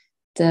tracking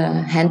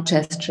the hand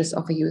gestures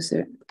of a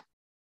user.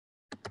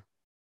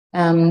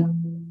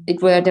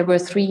 There were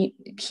 3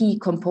 key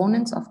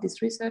components of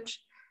this research.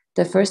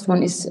 The first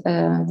one is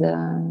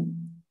the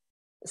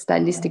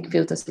stylistic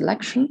filter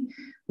selection,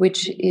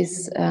 which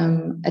is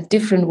a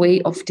different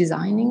way of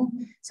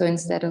designing. So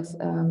instead of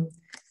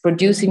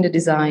producing the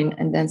design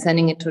and then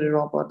sending it to the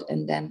robot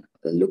and then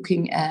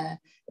looking at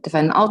the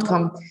final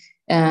outcome,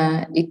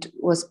 it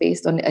was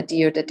based on the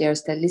idea that there are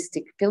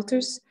stylistic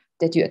filters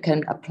that you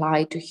can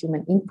apply to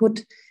human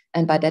input,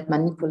 and by that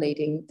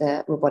manipulating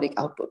the robotic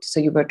output. So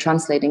you were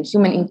translating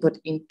human input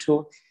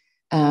into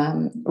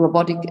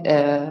robotic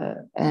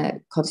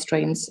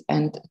constraints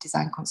and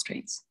design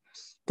constraints.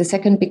 The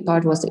second big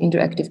part was the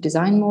interactive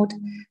design mode,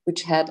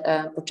 which had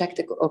a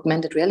projected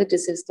augmented reality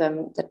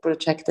system that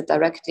projected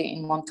directly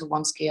in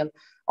 1-to-1 scale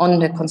on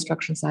the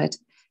construction site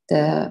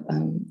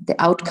the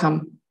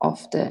outcome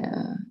of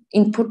the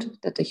input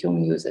that the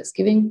human user is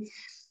giving.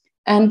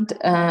 And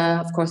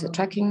of course, a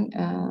tracking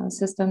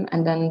system.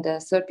 And then the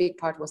third big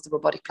part was the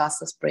robotic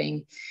plaster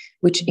spraying,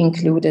 which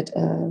included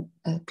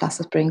a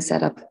plaster spraying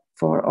setup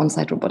for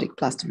on-site robotic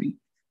plastering.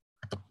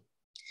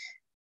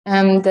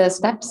 The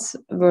steps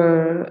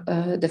were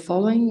the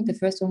following. The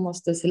first one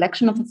was the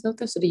selection of a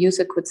filter. So the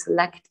user could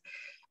select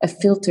a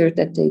filter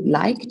that they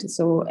liked.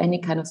 So any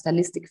kind of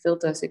stylistic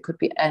filters, it could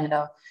be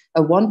either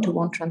a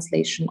one-to-one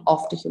translation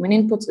of the human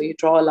input. So you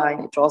draw a line,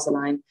 it draws a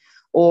line.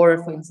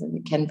 Or, for instance,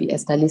 it can be a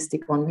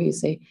stylistic one where you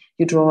say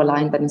you draw a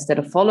line, but instead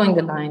of following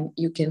the line,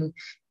 you can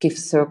give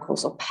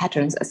circles or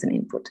patterns as an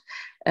input.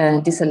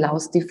 This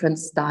allows different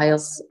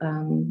styles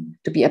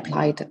to be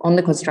applied on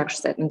the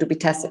construction set and to be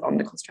tested on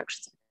the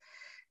construction set.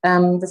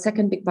 The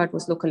second big part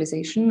was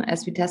localization.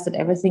 As we tested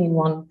everything in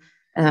one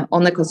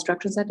on the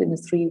construction set in a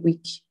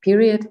 3-week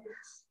period,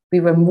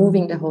 we were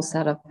moving the whole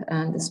setup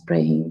and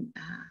spraying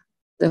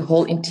the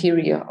whole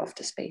interior of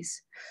the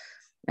space.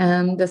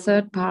 The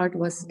third part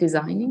was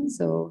designing.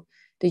 So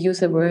the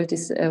user were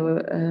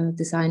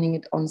designing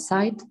it on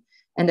site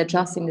and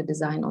adjusting the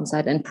design on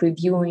site and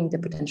previewing the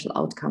potential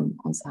outcome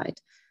on site.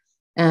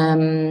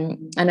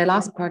 And the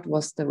last part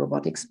was the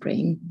robotic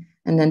spraying.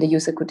 And then the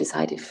user could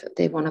decide if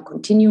they want to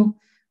continue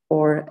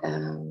or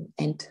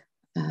end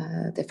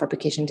the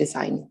fabrication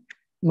design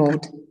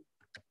mode.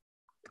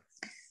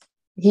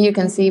 Here you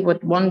can see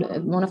what one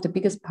of the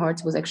biggest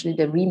parts was actually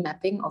the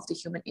remapping of the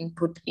human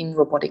input in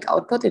robotic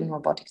output, in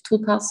robotic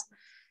toolpaths.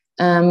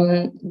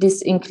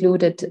 This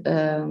included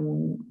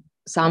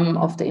some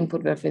of the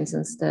input were, for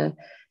instance, the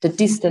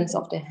distance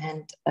of the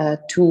hand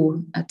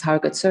to a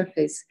target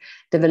surface,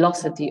 the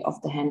velocity of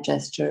the hand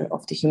gesture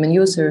of the human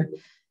user,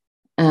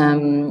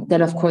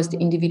 then of course the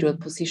individual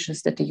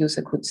positions that the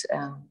user could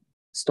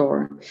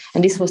store.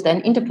 And this was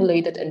then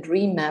interpolated and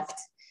remapped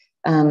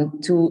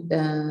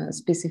to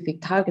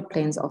specific target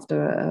planes of the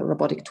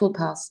robotic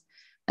toolpaths,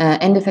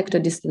 end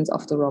effector distance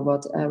of the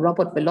robot,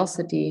 robot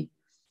velocity,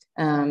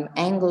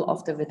 angle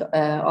of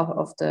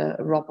the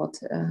robot.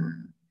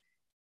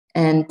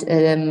 And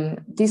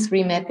this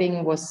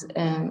remapping was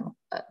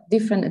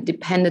different and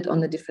depended on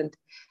the different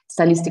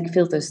stylistic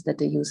filters that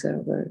the user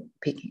were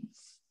picking.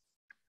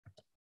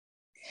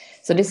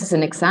 So this is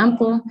an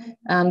example.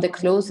 The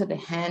closer the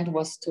hand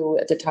was to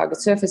the target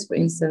surface, for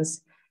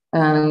instance,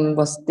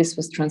 this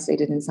was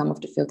translated in some of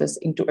the filters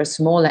into a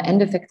smaller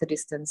end effector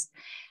distance.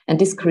 And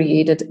this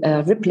created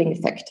a rippling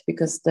effect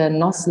because the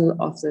nozzle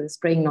of the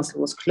spraying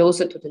nozzle was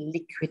closer to the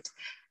liquid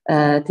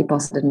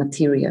deposited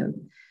material.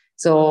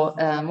 So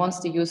once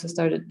the user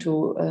started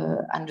to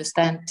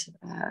understand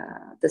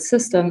the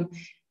system,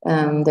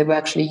 they were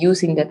actually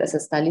using that as a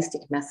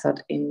stylistic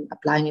method in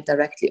applying it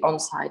directly on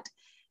site,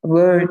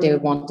 where they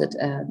wanted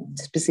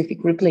specific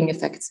rippling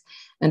effects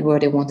and where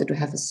they wanted to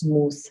have a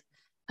smooth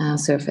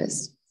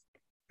surface.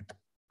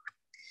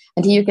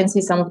 And here you can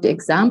see some of the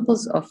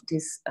examples of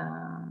these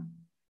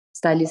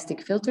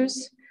stylistic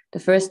filters.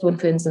 The first one,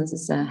 for instance,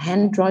 is a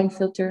hand drawing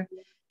filter.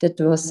 That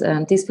was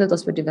these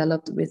filters were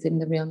developed within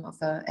the realm of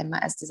a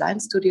MIS design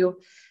studio,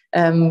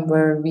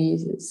 where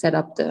we set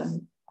up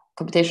the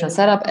computational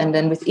setup, and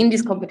then within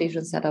this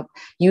computational setup,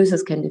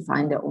 users can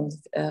define their own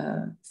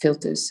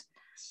filters.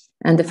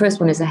 And the first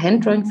one is a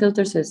hand drawing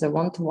filter, so it's a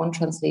one-to-one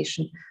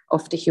translation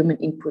of the human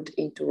input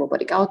into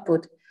robotic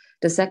output.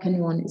 The second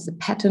one is a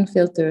pattern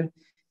filter,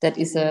 that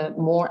is a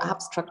more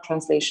abstract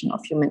translation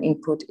of human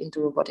input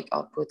into robotic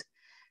output.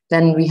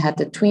 Then we had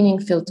the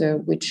tweening filter,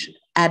 which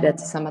added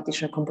some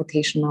additional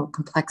computational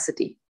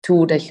complexity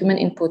to the human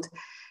input,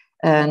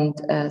 and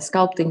a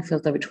sculpting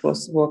filter, which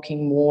was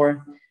working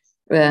more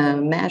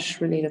mesh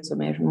related, so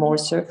more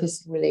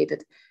surface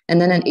related. And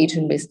then an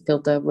agent-based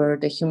filter where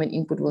the human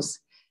input was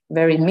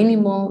very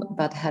minimal,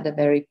 but had a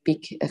very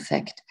big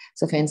effect.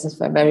 So for instance,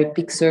 for very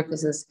big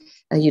surfaces,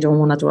 you don't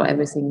want to draw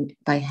everything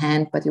by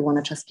hand, but you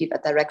want to just give a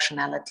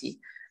directionality.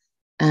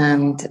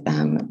 And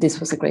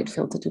this was a great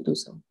filter to do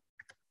so.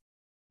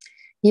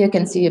 Here you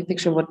can see a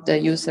picture of what the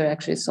user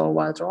actually saw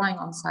while drawing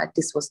on site.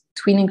 This was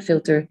tweening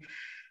filter.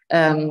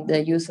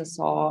 The user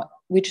saw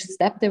which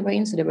step they were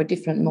in. So there were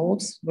different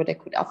modes where they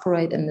could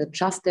operate and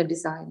adjust their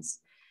designs.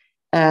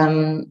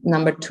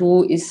 Number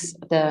two is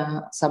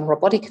some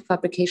robotic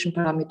fabrication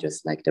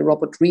parameters like the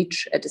robot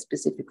reach at the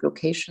specific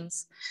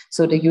locations.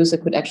 So the user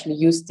could actually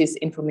use this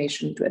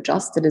information to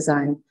adjust the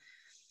design.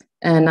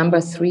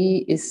 Number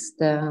three is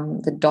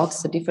the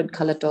dots, the different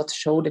colored dots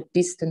show the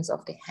distance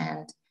of the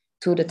hand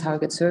to the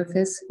target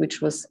surface,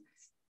 which was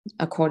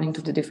according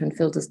to the different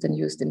filters then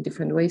used in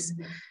different ways.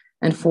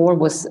 And four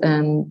was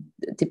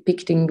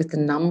depicting with the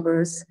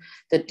numbers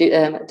the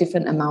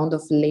different amount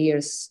of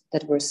layers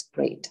that were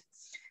sprayed.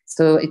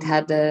 So it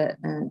had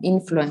an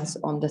influence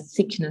on the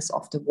thickness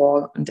of the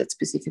wall in that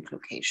specific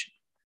location.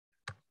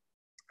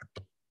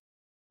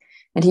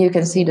 And here you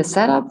can see the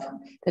setup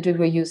that we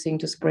were using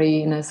to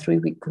spray in a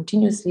 3-week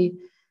continuously.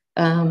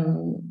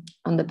 On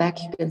the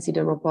back, you can see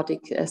the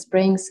robotic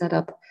spraying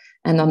setup.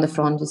 And on the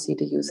front, you see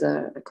the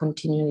user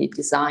continually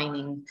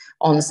designing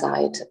on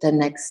site the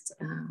next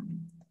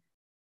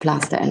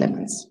plaster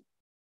elements.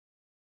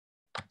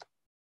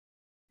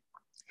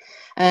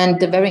 And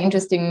the very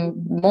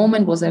interesting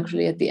moment was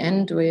actually at the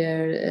end,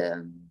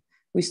 where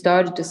we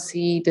started to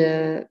see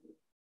the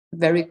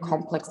very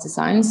complex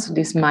designs,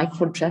 these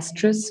micro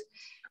gestures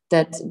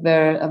that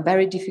were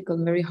very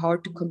difficult, very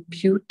hard to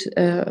compute,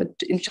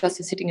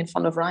 just sitting in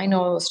front of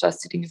Rhino,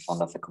 just sitting in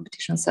front of a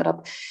competition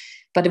setup.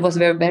 But it was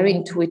very, very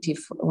intuitive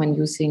when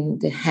using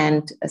the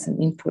hand as an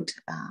input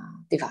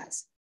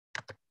device.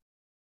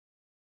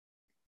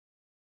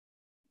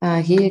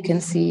 Here you can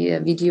see a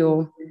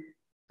video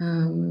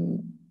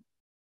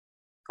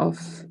of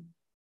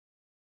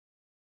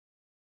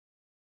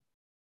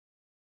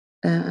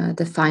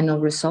the final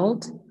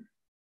result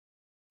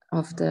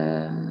of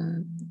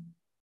the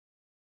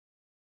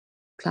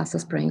plaster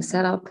spraying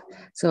setup.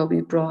 So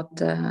we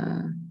brought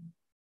a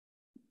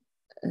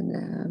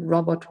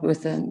robot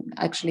with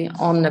actually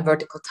on a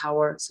vertical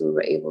tower, so we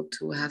were able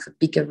to have a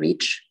bigger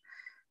reach.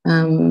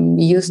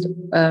 We used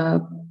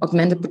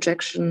augmented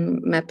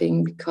projection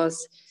mapping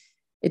because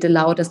it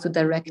allowed us to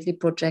directly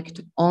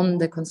project on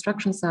the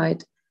construction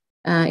site.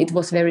 It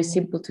was very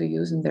simple to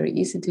use and very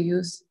easy to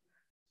use.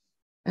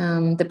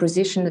 The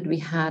precision that we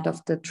had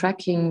of the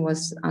tracking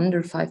was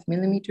under 5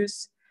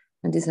 millimeters,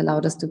 and this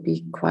allowed us to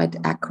be quite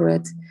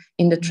accurate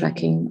in the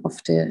tracking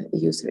of the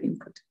user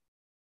input.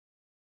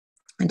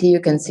 And here you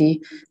can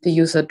see the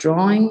user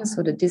drawing,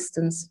 so the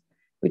distance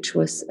which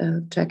was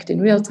tracked in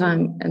real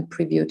time and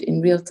previewed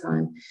in real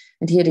time.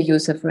 And here the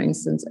user, for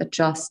instance,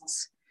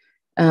 adjusts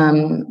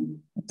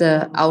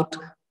the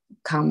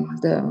outcome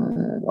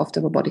of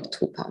the robotic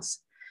toolpath.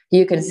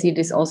 Here you can see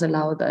this also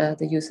allowed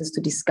the users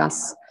to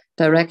discuss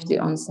directly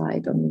on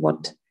site on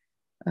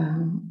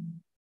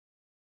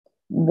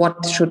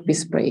what should be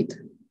sprayed.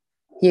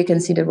 Here you can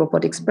see the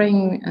robotic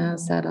spraying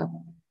setup.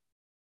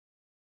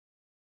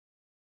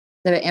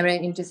 The very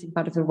interesting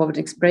part of the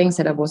robotic spraying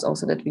setup was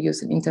also that we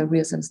used an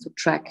inter-real sense to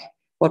track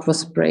what was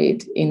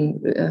sprayed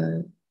in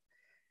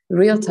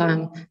real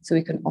time, so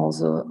we can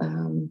also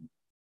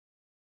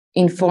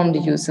inform the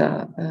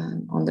user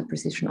on the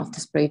precision of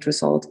the sprayed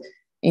result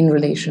in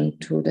relation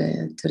to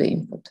the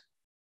input.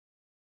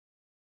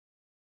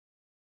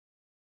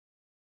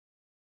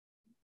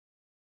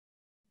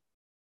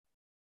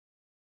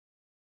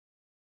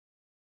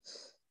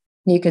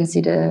 You can see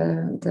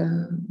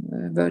the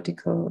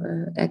vertical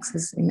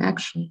axis in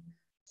action.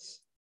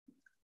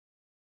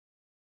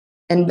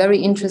 And very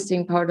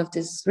interesting part of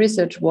this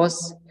research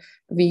was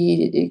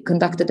we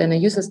conducted a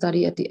user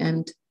study at the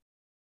end,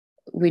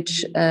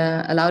 which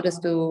allowed us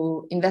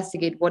to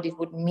investigate what it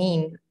would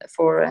mean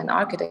for an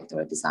architect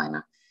or a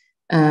designer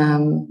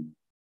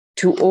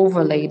to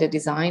overlay the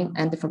design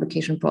and the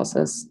fabrication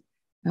process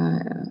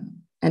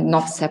and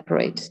not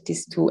separate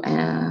these two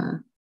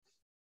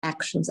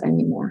actions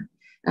anymore.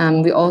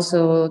 We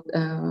also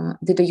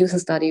did a user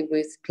study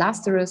with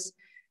plasterers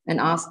and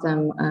asked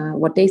them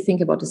what they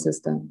think about the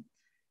system.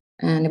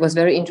 And it was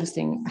very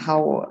interesting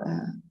how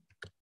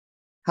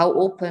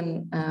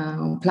open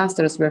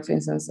plasterers were, for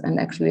instance, and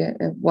actually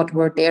what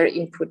were their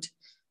input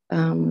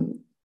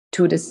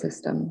to the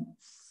system.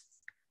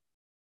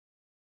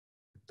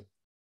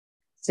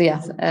 So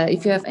yeah,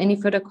 if you have any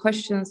further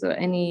questions or if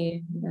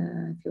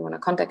you want to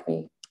contact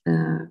me,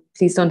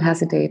 please don't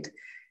hesitate.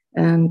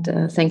 And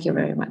thank you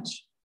very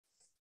much.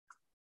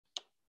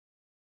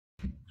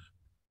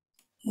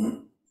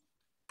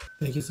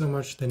 Thank you so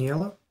much,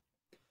 Daniela.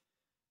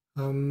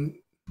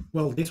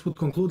 Well, this would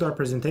conclude our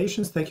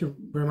presentations. Thank you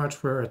very much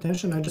for your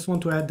attention. I just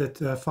want to add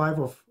that 5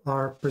 of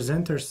our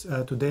presenters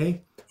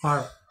today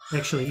are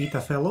actually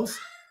ETH fellows,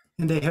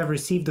 and they have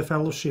received the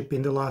fellowship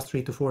in the last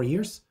 3 to 4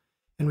 years.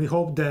 And we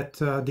hope that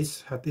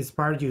this has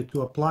inspired you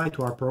to apply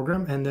to our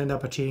program and end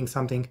up achieving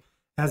something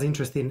as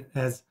interesting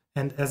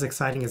and as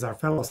exciting as our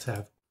fellows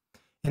have.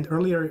 And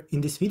earlier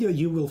in this video,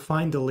 you will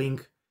find the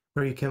link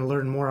where you can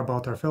learn more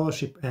about our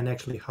fellowship and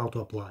actually how to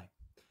apply.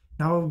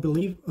 Now I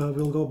believe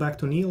we'll go back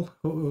to Nickl,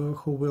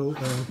 who will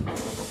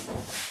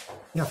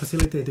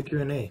facilitate the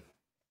Q&A.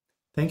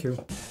 Thank you.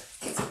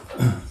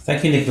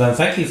 Thank you, Nickl, and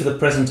thank you for the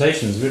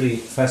presentations. Really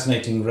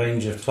fascinating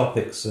range of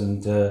topics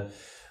and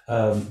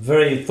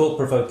very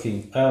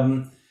thought-provoking.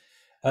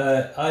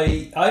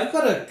 I've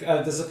got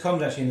there's a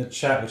comment actually in the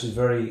chat which is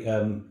very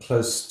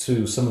close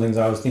to some of the things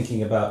I was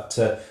thinking about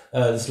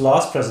this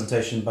last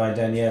presentation by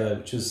Daniela,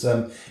 which was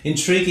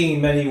intriguing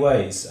in many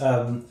ways.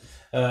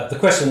 The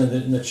question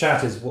in the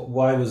chat is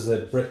why was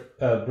the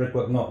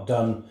brickwork not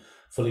done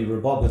fully with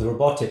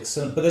robotics?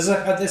 But there's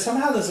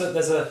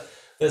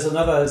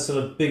another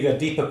sort of bigger,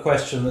 deeper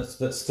question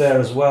that's there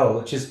as well,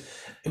 which is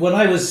when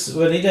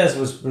Inés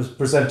was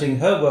presenting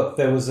her work,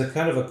 there was a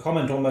kind of a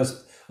comment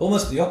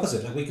almost the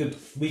opposite. Like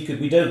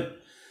we don't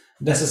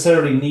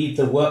necessarily need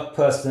the work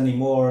person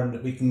anymore,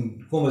 and we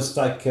can almost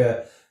like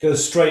go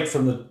straight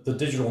from the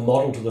digital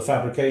model to the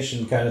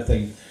fabrication kind of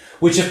thing,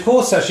 which of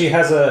course actually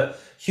has a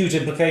huge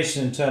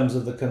implication in terms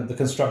of the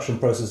construction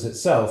process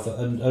itself,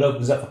 and it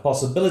opens up the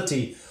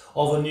possibility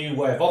of a new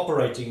way of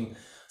operating,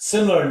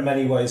 similar in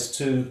many ways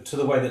to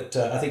the way that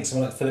I think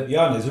someone like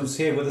Ioanna is, who's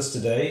here with us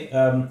today.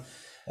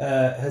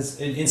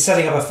 in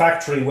setting up a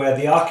factory where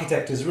the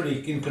architect is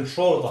really in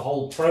control of the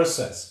whole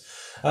process.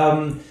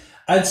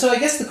 And so I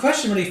guess the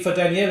question really for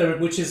Daniela,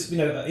 which is,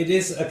 it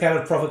is a kind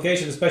of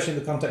provocation, especially in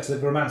the context of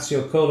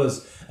Gramazio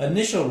Kohler's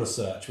initial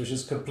research, which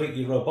is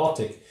completely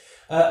robotic.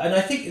 And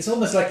I think it's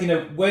almost like,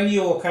 when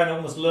you're kind of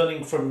almost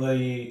learning from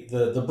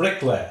the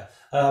bricklayer,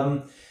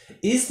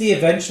 is the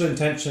eventual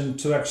intention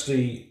to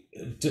actually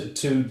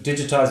to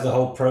digitize the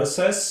whole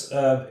process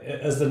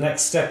as the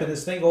next step in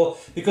this thing? Or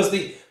because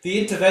the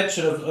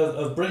intervention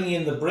of bringing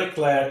in the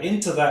bricklayer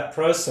into that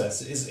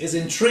process is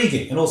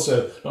intriguing, and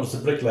also not just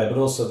the bricklayer but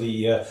also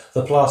the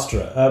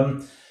plasterer.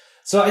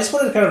 So I just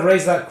wanted to kind of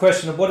raise that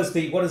question of what is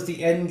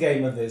the end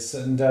game of this,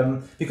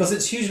 and because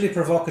it's hugely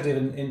provocative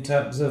in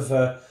terms of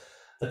the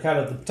kind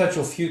of the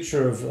potential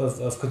future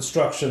of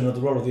construction and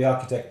the role of the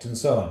architect and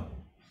so on.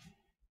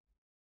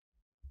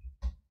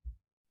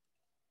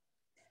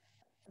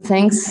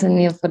 Thanks,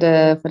 Neil, for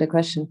the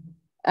question.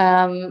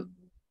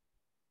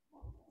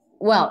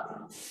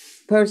 Well,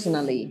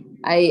 personally,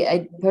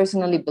 I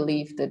personally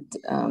believe that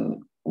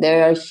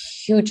there are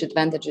huge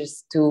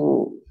advantages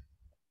to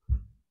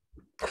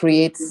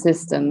create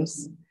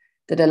systems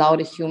that allow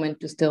the human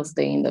to still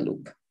stay in the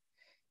loop.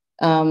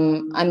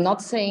 I'm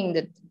not saying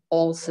that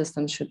all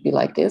systems should be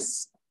like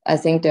this. I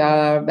think there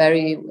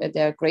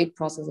are great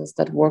processes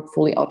that work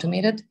fully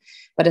automated,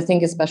 but I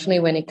think especially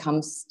when it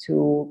comes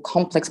to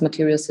complex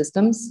material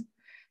systems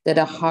that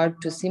are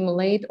hard to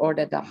simulate or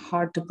that are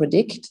hard to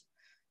predict,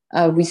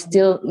 we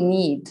still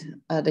need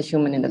the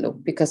human in the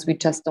loop, because we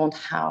just don't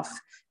have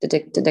the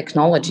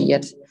technology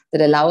yet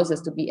that allows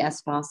us to be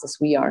as fast as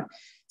we are.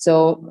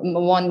 So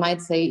one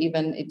might say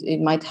even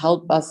it might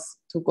help us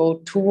to go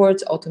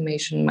towards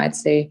automation, might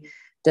say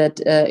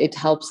that it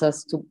helps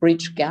us to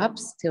bridge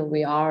gaps till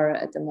we are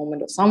at the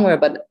moment of somewhere,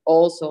 but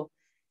also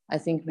I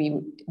think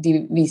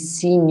we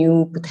see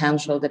new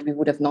potential that we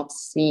would have not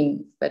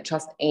seen by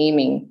just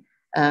aiming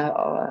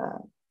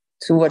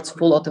towards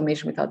full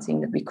automation without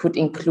seeing that we could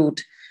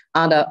include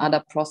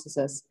other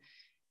processes.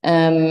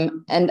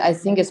 And I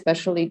think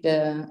especially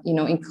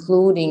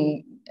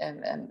including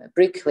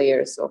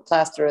bricklayers or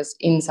plasterers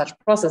in such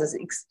processes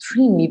is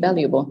extremely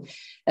valuable.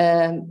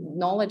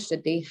 Knowledge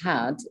that they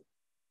had,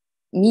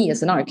 me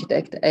as an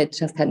architect, it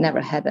just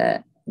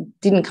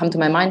didn't come to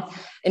my mind.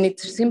 And it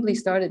simply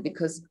started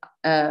because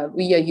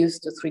we are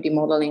used to 3D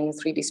modeling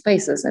 3D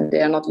spaces, and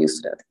they are not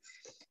used to that.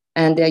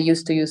 And they're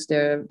used to use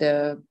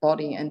their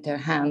body and their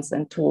hands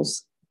and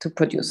tools to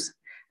produce.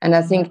 And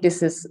I think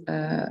this is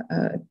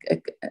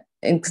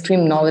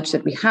extreme knowledge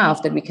that we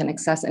have that we can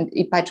access. And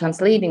by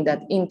translating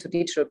that into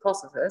digital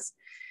processes,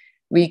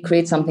 we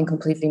create something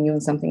completely new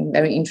and something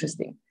very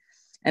interesting.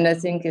 And I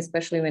think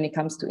especially when it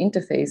comes to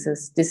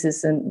interfaces, this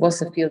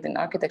was a field in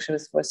architecture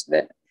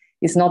that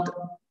is not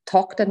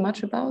talked that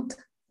much about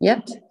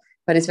yet,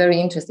 but it's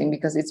very interesting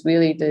because it's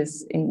really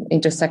this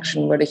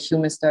intersection where the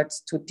human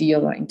starts to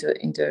deal or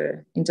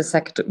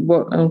intersect,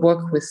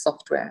 work with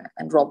software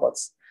and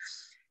robots,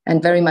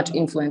 and very much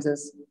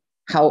influences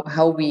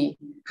how we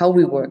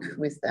work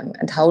with them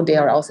and how they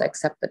are also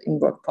accepted in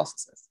work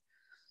processes.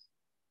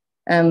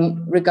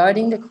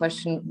 Regarding the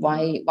question,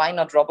 why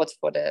not robots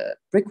for the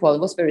brick wall,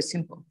 it was very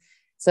simple.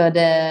 So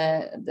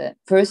the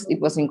first, it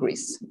was in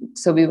Greece.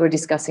 So we were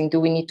discussing, do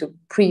we need to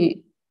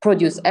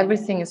produce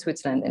everything in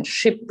Switzerland and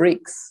ship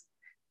bricks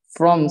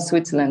from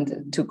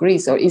Switzerland to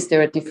Greece, or is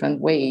there a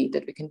different way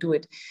that we can do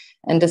it?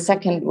 And the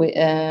second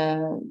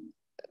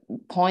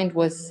point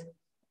was,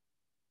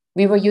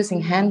 we were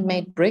using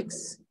handmade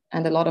bricks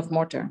and a lot of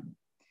mortar.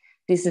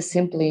 This is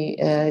simply,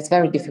 it's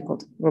very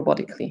difficult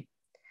robotically,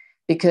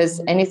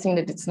 because anything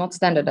that is not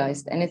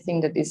standardized,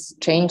 anything that is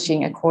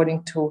changing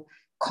according to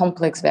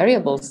complex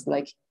variables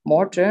like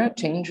mortar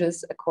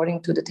changes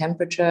according to the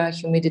temperature,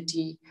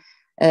 humidity,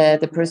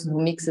 the person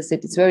who mixes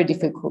it, it's very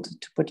difficult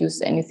to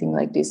produce anything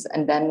like this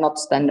and then not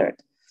standard.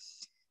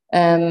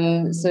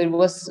 So it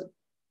was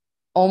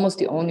almost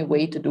the only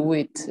way to do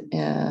it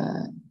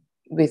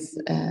with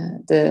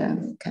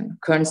the kind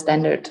of current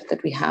standard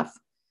that we have.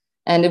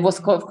 And it was,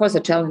 of course, a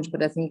challenge,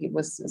 but I think it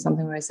was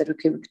something where I said,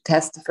 okay, we could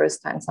test the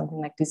first time something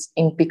like this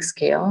in big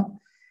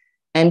scale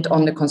and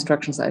on the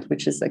construction site,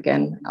 which is,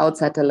 again,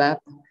 outside the lab,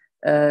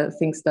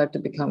 things start to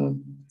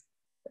become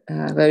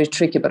very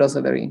tricky, but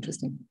also very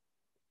interesting.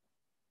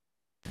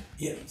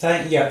 Yeah,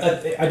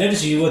 I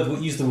noticed you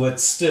use the word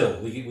still.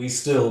 We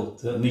still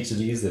need to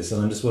use this,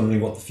 and I'm just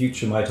wondering what the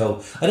future might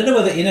hold. I don't know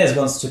whether Inés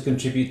wants to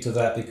contribute to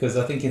that, because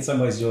I think in some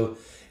ways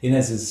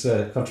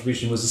Inés's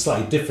contribution was a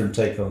slightly different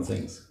take on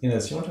things.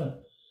 Inés, you want to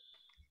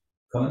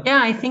comment?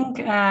 Yeah, I think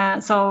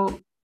so.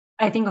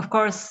 I think, of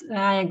course,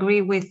 I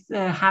agree with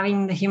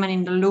having the human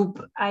in the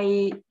loop.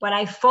 What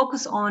I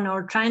focus on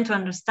or trying to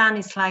understand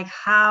is like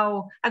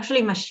how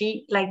actually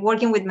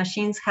working with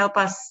machines help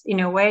us in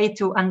a way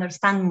to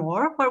understand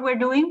more what we're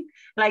doing.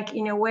 Like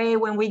in a way,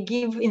 when we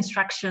give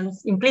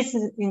instructions,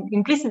 implicit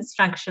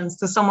instructions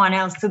to someone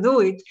else to do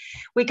it,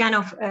 we kind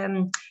of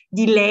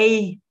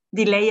delay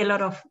delay a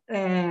lot of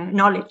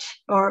knowledge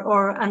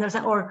or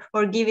understand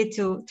or give it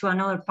to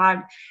another part,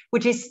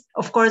 which is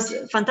of course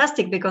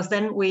fantastic, because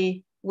then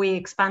we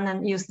expand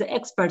and use the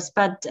experts.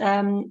 But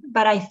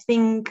I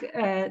think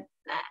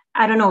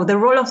I don't know, the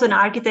role of an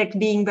architect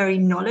being very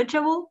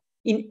knowledgeable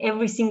in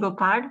every single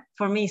part,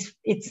 for me,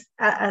 it's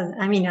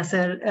I mean, as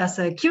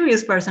a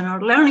curious person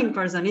or learning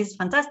person, is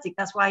fantastic.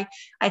 That's why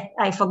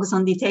I focus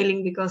on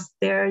detailing, because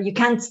there you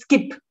can't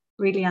skip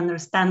really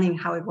understanding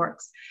how it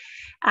works.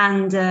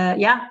 And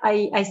yeah,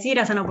 I see it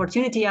as an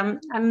opportunity.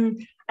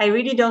 I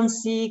really don't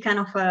see kind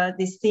of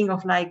this thing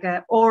of like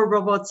or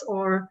robots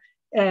or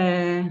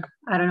I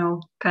don't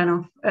know, kind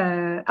of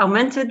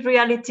augmented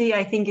reality.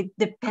 I think it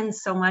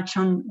depends so much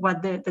on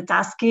what the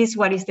task is,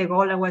 what is the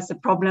goal, and what's the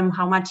problem,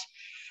 how much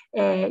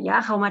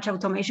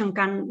automation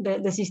can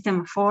the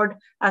system afford,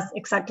 as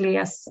exactly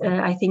as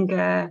I think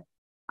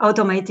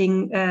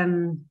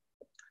automating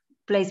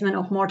placement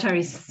of mortar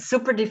is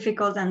super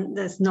difficult and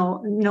there's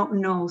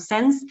no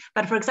sense.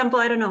 But for example,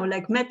 I don't know,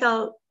 like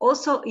metal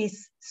also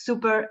is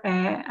super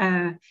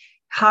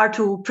hard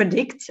to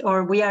predict,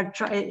 or we are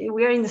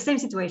in the same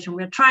situation.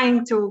 We're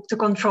trying to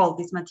control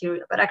this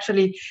material, but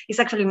actually it's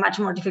actually much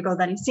more difficult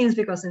than it seems,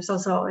 because there's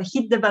also a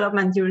heat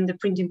development during the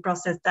printing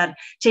process that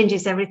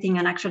changes everything,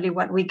 and actually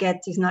what we get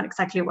is not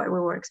exactly what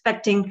we were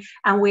expecting,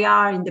 and we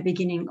are in the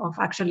beginning of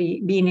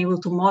actually being able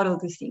to model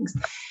these things.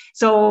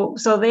 So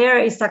there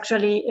is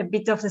actually a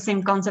bit of the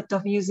same concept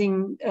of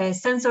using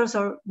sensors,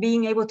 or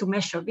being able to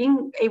measure,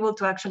 being able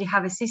to actually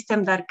have a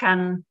system that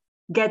can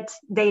get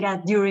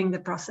data during the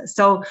process.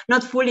 So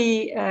not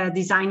fully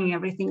designing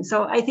everything.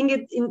 So I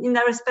think in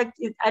that respect,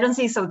 I don't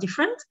see it so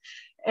different.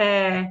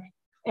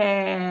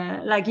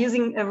 Like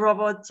using a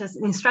robot, just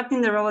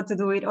instructing the robot to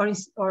do it,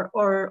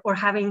 or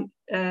having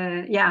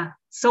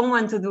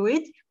someone to do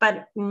it,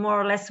 but more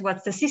or less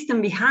what's the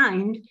system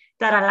behind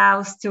that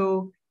allows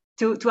to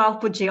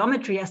output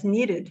geometry as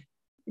needed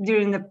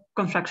during the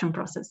construction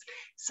process.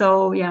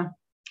 So yeah.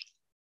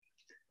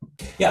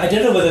 Yeah, I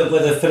don't know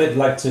whether Philip would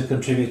like to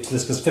contribute to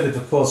this, because Philip,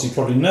 of course, you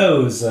probably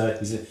knows,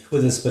 he's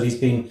with us, but he's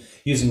been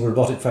using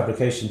robotic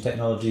fabrication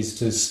technologies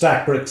to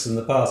stack bricks in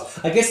the past.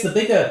 I guess the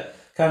bigger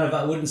kind of,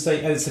 I wouldn't say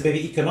it's a big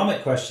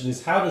economic question,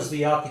 is how does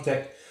the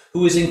architect,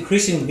 who is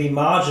increasingly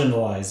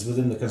marginalized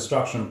within the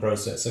construction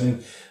process? I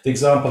mean, the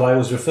example I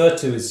always refer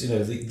to is,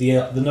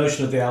 the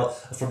notion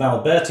of from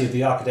Alberti, of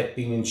the architect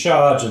being in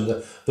charge and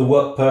the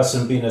work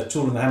person being a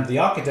tool in the hand of the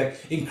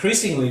architect.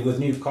 Increasingly with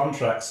new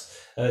contracts,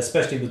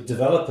 especially with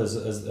developers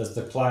as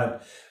the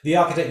client, the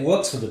architect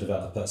works for the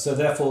developer. So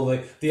therefore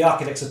the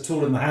architect's a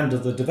tool in the hand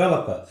of the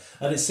developer.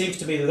 And it seems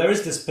to me that there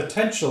is this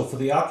potential for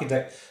the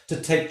architect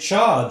to take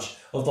charge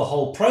of the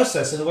whole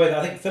process in a way that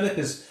I think Philip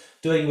is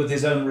doing with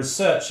his own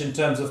research, in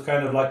terms of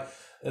kind of like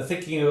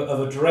thinking of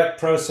a direct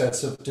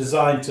process of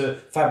design to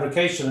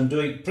fabrication and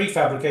doing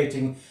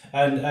prefabricating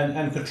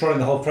and controlling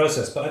the whole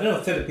process. But I don't know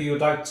if Philip, you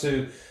would like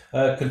to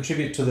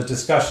contribute to the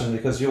discussion,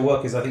 because your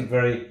work is, I think,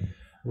 very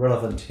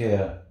relevant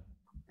here.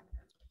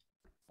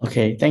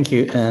 Okay, thank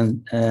you,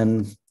 and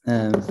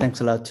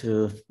thanks a lot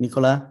to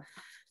Nicola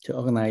to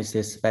organize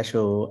this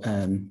special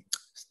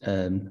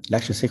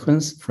lecture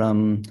sequence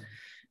from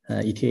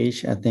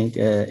ETH. I think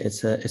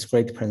it's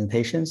great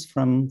presentations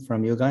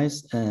from you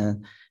guys,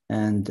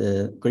 and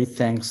great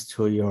thanks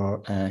to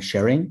your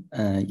sharing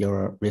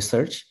your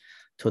research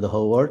to the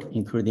whole world,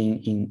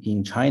 including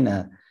in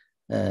China.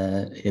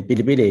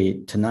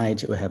 BiliBili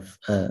tonight we have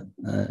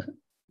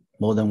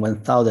more than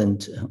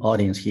 1,000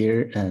 audience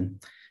here,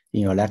 and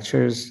in your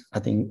lectures. I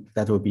think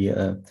that will be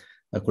a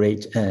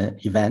great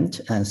event,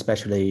 and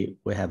especially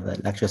we have a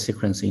lecture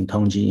sequence in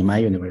Tongji in my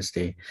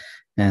university,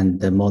 and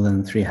more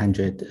than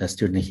 300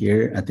 students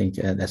here. I think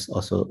that's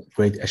also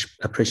great.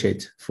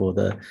 Appreciate for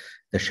the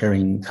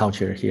sharing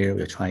culture here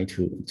we're trying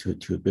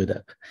to build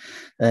up.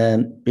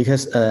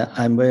 Because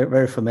I'm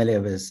very familiar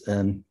with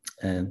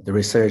the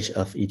research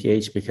of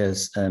ETH,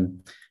 because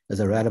as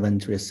a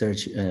relevant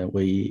research,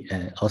 we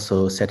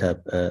also set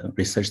up a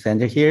research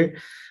center here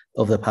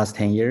over the past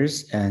 10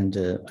 years, and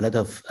a lot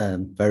of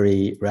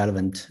very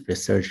relevant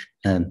research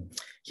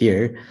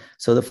here.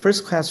 So the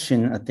first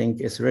question, I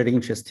think, is really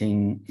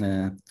interesting.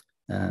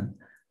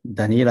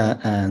 Daniela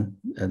and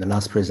the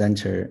last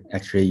presenter,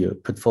 actually, you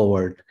put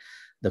forward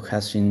the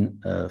question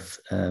of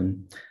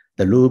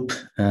the loop,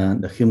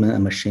 the human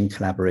and machine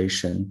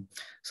collaboration.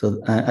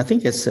 So I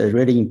think it's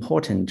really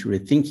important to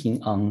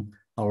rethinking on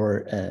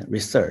our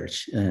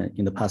research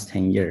in the past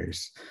 10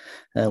 years.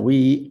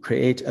 We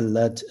create a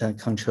lot of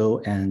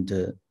control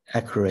and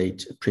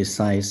accurate,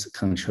 precise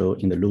control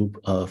in the loop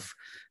of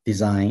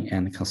design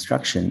and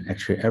construction.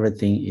 Actually,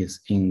 everything is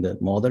in the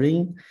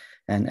modeling,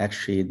 and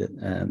actually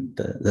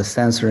the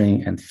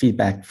sensoring and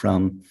feedback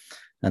from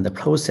the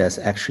process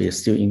actually is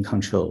still in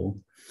control.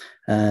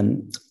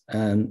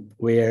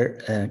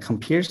 Where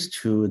compares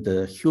to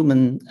the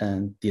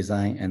human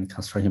design and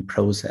construction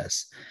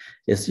process,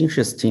 it's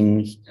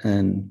interesting,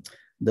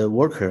 the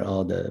worker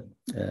or the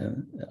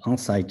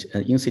on-site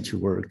in-situ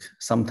work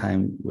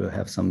sometimes will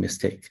have some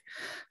mistake.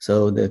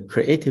 So the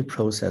creative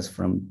process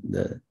from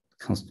the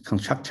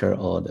constructor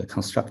or the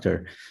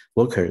constructor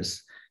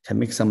workers can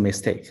make some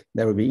mistake.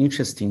 That would be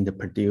interesting to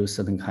produce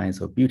certain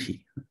kinds of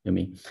beauty.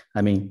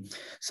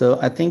 So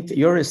I think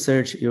your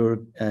research,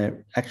 you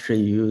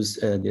actually use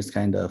this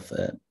kind of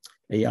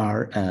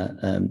AR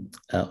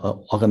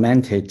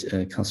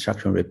augmented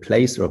construction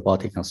replace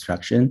robotic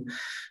construction,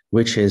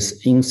 which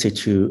is in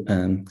situ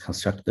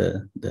construct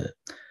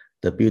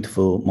the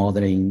beautiful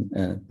modeling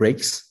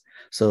bricks.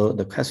 So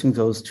the question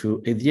goes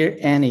to, is there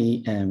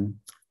any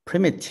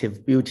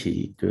primitive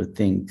beauty, do you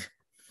think,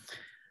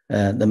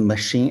 the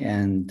machine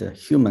and the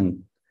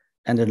human,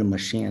 under the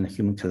machine and the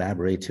human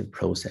collaborative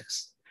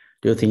process?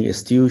 Do you think it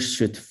still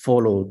should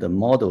follow the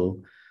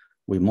model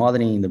we're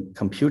modeling in the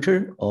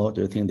computer, or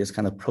do you think this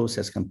kind of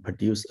process can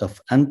produce an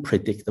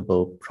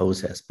unpredictable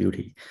process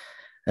beauty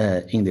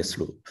in this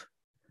loop?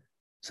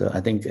 So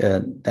I think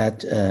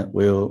that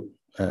will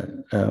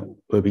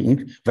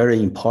be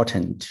very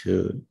important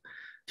to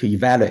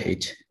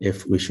evaluate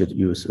if we should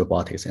use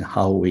robotics and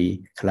how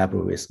we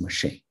collaborate with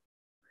machine.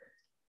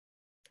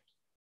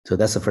 So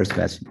that's the first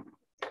question.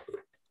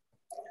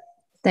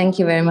 Thank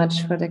you very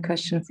much for the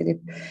question,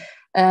 Philip.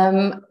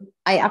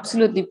 I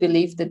absolutely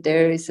believe that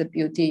there is a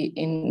beauty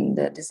in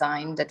the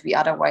design that we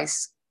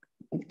otherwise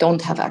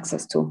don't have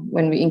access to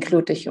when we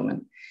include the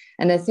human.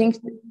 And I think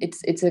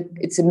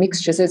it's a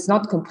mixture. So it's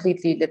not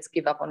completely, let's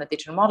give up on a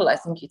digital model. I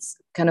think it's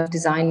kind of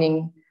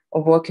designing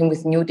or working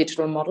with new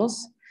digital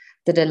models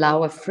that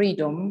allow a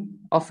freedom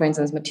of, for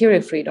instance,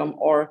 material freedom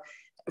or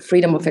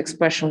freedom of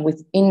expression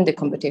within the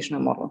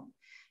computational model.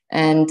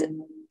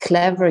 And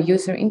clever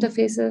user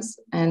interfaces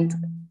and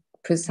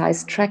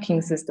precise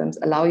tracking systems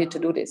allow you to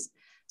do this.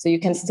 So you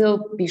can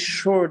still be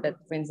sure that,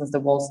 for instance, the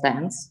wall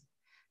stands,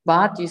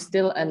 but you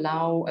still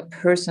allow a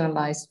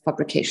personalized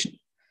fabrication.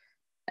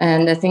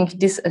 And I think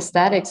this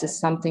aesthetics is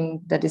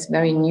something that is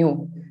very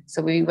new.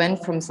 So we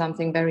went from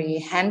something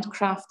very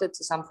handcrafted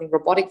to something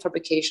robotic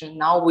fabrication.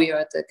 Now we are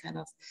at the kind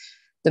of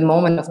the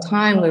moment of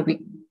time where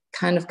we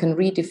kind of can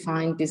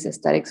redefine this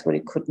aesthetics, what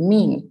it could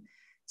mean.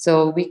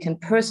 So we can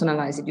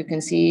personalize it. You can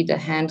see the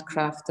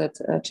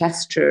handcrafted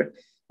gesture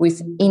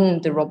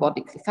within the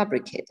robotically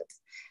fabricated.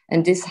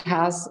 And this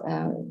has,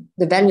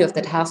 the value of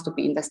that has to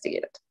be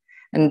investigated.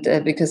 And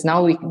because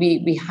now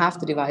we have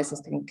the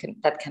devices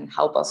that can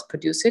help us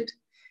produce it.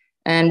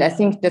 And I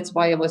think that's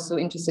why I was so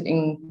interested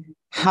in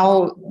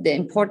how the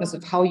importance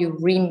of how you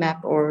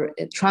remap or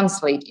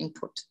translate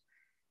input.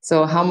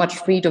 So how much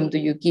freedom do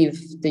you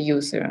give the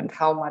user, and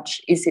how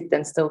much is it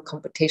then still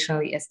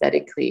computationally,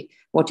 aesthetically,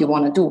 what you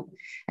want to do?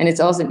 And it's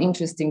also an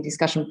interesting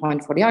discussion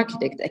point for the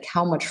architect, like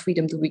how much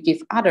freedom do we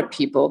give other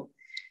people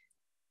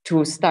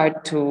to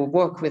start to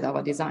work with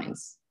our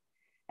designs?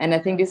 And I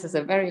think this is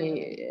a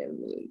very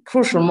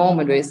crucial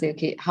moment where you say,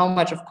 okay, how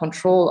much of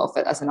control of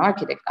it as an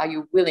architect are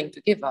you willing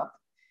to give up?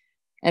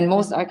 And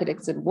most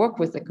architects that work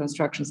with the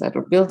construction site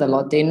or build a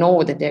lot, they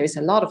know that there is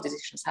a lot of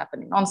decisions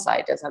happening on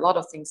site. There's a lot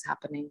of things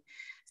happening,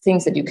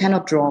 things that you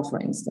cannot draw, for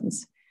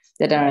instance,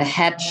 that are a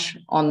hedge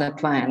on the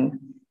plan,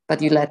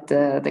 but you let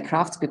the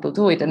craftspeople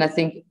do it. And I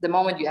think the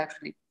moment you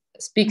actually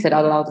speak that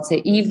out loud and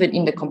say, even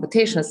in the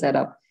computational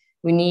setup,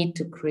 we need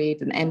to create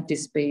an empty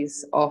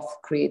space of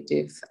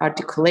creative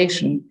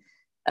articulation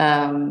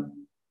and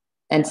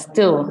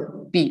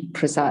still be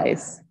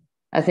precise.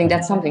 I think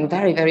that's something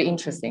very, very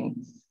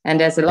interesting. And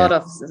there's a lot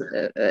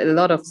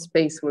of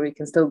space where we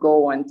can still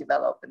go and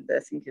develop. And I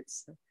think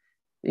it's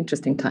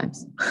interesting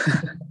times.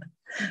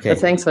 Okay. But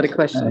thanks for the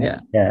question.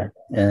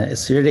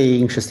 It's really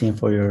interesting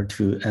for your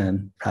two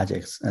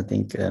projects. I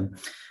think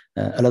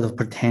a lot of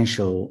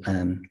potential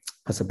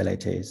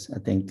possibilities. I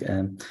think,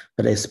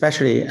 but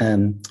especially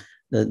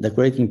the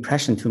great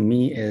impression to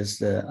me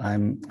is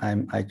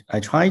I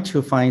try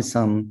to find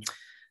some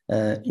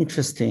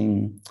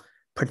interesting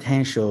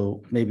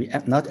potential. Maybe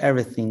not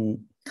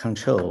everything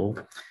control,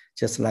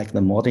 just like the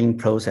modeling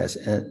process.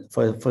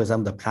 For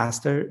example, the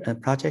plaster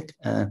project,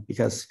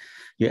 because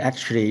you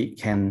actually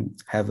can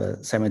have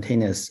a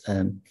simultaneous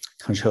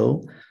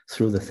control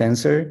through the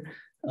sensor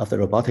of the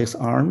robotics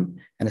arm.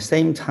 At the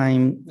same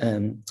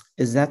time,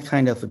 is that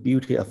kind of a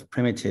beauty of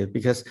primitive?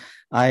 Because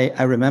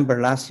I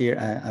remember last year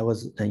I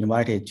was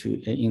invited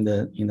to in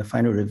the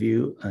final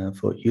review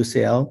for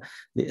UCL.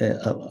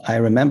 I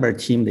remember a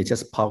team, they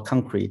just pour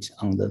concrete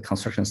on the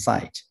construction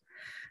site.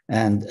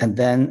 And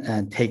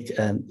then take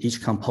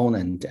each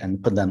component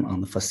and put them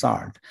on the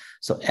facade.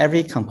 So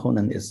every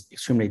component is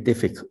extremely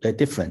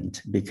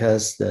different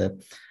because the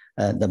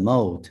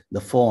mold, the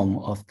form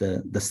of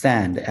the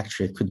sand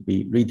actually could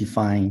be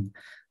redefined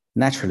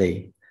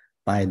naturally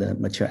by the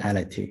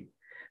materiality.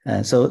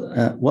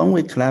 So when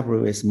we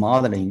collaborate with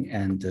modeling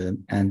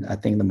and I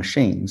think the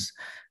machines,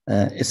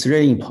 it's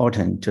really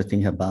important to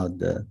think about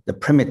the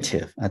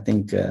primitive. I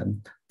think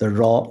the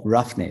raw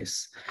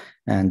roughness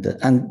and the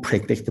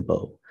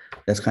unpredictable.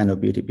 That's kind of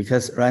beauty,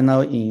 because right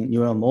now in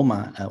neural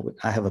MoMA,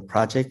 I have a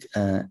project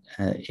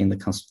in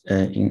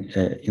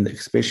the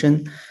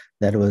exhibition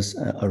that was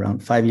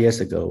around 5 years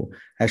ago.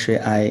 Actually,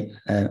 I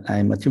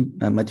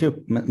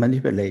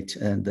manipulate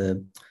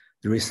the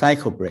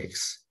recycle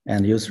bricks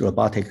and use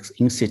robotics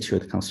in situ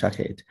to construct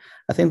it.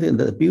 I think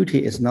the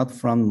beauty is not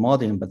from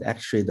modeling, but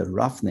actually the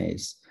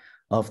roughness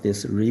of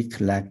this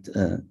recollect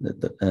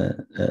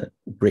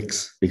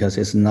bricks, because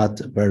it's not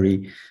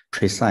very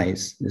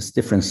precise. It's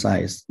different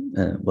size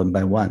one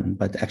by one,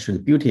 but actually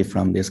the beauty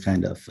from this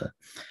kind of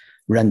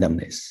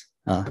randomness.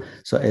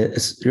 So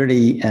it's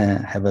really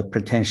have a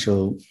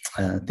potential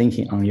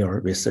thinking on your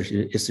research.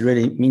 It's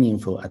really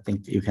meaningful. I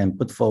think you can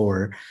put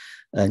forward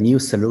a new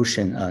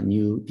solution,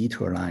 new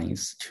detour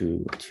lines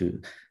to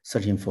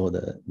searching for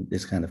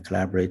this kind of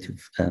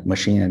collaborative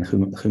machine and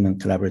human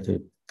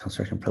collaborative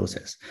construction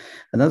process.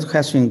 Another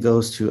question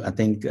goes to, I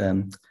think,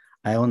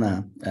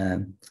 Ioanna,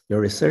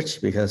 your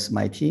research, because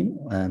my team,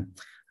 I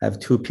have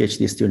 2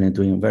 PhD students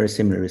doing very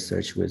similar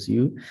research with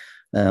you.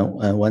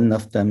 One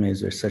of them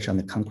is research on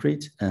the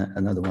concrete,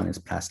 another one is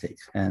plastic.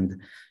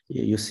 And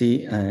you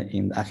see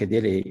in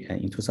academic,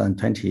 in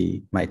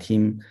 2020, my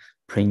team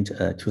print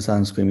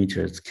 2,000 square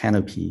meters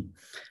canopy,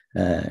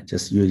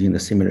 just using the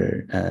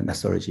similar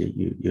methodology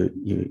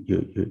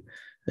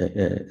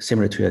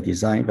similar to your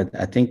design. But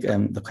I think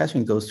the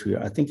question goes to,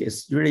 I think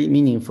it's really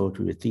meaningful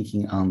to be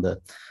thinking on the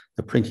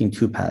printing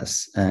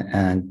toolpaths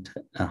and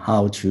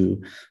how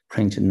to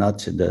print not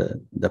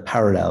the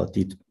parallel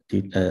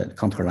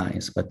contour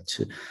lines, but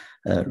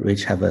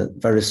which have a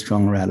very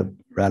strong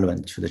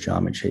relevant to the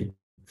geometry.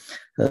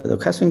 The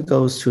question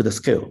goes to the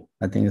scale.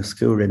 I think the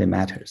scale really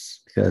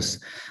matters because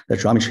the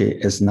geometry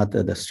is not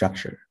the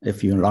structure.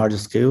 If you enlarge the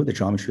scale, the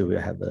geometry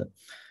will have a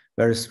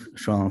very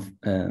strong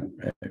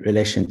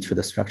relation to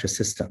the structure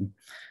system.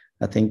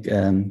 I think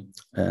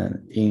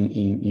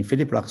in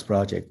Philip Bloch's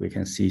project, we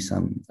can see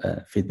some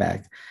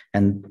feedback.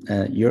 And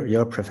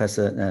your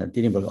professor,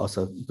 Dillenburg,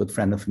 also a good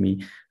friend of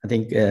me, I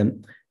think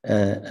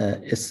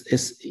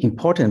it's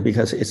important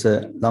because it's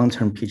a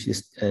long-term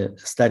PhD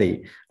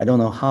study. I don't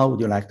know how would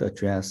you like to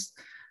address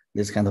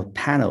this kind of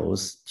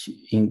panels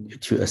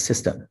into a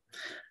system,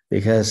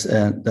 because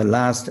the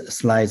last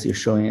slides you're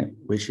showing,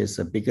 which is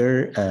a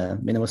bigger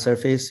minimal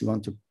surface you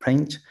want to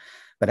print,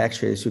 but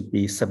actually it should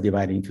be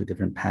subdivided into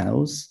different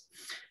panels.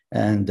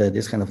 And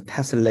this kind of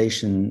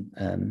tessellation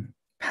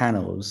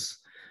panels,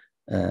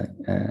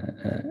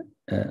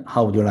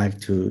 how would you like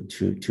to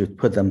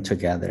put them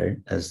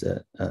together as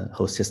a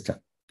whole system?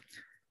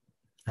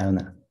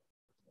 Ioanna.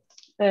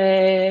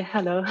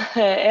 Hello.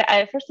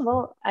 First of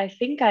all, I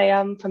think I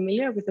am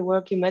familiar with the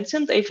work you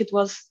mentioned, if it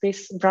was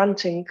this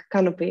branching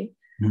canopy.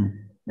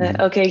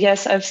 Okay,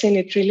 yes, I've seen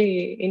it.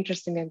 Really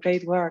interesting and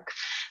great work.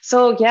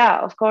 So yeah,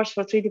 of course,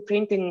 for 3D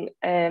printing,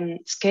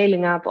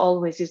 scaling up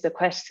always is the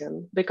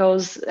question,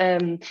 because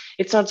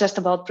it's not just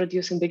about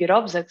producing bigger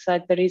objects,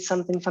 that there is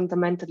something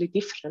fundamentally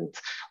different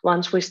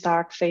once we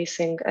start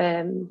facing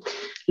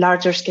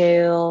larger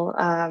scale,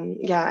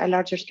 a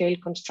larger scale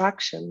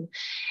construction.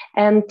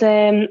 And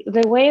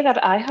the way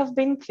that I have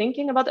been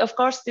thinking about, of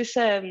course, this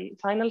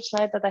final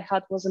slide that I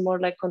had was a more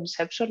like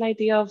conceptual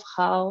idea of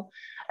how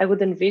I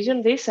would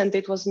envision this, and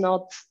it was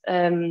not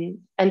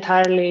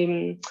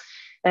entirely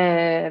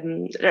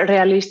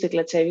realistic,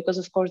 let's say, because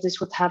of course this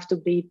would have to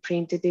be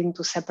printed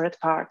into separate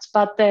parts.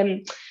 But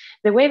the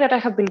way that I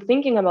have been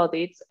thinking about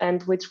it,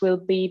 and which will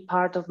be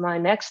part of my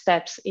next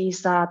steps,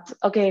 is that,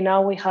 okay,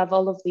 now we have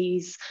all of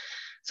these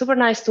super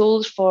nice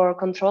tools for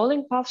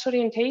controlling paths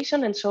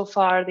orientation, and so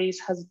far these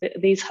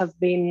have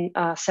been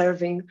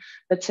serving,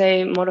 let's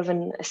say, more of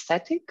an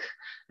aesthetic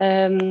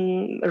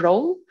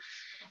role.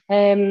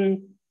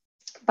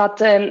 But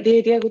the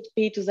idea would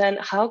be to then,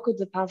 how could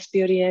the paths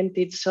be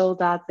oriented so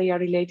that they are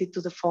related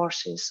to the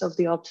forces of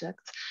the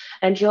object?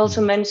 And you also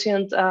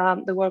mentioned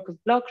the work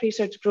of Bloch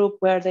Research Group,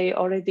 where they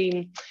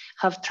already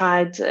have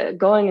tried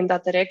going in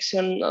that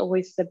direction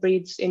with the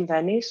bridge in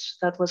Venice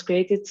that was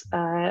created,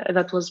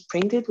 that was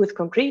printed with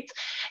concrete.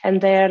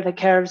 And there the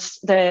curves,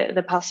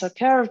 the paths are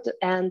curved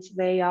and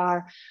they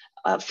are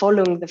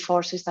following the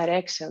forces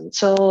direction.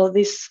 So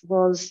this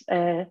was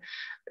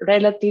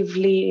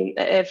relatively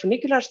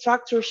funicular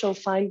structure, so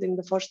finding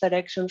the force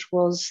directions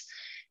was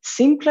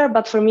simpler.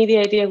 But for me, the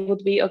idea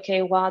would be,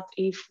 okay, what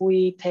if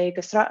we take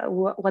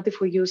what if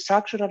we use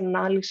structural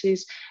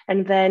analysis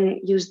and then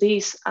use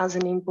this as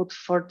an input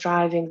for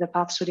driving the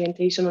path's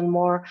orientation on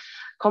more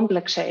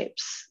complex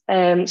shapes?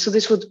 So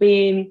this would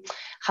be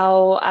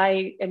how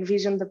I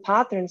envision the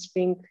patterns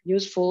being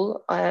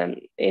useful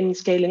in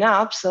scaling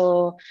up.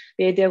 So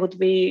the idea would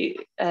be,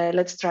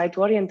 let's try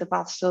to orient the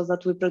path so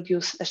that we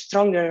produce a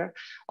stronger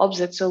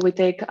object. So we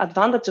take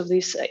advantage of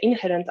this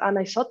inherent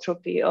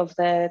anisotropy of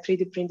the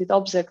 3D printed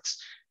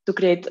objects to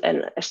create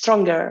a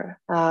stronger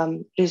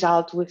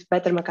result with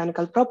better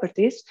mechanical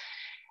properties.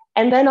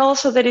 And then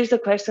also there is the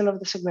question of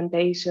the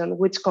segmentation,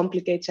 which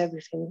complicates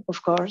everything,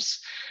 of course.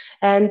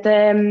 And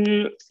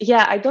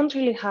yeah, I don't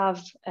really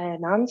have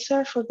an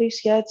answer for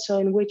this yet. So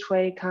in which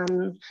way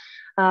can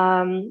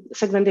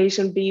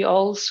segmentation be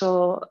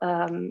also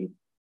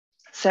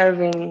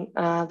serving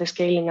the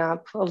scaling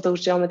up of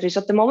those geometries?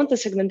 At the moment, the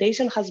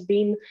segmentation has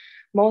been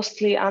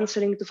mostly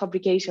answering to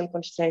fabrication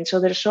constraints. So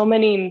there's so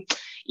many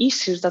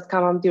issues that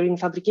come up during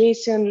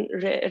fabrication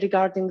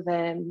regarding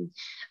the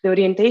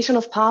orientation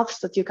of paths,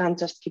 that you can't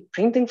just keep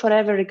printing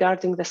forever,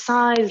 regarding the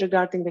size,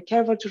 regarding the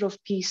curvature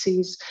of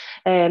pieces,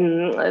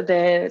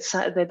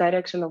 the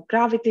direction of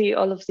gravity.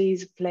 All of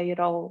these play a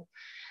role.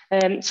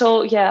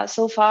 So yeah,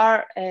 so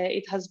far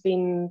it has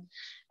been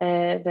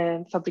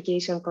the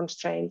fabrication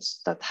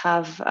constraints that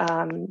have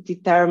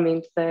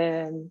determined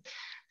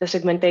the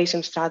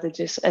segmentation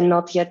strategies, and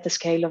not yet the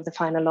scale of the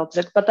final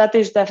object, but that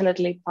is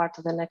definitely part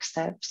of the next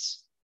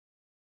steps.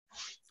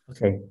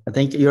 Okay, I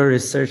think your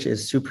research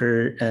is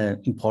super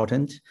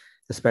important,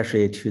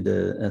 especially to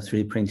the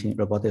 3D printing,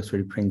 robotic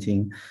 3D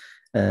printing,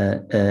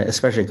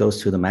 especially goes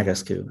to the mega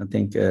scale. I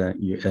think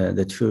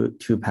the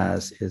two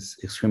paths is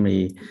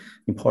extremely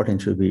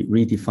important to be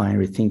redefined,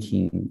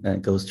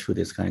 rethinking, goes to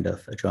this kind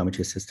of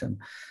geometry system.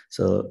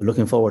 So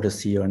looking forward to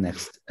see your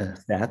next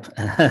step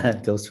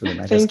goes to the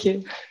mega Thank scale.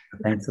 you.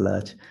 Thanks a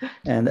lot.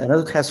 And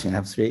another question, I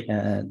have three,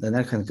 then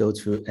I can go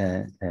to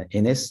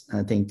Inés.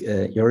 I think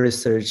your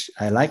research,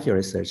 I like your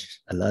research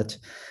a lot,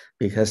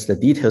 because the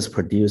details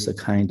produce a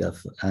kind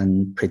of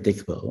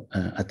unpredictable.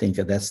 I think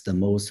that's the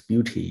most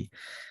beauty.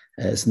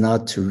 It's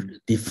not to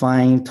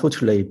define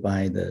totally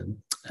by the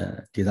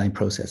design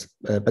process,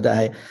 but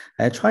I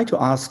try to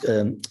ask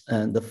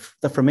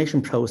the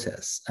formation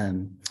process.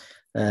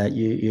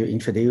 You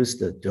introduced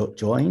the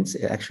joints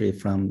actually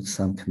from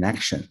some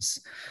connections.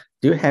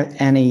 Do you have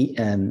any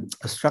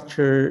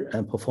structure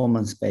and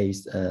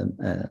performance-based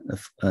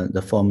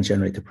the form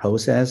generated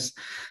process?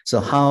 So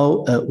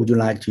how would you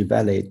like to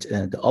evaluate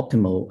the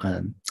optimal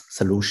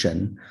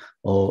solution,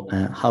 or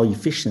how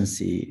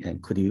efficiency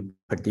could you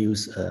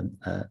produce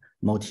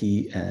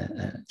multi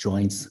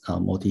joints,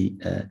 multi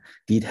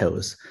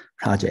details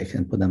project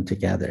and put them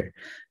together?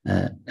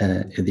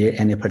 Is there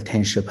any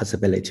potential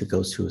possibility to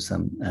go through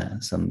some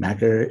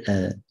maker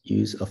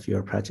use of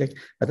your project?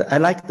 But I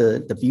like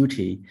the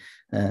beauty,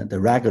 the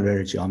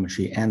regular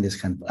geometry and this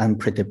kind of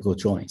unpredictable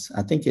joints.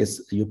 I think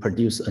you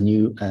produce a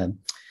new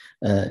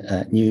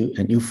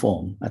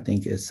form. I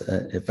think it's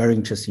a very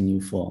interesting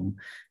new form,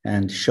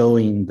 and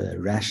showing the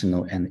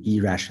rational and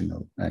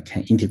irrational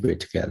can integrate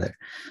together.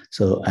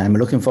 So I'm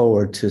looking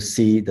forward to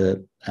see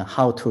the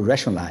how to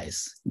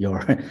rationalize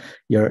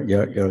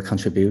your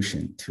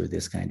contribution to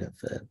this kind of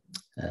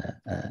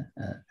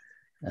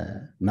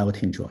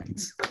melting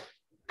joints.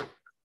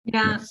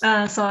 Yeah,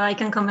 Yes. so I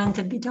can comment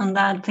a bit on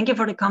that. Thank you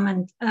for the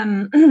comment.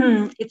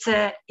 It's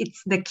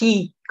the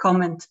key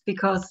comment,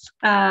 because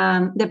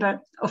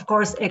of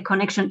course a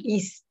connection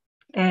is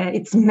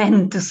it's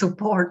meant to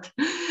support,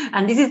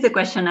 and this is the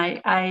question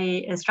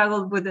I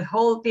struggled with the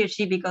whole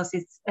PhD, because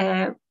it's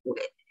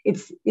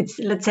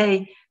let's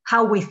say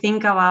how we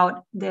think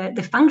about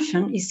the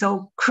function is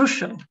so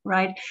crucial,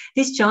 right?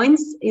 These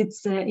joints,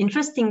 it's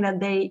interesting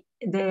that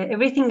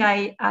everything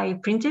I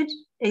printed,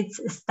 it's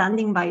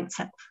standing by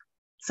itself.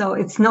 So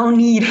it's no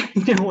need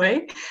in a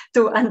way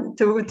to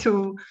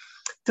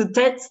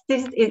test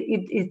this.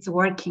 It's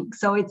working.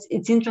 So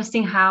it's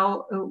interesting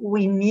how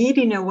we need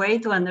in a way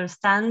to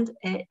understand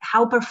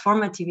how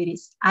performative it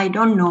is. I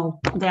don't know.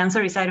 The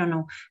answer is I don't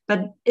know.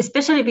 But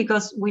especially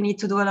because we need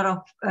to do a lot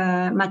of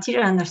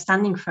material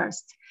understanding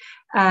first.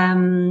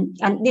 And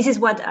this is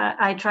what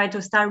I try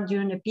to start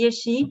during the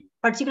PhD,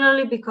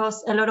 particularly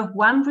because a lot of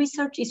one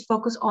research is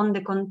focused on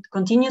the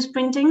continuous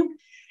printing,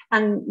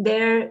 and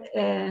there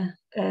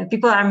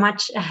people are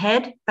much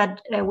ahead,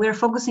 but we're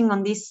focusing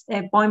on this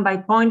point by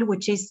point,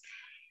 which is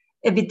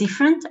a bit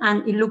different,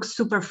 and it looks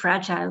super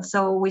fragile.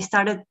 So we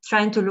started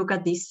trying to look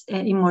at this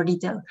in more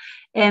detail.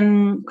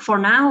 For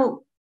now,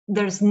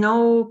 there's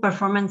no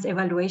performance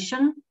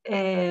evaluation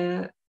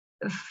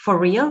for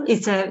real.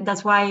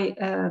 That's why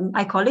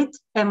I call it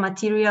a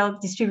material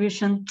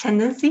distribution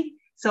tendency.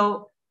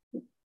 So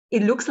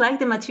it looks like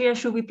the material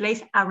should be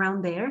placed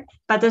around there,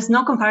 but there's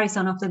no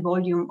comparison of the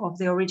volume of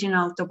the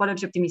original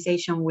topology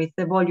optimization with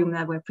the volume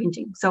that we're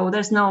printing. So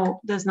there's no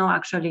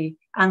actually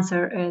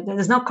answer.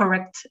 There's no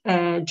correct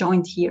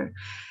joint here.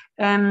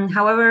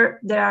 However,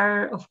 there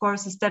are, of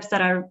course, steps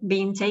that are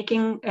being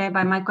taken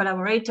by my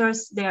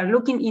collaborators. They are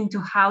looking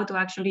into how to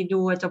actually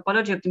do a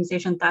topology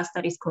optimization task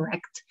that is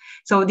correct.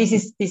 So this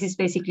is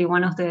basically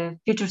one of the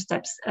future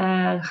steps,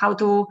 how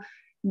to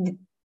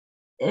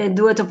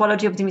do a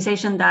topology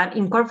optimization that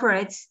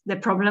incorporates the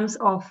problems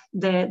of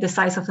the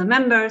size of the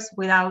members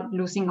without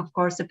losing, of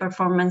course, the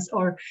performance,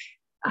 or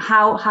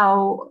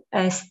how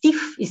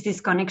stiff is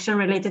this connection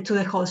related to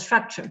the whole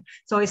structure.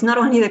 So it's not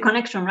only the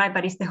connection, right,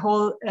 but it's the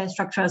whole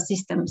structural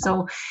system.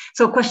 So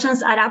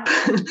questions add up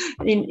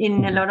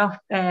in a lot of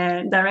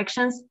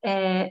directions.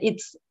 I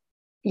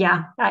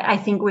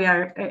think we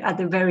are at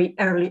the very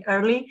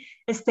early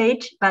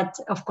stage, but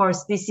of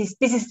course this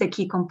is the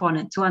key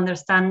component to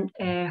understand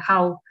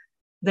how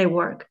they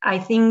work. I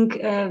think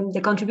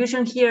the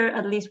contribution here,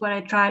 at least what I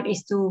tried,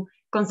 is to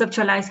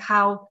conceptualize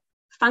how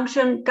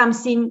function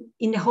comes in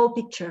the whole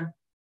picture.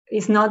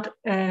 is not,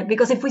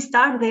 because if we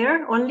start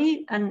there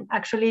only, and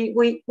actually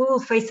we will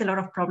face a lot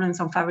of problems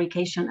on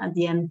fabrication at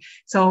the end.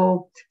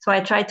 So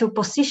I try to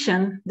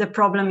position the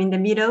problem in the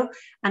middle,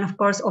 and of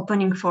course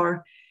opening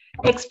for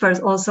experts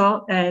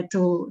also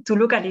to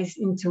look at this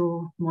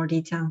into more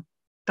detail.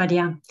 But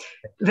yeah,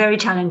 very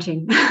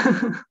challenging.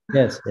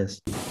 Yes.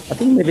 I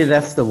think maybe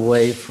that's the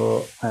way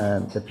for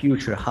the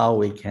future, how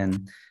we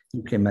can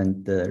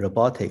implement the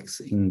robotics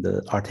in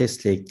the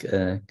artistic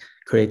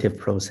creative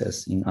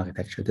process in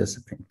architecture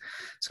discipline.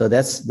 So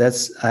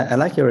I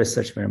like your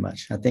research very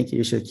much. I think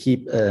you should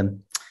keep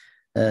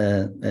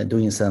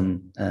doing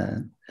some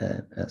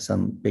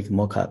big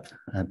mock-up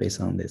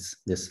based on this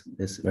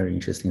very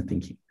interesting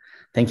thinking.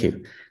 Thank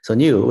you. So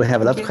Nickl, we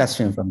have a lot of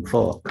questions from the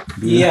floor.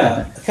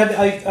 Yeah,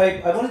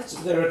 I wanted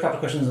to, there are a couple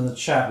of questions in the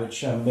chat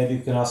which maybe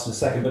we can ask in a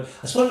second, but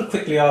I just wanted to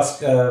quickly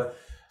ask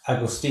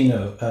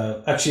Agostino.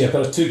 Actually, I've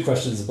got two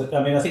questions, but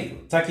I mean, I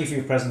think, thank you for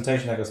your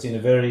presentation, Agostino.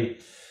 Very,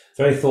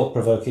 very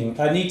thought-provoking.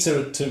 I need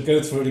to go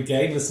through it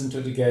again, listen to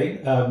it again.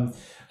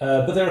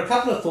 But there are a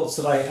couple of thoughts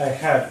that I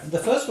had. The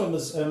first one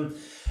was,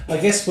 I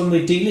guess when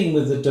we're dealing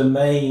with the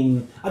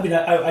domain, I mean,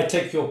 I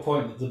take your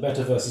point that the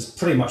metaverse is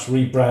pretty much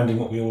rebranding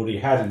what we already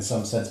had in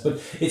some sense,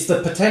 but it's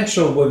the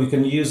potential where we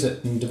can use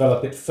it and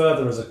develop it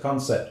further as a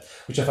concept,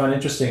 which I find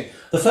interesting.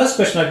 The first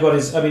question I've got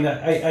is, I mean,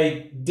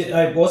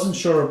 I wasn't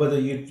sure whether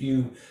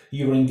you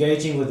were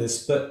engaging with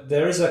this, but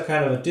there is a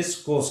kind of a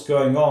discourse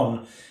going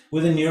on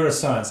within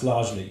neuroscience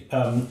largely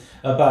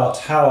about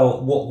how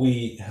what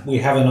we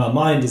have in our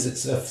mind is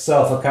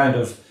itself a kind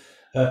of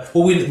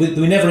well,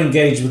 we never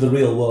engage with the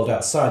real world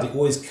outside. It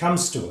always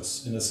comes to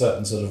us in a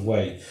certain sort of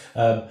way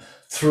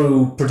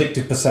through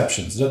predictive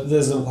perceptions.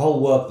 There's a whole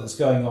work that's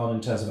going on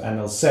in terms of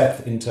Anil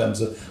Seth, in terms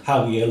of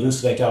how we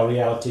elucidate our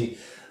reality.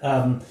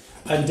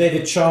 And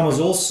David Chalmers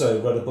also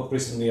wrote a book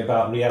recently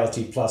about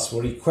Reality Plus,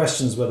 where he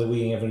questions whether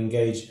we ever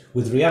engage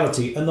with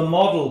reality. And the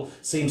model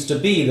seems to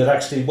be that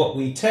actually what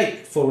we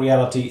take for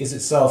reality is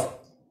itself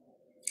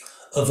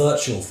a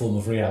virtual form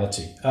of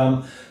reality.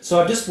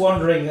 So I'm just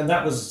wondering, and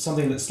that was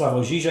something that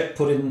Slavoj Žižek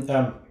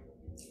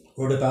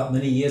wrote about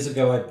many years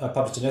ago. I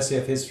published an essay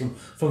of his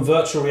from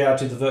virtual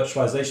reality to the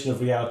virtualization of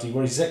reality,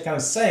 where he's kind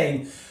of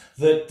saying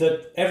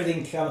that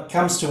everything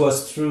comes to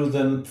us through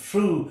the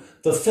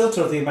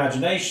filter of the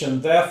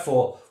imagination.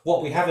 Therefore,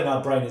 what we have in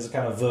our brain is a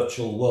kind of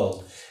virtual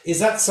world. Is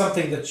that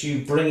something that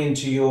you bring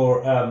into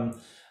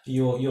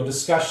your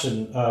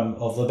discussion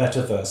of the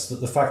metaverse? That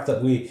the fact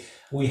that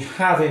we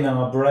have in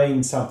our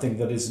brain something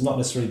that is not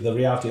necessarily the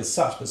reality as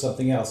such, but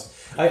something else.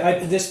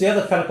 The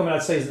other kind of comment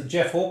I'd say is that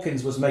Jeff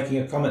Hawkins was making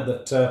a comment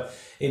that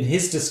in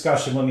his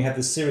discussion when we had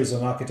this series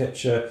on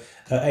architecture,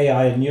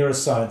 AI and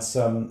neuroscience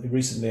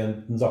recently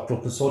in the doctoral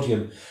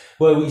consortium,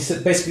 where we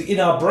said basically in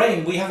our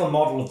brain we have a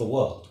model of the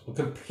world, a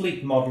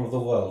complete model of the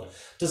world.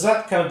 Does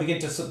that kind of begin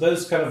to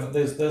those kind of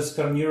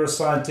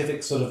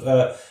neuroscientific sort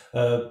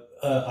of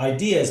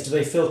ideas, do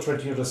they filter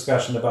into your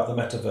discussion about the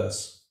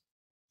metaverse?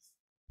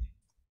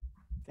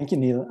 Thank you,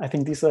 Nickl. I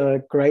think these are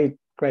great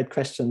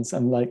questions,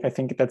 and I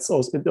think it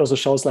also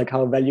shows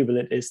how valuable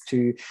it is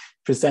to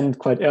present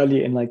quite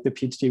early in the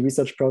PhD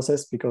research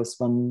process, because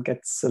one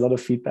gets a lot of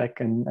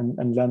feedback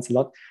and learns a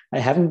lot. I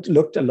haven't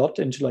looked a lot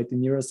into the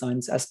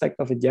neuroscience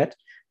aspect of it yet,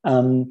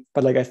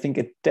 but I think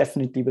it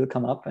definitely will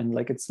come up, and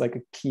it's a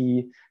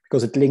key,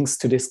 because it links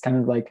to this kind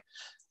of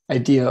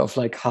idea of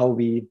how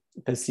we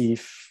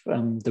perceive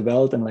the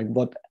world, and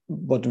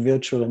what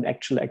virtual and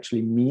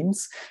actually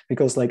means,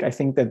 because I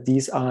think that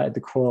these are at the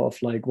core of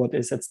what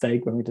is at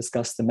stake when we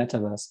discuss the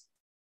metaverse.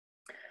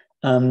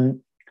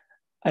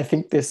 I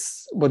think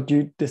what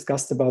you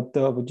discussed about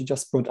what you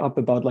just brought up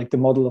about the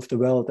model of the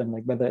world and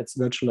whether it's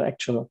virtual or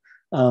actual.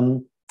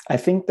 I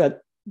think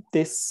that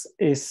this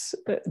is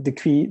the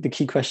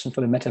key question for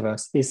the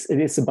metaverse.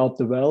 It is about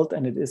the world,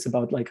 and it is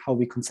about how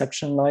we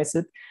conceptualize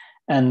it.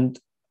 And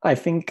I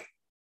think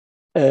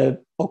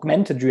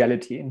augmented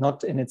reality,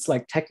 not in its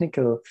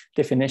technical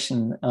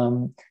definition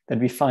that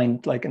we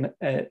find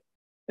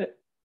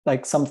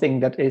something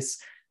that is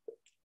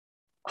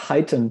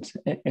heightened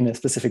in a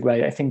specific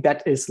way. I think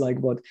that is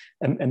what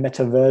a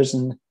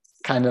metaversion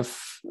kind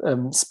of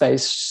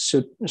space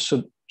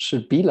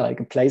should be a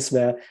place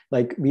where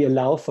we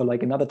allow for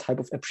another type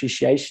of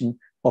appreciation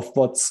of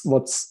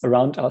what's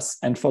around us,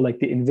 and for the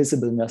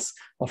invisibleness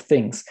of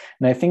things.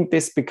 And I think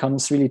this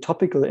becomes really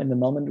topical in the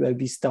moment where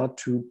we start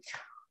to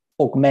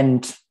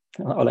augment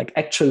or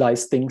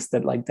actualize things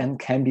that then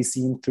can be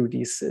seen through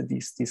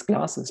these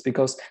glasses,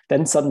 because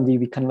then suddenly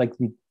we kind of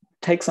we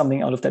take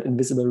something out of that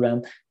invisible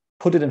realm,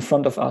 put it in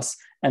front of us,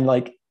 and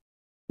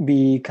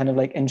we kind of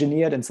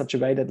engineer it in such a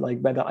way that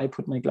whether I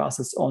put my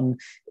glasses on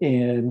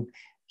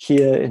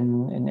here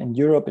in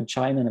Europe, in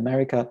China, in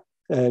America,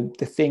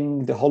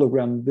 the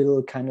hologram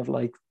will kind of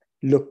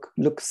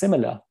look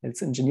similar.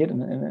 It's engineered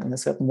in a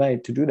certain way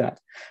to do that.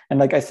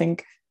 And I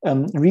think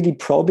really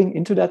probing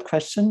into that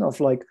question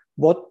of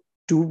what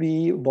do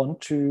we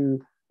want to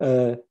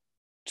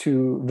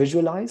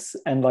visualize,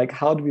 and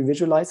how do we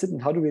visualize it,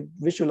 and how do we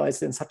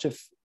visualize it in such a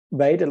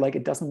way that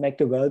it doesn't make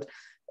the world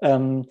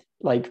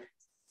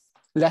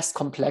less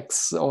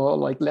complex or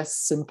like less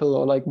simple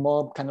or like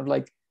more kind of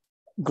like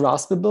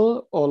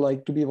graspable, or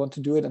like do we want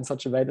to do it in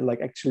such a way that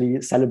like actually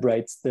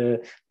celebrates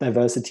the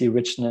diversity,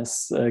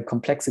 richness,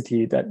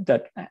 complexity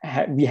that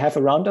we have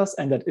around us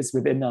and that is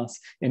within us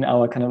in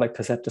our kind of like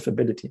perceptive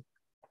ability.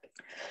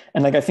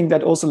 And like I think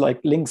that also like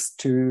links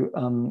to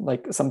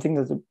like something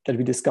that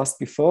we discussed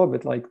before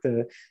with like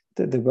the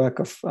work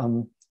of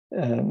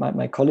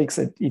my colleagues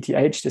at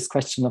ETH, this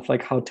question of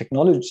like how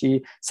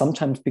technology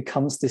sometimes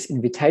becomes this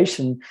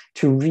invitation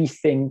to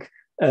rethink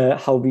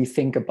how we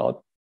think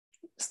about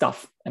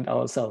stuff and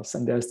ourselves.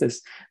 And there's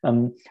this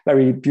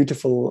very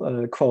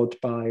beautiful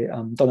quote by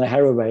Donna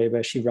Haraway,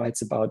 where she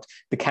writes about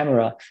the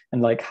camera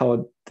and like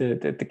how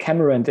the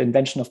camera and the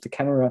invention of the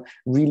camera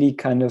really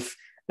kind of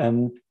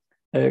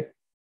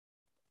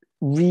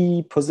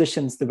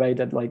repositions the way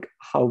that like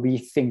how we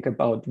think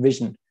about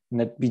vision, and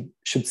that we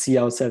should see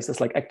ourselves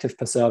as like active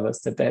preservers,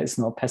 that there is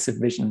no passive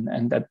vision,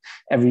 and that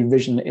every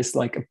vision is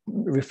like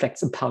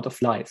reflects a part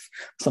of life,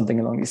 something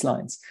along these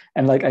lines.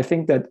 And like I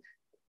think that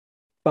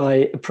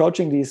by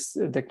approaching these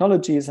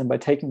technologies and by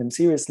taking them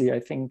seriously, I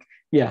think,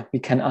 yeah, we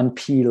can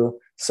unpeel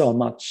so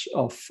much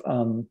of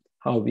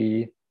how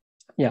we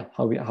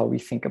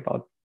think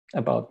about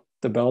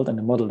the world and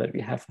the model that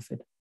we have of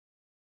it.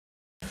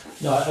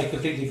 No, I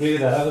completely agree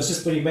with that. I was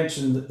just, when you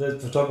mentioned the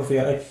photography,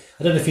 I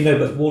don't know if you know,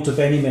 but Walter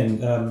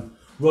Benjamin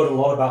wrote a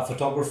lot about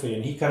photography,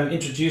 and he kind of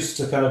introduced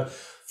a kind of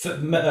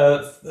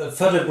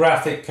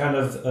photographic kind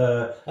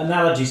of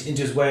analogies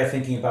into his way of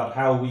thinking about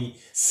how we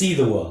see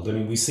the world. I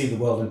mean, we see the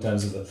world in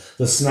terms of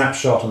the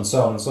snapshot and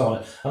so on and so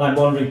on. And I'm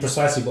wondering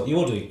precisely what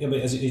you're doing. I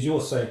mean, as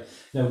you're saying,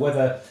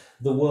 whether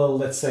the world,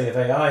 let's say, of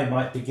AI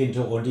might begin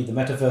to, or indeed the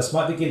metaverse,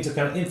 might begin to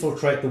kind of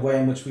infiltrate the way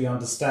in which we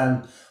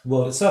understand the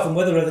world itself, and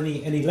whether there are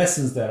any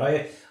lessons there.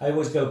 I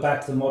always go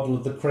back to the model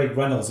of the Craig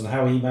Reynolds and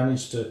how he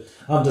managed to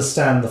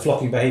understand the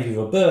flocking behavior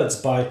of birds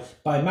by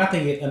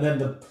mapping it, and then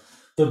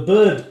the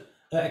bird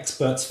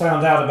experts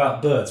found out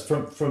about birds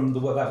from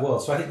that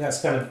world. So I think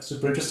that's kind of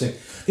super interesting.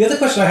 The other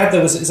question I had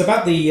there is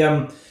about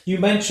the, you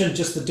mentioned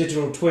just the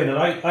digital twin, and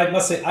I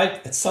must say,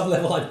 at some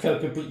level, I'm kind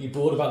of completely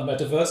bored about the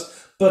metaverse,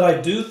 but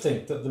I do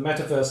think that the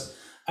metaverse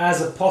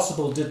as a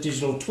possible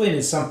digital twin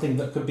is something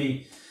that could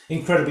be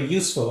incredibly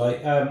useful.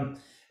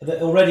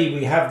 Already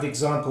we have the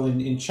example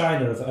in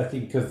China of, I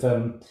think of,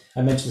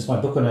 I mentioned this in my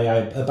book on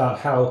AI, about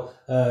how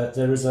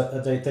there is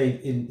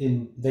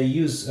they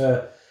use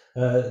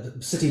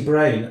city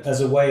brain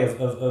as a way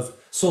of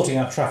sorting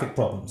out traffic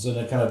problems, and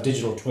a kind of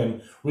digital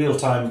twin,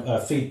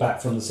 real-time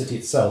feedback from the city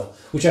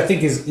itself, which I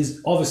think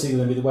is obviously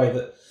going to be the way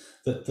that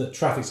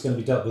traffic's going to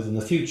be dealt with in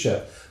the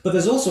future. But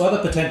there's also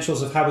other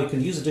potentials of how we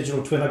can use a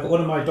digital twin. I've got one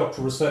of my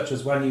doctoral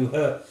researchers, Wan Yu He,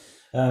 at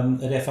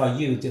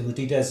FIU, the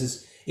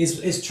DDES,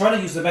 is trying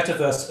to use the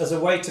metaverse as a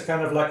way to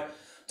kind of like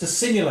to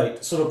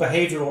simulate sort of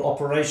behavioral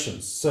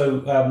operations.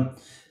 So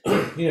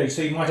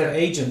so you might have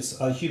agents,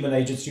 human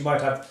agents. You might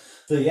have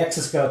the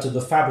exoskeleton,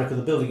 the fabric of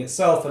the building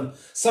itself, and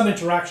some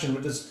interaction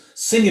which is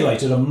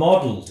simulated and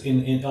modeled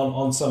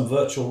on some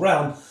virtual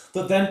realm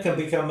that then can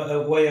become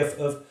a way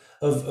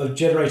of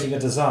generating a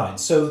design.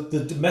 So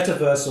the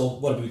metaverse, or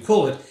whatever we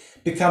call it,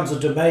 becomes a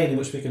domain in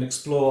which we can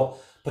explore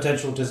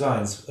potential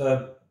designs.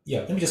 Let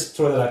me just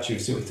throw that at you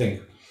to see what you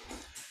think.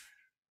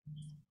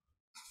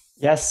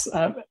 Yes,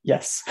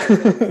 yes.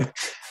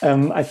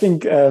 I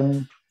think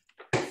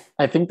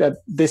that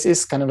this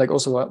is kind of like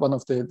also one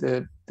of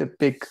the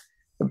big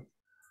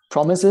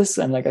promises,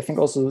 and like I think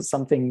also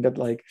something that,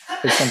 like,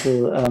 for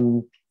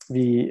example,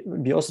 we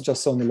also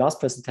just saw in the last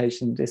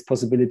presentation this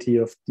possibility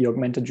of the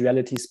augmented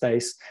reality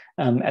space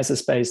as a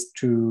space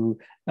to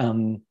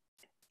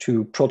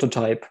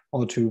prototype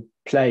or to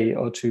play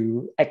or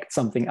to act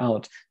something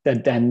out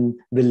that then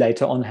will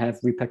later on have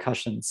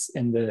repercussions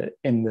in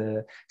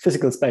the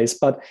physical space,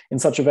 but in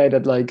such a way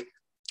that, like,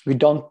 we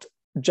don't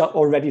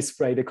already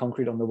spray the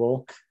concrete on the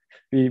wall.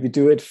 We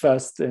do it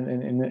first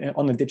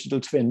on a digital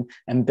twin,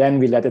 and then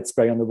we let it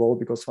spray on the wall,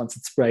 because once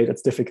it's sprayed,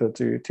 it's difficult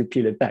to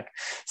peel it back.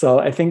 So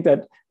I think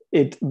that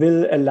it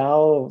will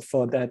allow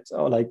for that,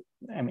 or like,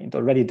 I mean, it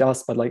already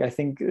does, but like I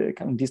think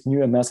kind of these new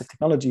immersive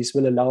technologies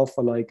will allow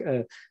for like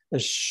a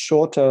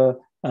shorter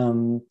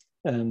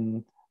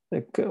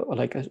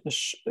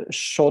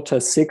shorter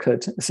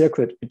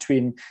circuit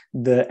between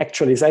the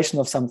actualization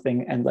of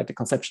something and like the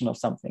conception of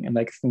something. And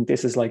like, I think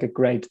this is like a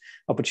great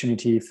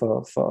opportunity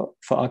for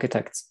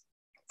architects.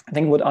 I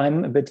think what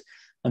I'm a bit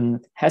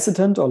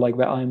hesitant, or like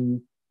where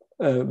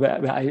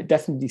I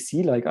definitely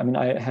see, like, I mean,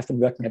 I have been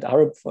working at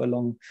Arab for a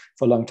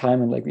long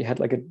time, and like we had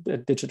like a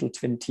digital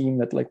twin team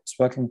that like was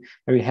working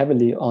very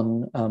heavily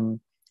on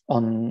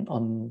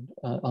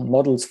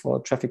models for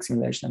traffic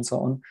simulation and so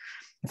on.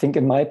 I think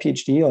in my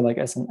PhD, or like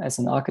as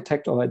an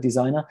architect or a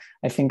designer,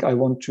 I think I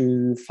want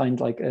to find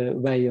like a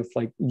way of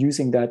like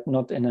using that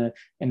not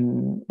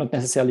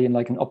necessarily in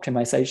like an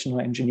optimization or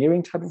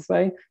engineering type of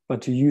way,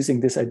 but to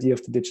using this idea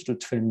of the digital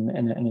twin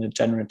in a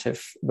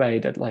generative way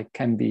that like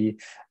can be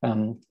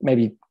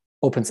maybe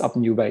opens up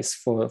new ways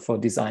for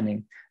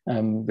designing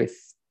with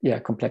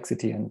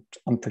complexity and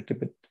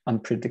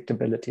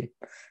unpredictability.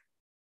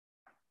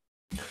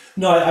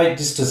 No, I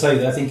just to say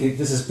that I think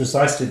this is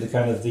precisely the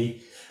kind of the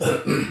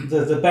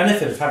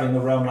benefit of having a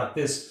realm like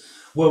this,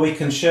 where we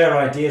can share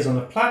ideas on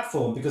a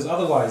platform, because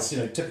otherwise,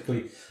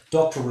 typically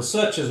doctoral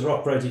researchers are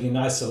operating in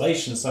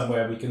isolation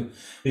somewhere. We can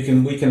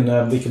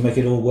make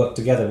it all work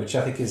together, which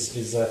I think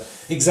is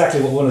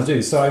exactly what we want to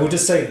do. So I would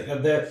just say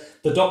that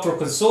the doctoral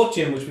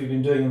consortium, which we've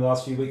been doing in the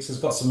last few weeks, has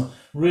got some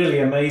really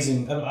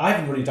amazing. I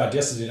haven't really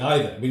digested it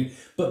either.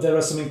 But there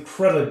are some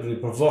incredibly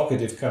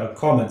provocative kind of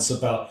comments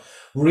about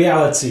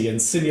reality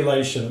and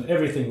simulation and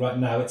everything right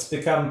now. It's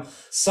become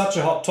such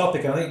a hot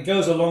topic, and I think it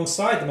goes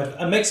alongside the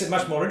metaverse and makes it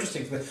much more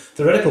interesting from the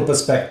theoretical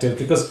perspective,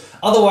 because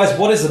otherwise,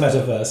 what is the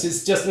metaverse?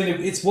 It's just,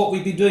 it's what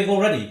we've been doing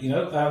already,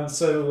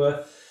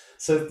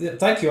 So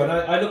thank you, and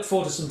I look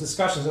forward to some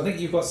discussions. I think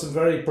you've got some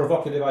very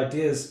provocative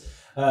ideas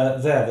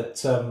there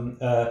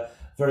that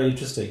very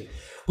interesting.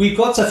 We've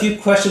got a few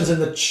questions in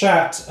the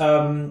chat,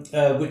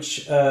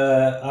 which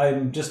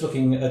I'm just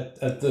looking at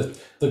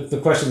the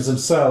questions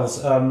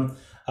themselves.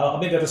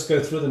 Maybe I'll just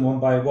go through them one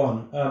by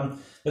one.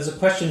 There's a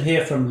question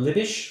here from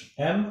Libish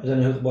M. I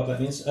don't know what that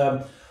means.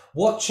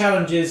 What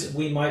challenges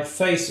we might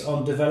face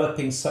on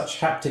developing such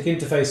haptic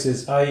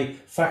interfaces, i.e.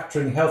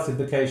 factoring health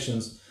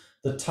implications,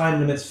 the time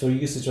limits for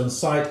usage on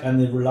site,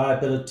 and the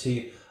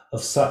reliability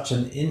of such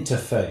an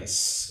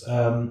interface?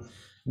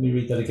 Let me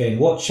read that again.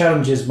 What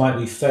challenges might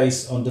we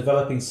face on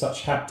developing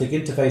such haptic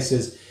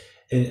interfaces,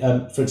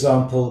 for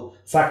example,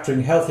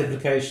 factoring health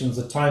implications,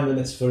 the time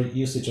limits for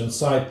usage on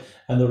site,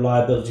 and the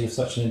reliability of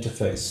such an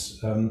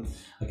interface?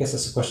 I guess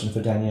that's a question for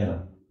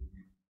Daniela.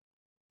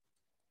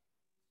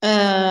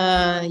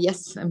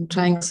 Yes, I'm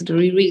trying to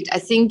reread. I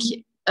think,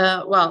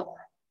 well,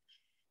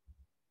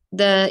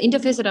 the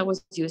interface that I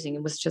was using,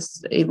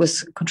 it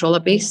was controller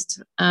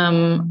based.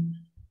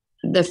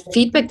 The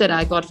feedback that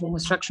I got from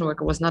construction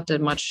worker was not that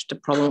much the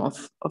problem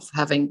of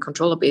having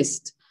controller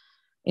based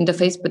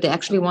interface, but they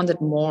actually wanted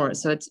more.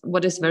 So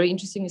what is very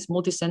interesting is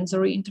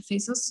multisensory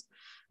interfaces.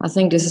 I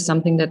think this is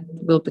something that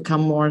will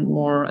become more and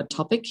more a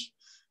topic.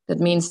 That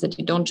means that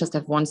you don't just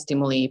have one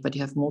stimuli, but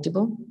you have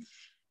multiple.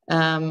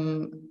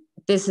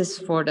 This is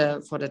for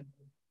the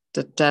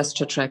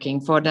gesture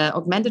tracking. For the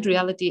augmented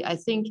reality, I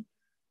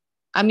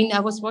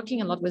was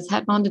working a lot with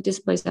head-mounted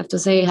displays. I have to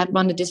say,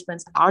 head-mounted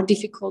displays are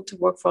difficult to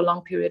work for a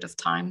long period of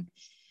time.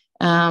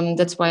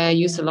 That's why I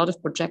use a lot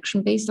of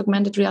projection-based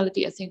augmented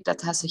reality. I think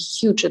that has a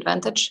huge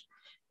advantage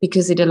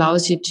because it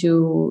allows you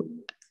to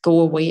go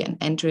away and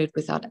enter it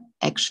without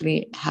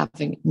actually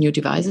having new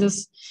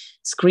devices.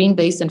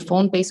 Screen-based and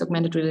phone-based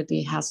augmented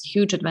reality has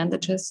huge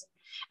advantages.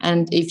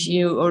 And if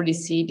you already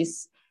see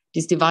these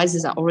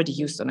devices are already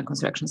used on a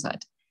construction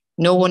site.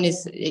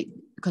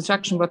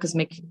 Construction workers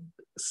make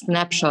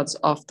snapshots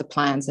of the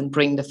plans and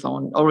bring the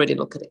phone, already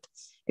look at it.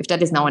 If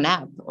that is now an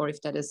app or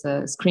if that is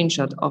a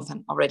screenshot of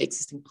an already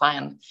existing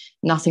plan,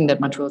 nothing that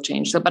much will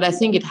change. But I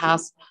think it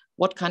has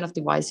what kind of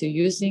device you're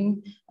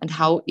using and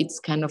how it's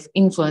kind of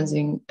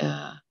influencing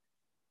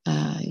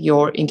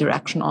your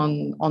interaction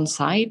on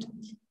site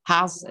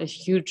has a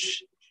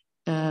huge,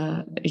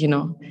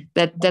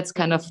 that's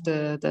kind of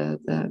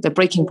the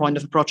breaking point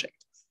of a project.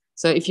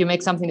 So if you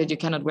make something that you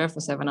cannot wear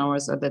for 7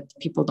 hours or that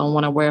people don't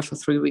want to wear for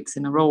 3 weeks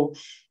in a row,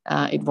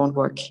 it won't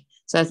work.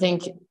 So I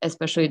think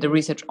especially the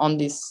research on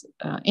these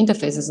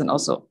interfaces and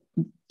also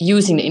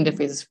using the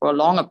interfaces for a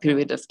longer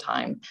period of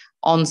time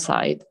on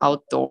site,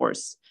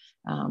 outdoors,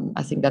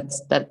 I think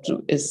that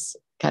is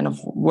kind of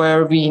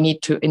where we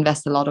need to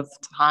invest a lot of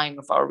time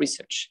of our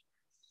research.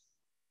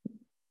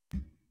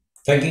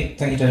 Thank you,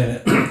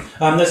 Daniela.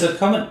 There's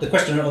the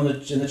question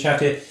in the chat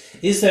here.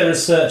 Is there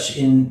research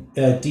in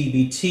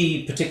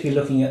DBT, particularly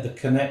looking at the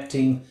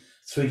connecting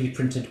 3D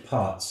printed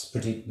parts,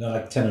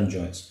 like tenon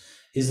joints?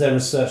 Is there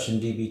research in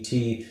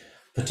DBT,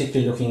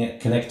 particularly looking at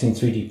connecting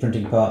 3D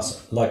printing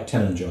parts like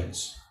tenon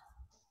joints?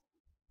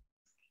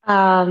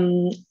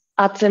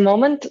 At the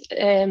moment,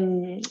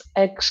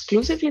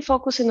 exclusively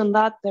focusing on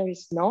that, there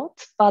is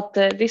not. But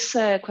this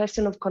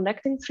question of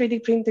connecting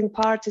 3D printing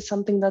parts is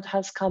something that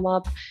has come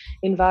up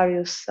in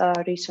various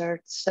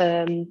research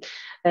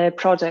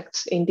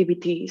projects in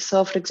DBT.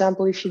 So, for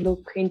example, if you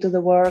look into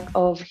the work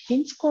of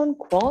Hinskon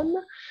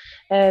Kwon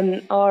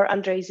or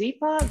Andrei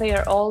Zipa, they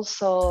are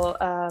also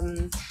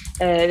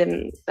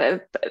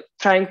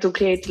trying to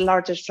create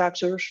larger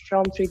structures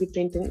from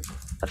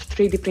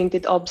 3D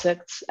printed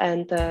objects,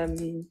 and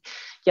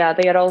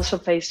they are also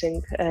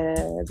facing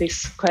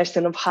this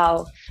question of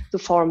how to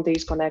form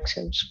these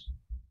connections.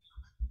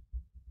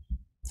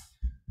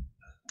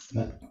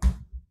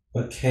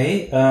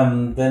 Okay,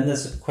 then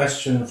there's a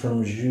question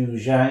from Zhu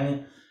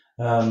Zhang,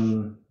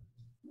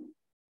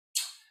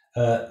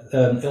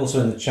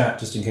 also in the chat,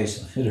 just in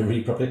case I didn't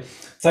read properly.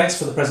 Thanks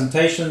for the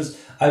presentations.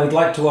 I would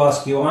like to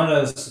ask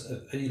Ioanna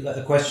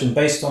a question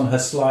based on her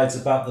slides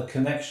about the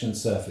connection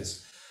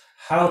surface.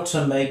 How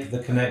to make the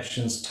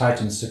connections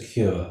tight and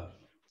secure?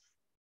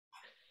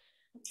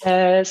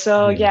 I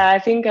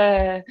think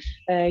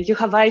you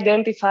have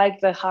identified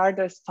the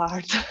hardest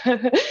part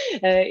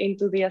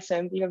into the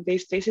assembly of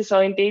these pieces.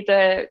 So indeed,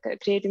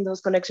 creating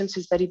those connections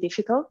is very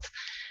difficult.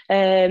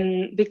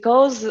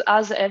 Because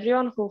as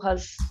everyone who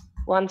has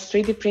once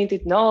 3D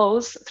printed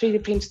knows,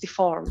 3D prints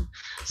deform.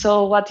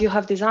 So what you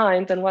have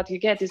designed and what you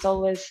get is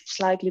always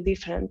slightly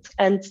different.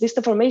 And this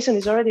deformation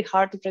is already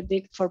hard to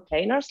predict for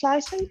planar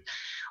slicing.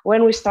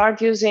 When we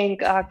start using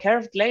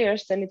curved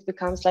layers, then it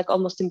becomes like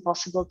almost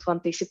impossible to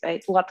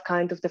anticipate what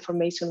kind of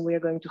deformation we are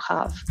going to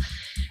have.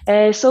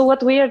 So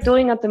what we are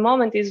doing at the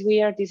moment is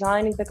we are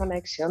designing the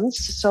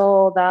connections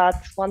so that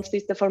once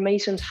these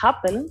deformations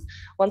happen,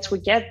 once we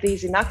get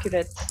these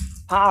inaccurate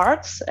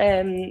parts,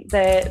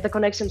 the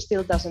connection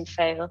still doesn't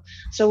fail.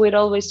 So we're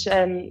always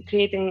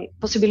creating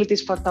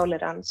possibilities for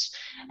tolerance.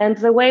 And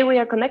the way we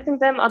are connecting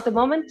them at the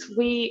moment,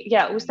 we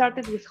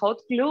started with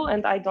hot glue,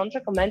 and I don't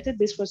recommend it.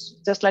 This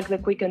was just like the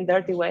quick and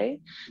dirty way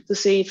to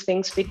see if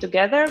things fit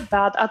together.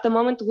 But at the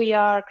moment, we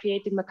are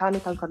creating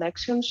mechanical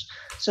connections.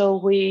 So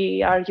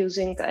we are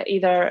using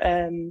either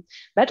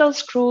metal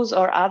screws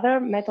or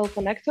other metal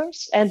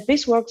connectors, and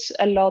this works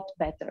a lot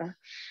better.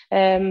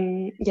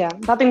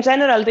 But in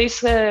general,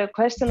 this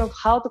question of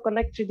how to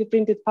connect 3D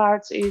printed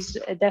parts is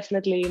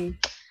definitely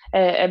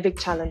a big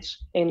challenge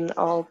in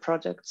all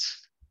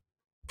projects.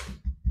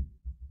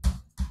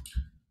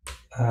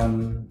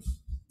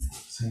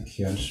 Thank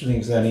you. I'm just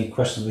wondering if there are any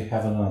questions we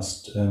haven't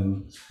asked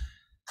from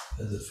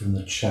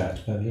the chat.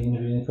 Have you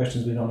any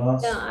questions we've not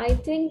asked? Yeah, I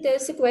think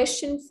there's a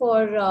question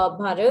for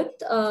Bharath.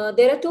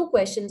 There are two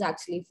questions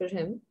actually for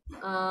him.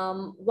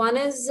 One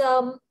is,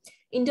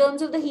 in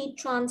terms of the heat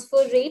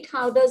transfer rate,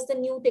 how does the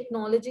new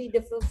technology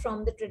differ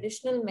from the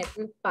traditional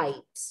metal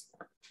pipes?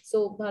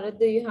 So Bharath,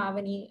 do you have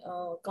any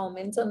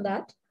comments on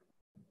that?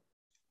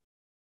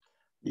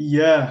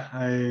 Yeah,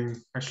 I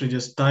actually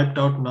just typed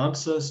out an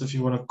answer. So if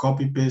you want to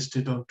copy paste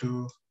it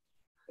onto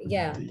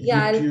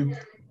YouTube.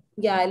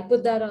 I'll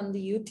put that on the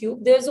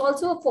YouTube. There's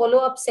also a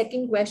follow-up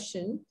second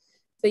question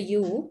for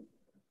you.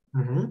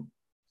 Mm-hmm.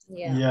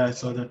 Yeah, I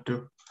saw that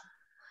too.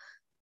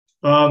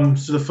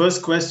 So the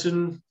first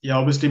question,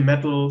 obviously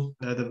metal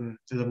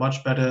is a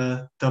much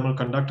better thermal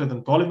conductor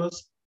than polymers.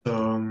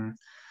 So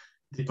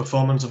the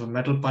performance of a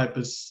metal pipe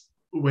is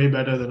way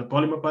better than a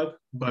polymer pipe,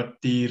 but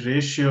the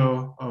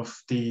ratio of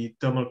the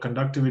thermal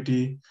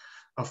conductivity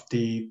of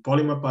the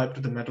polymer pipe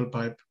to the metal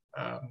pipe,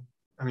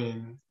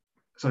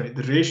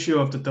 the ratio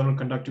of the thermal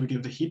conductivity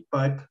of the heat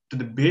pipe to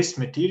the base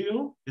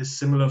material is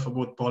similar for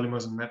both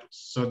polymers and metals.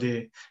 So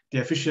the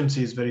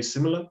efficiency is very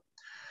similar.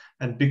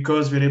 And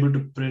because we're able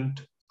to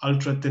print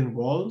ultra thin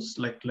walls,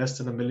 like less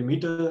than a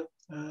millimeter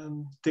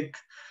thick,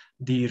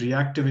 the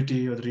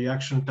reactivity or the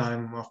reaction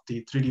time of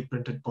the 3D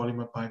printed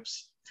polymer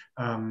pipes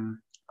are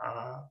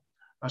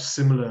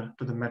similar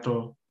to the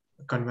metal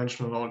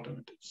conventional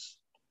alternatives.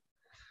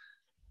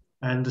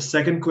 And the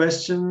second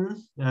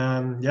question,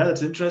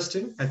 that's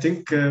interesting. I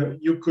think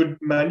you could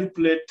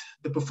manipulate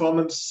the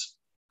performance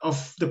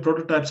of the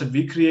prototypes that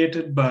we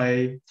created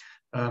by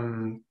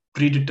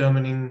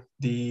predetermining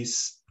the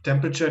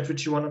temperature at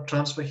which you want to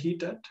transfer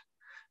heat at.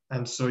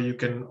 And so you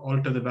can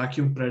alter the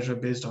vacuum pressure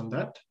based on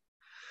that.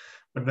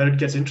 But where it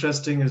gets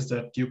interesting is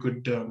that you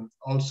could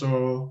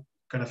also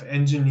kind of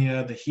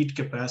engineer the heat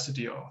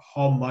capacity or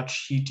how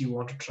much heat you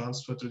want to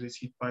transfer through these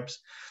heat pipes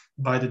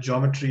by the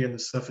geometry and the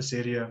surface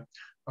area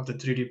of the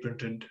 3D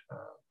printed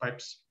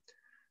pipes.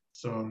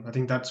 So I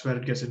think that's where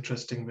it gets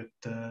interesting with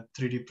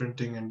 3D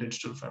printing and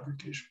digital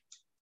fabrication.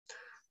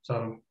 So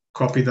I'll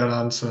copy that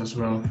answer as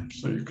well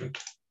so you could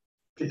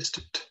paste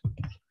it.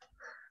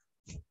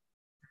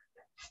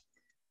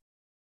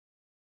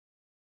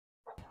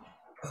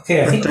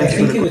 Okay, I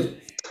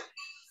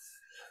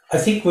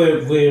think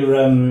we're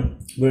in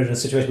a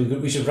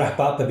situation we should wrap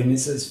up. I mean,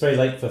 it's very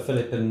late for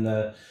Philip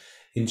in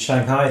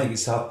Shanghai. I think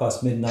it's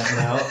midnight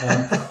now.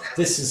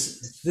 This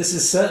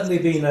has certainly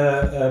been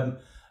a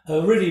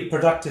really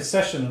productive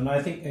session, and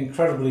I think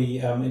incredibly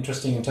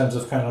interesting in terms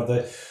of kind of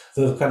the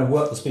kind of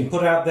work that's being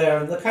put out there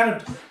and the kind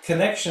of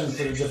connections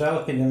that are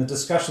developing and the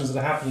discussions that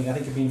are happening. I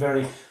think have been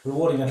very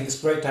rewarding. I think it's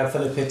great to have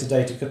Philip here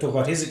today to talk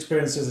about his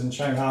experiences in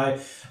Shanghai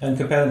and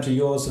compare them to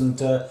yours. And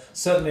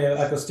certainly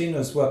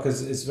Agostino's work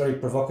is very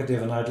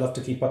provocative, and I'd love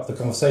to keep up the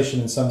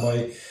conversation in some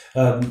way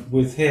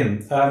with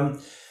him.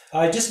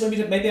 I just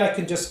maybe I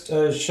can just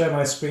share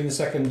my screen a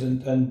second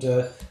and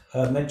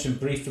mention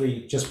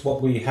briefly just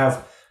what we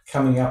have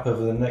coming up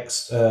over the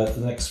next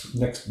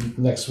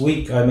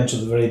week. I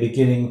mentioned at the very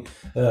beginning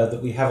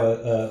that we have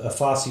a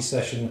Farsi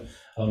session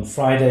on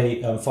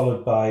Friday,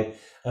 followed by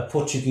a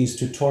Portuguese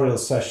tutorial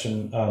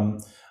session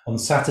on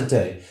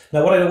Saturday.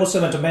 Now, what I also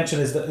meant to mention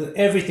is that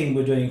everything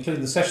we're doing,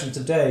 including the session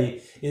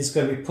today, is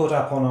going to be put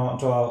up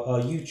onto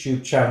our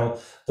YouTube channel.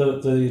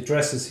 The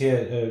address is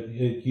here.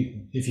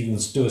 If you can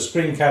do a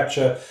screen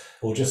capture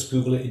or just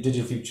Google it,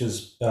 Digital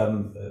Futures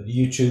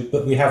YouTube.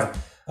 But we have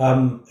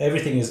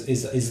everything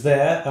is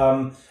there,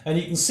 and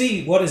you can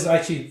see what is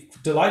actually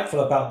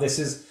delightful about this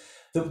is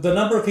the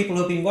number of people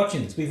who've been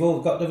watching this. We've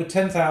all got over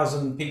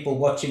 10,000 people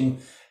watching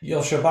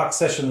Joshua Bach's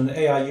session on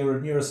AI,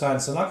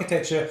 neuroscience and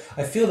architecture.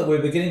 I feel that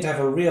we're beginning to have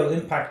a real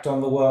impact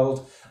on the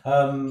world,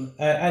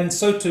 and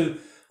so too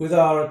with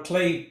our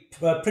clay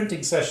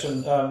printing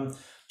session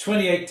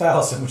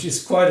 28,000, which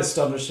is quite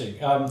astonishing.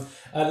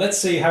 Let's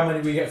see how many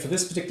we get for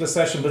this particular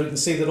session, but we can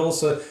see that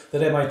also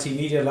that MIT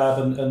Media Lab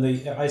and the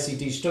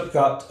ICT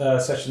Stuttgart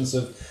sessions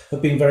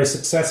have been very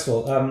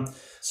successful.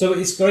 So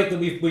it's great that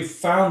we've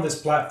found this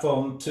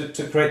platform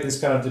to create this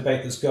kind of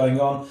debate that's going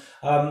on.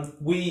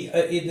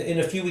 In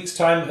a few weeks'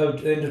 time,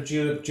 end of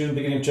June,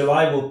 beginning of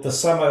July, the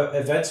summer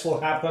events will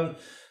happen.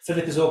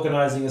 Philip is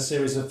organising a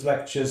series of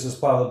lectures as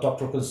part of the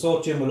doctoral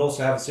consortium. We'll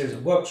also have a series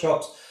of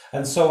workshops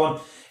and so on.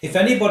 If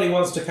anybody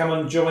wants to come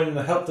and join and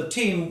help the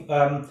team,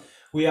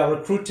 we are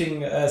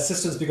recruiting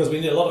assistants because we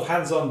need a lot of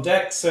hands on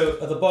deck. So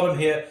at the bottom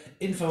here,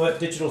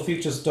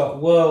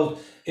 info@digitalfutures.world.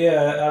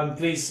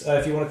 Please,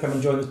 if you want to come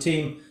and join the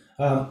team,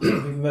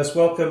 you're most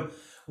welcome.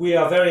 We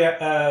are very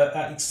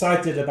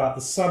excited about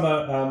the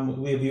summer.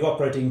 We'll be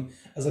operating,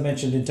 as I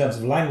mentioned, in terms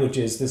of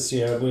languages this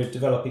year. We're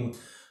developing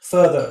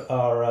further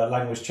our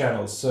language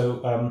channels.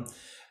 So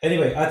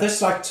anyway, I'd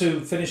just like to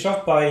finish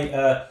off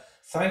by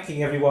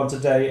thanking everyone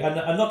today, and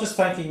not just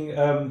thanking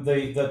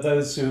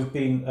those who've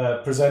been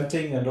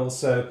presenting, and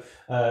also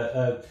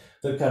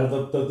the kind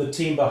of the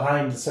team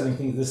behind setting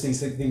these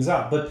things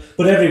up, but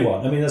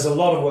everyone. I mean, there's a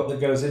lot of work that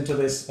goes into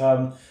this,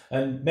 and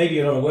maybe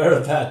you're not aware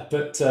of that,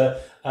 but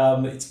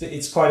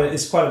it's quite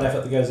an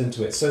effort that goes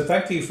into it. So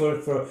thank you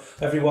for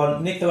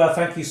everyone. Nickl,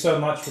 thank you so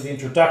much for the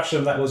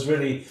introduction. That was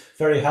really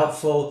very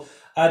helpful,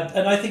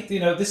 and I think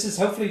this is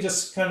hopefully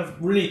just kind of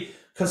really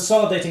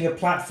consolidating a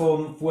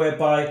platform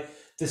whereby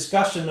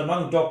discussion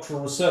among doctoral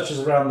researchers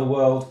around the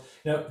world,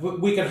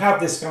 we can have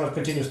this kind of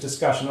continuous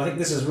discussion. I think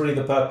this is really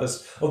the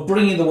purpose of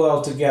bringing the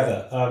world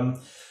together.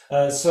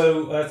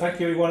 So thank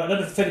you, everyone. I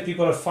don't know if Philip, you've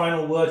got a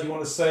final word you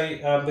want to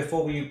say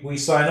before we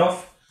sign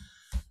off.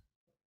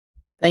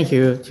 Thank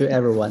you to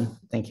everyone.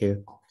 Thank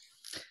you.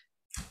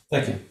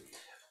 Thank you.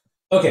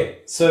 Okay,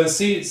 so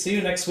see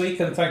you next week,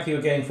 and thank you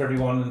again for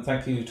everyone, and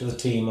thank you to the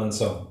team and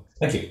so on.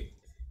 Thank you.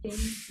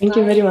 Thank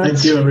you very much.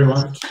 Thank you,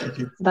 everyone. Thank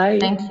you. Bye.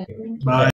 Thank you. Bye.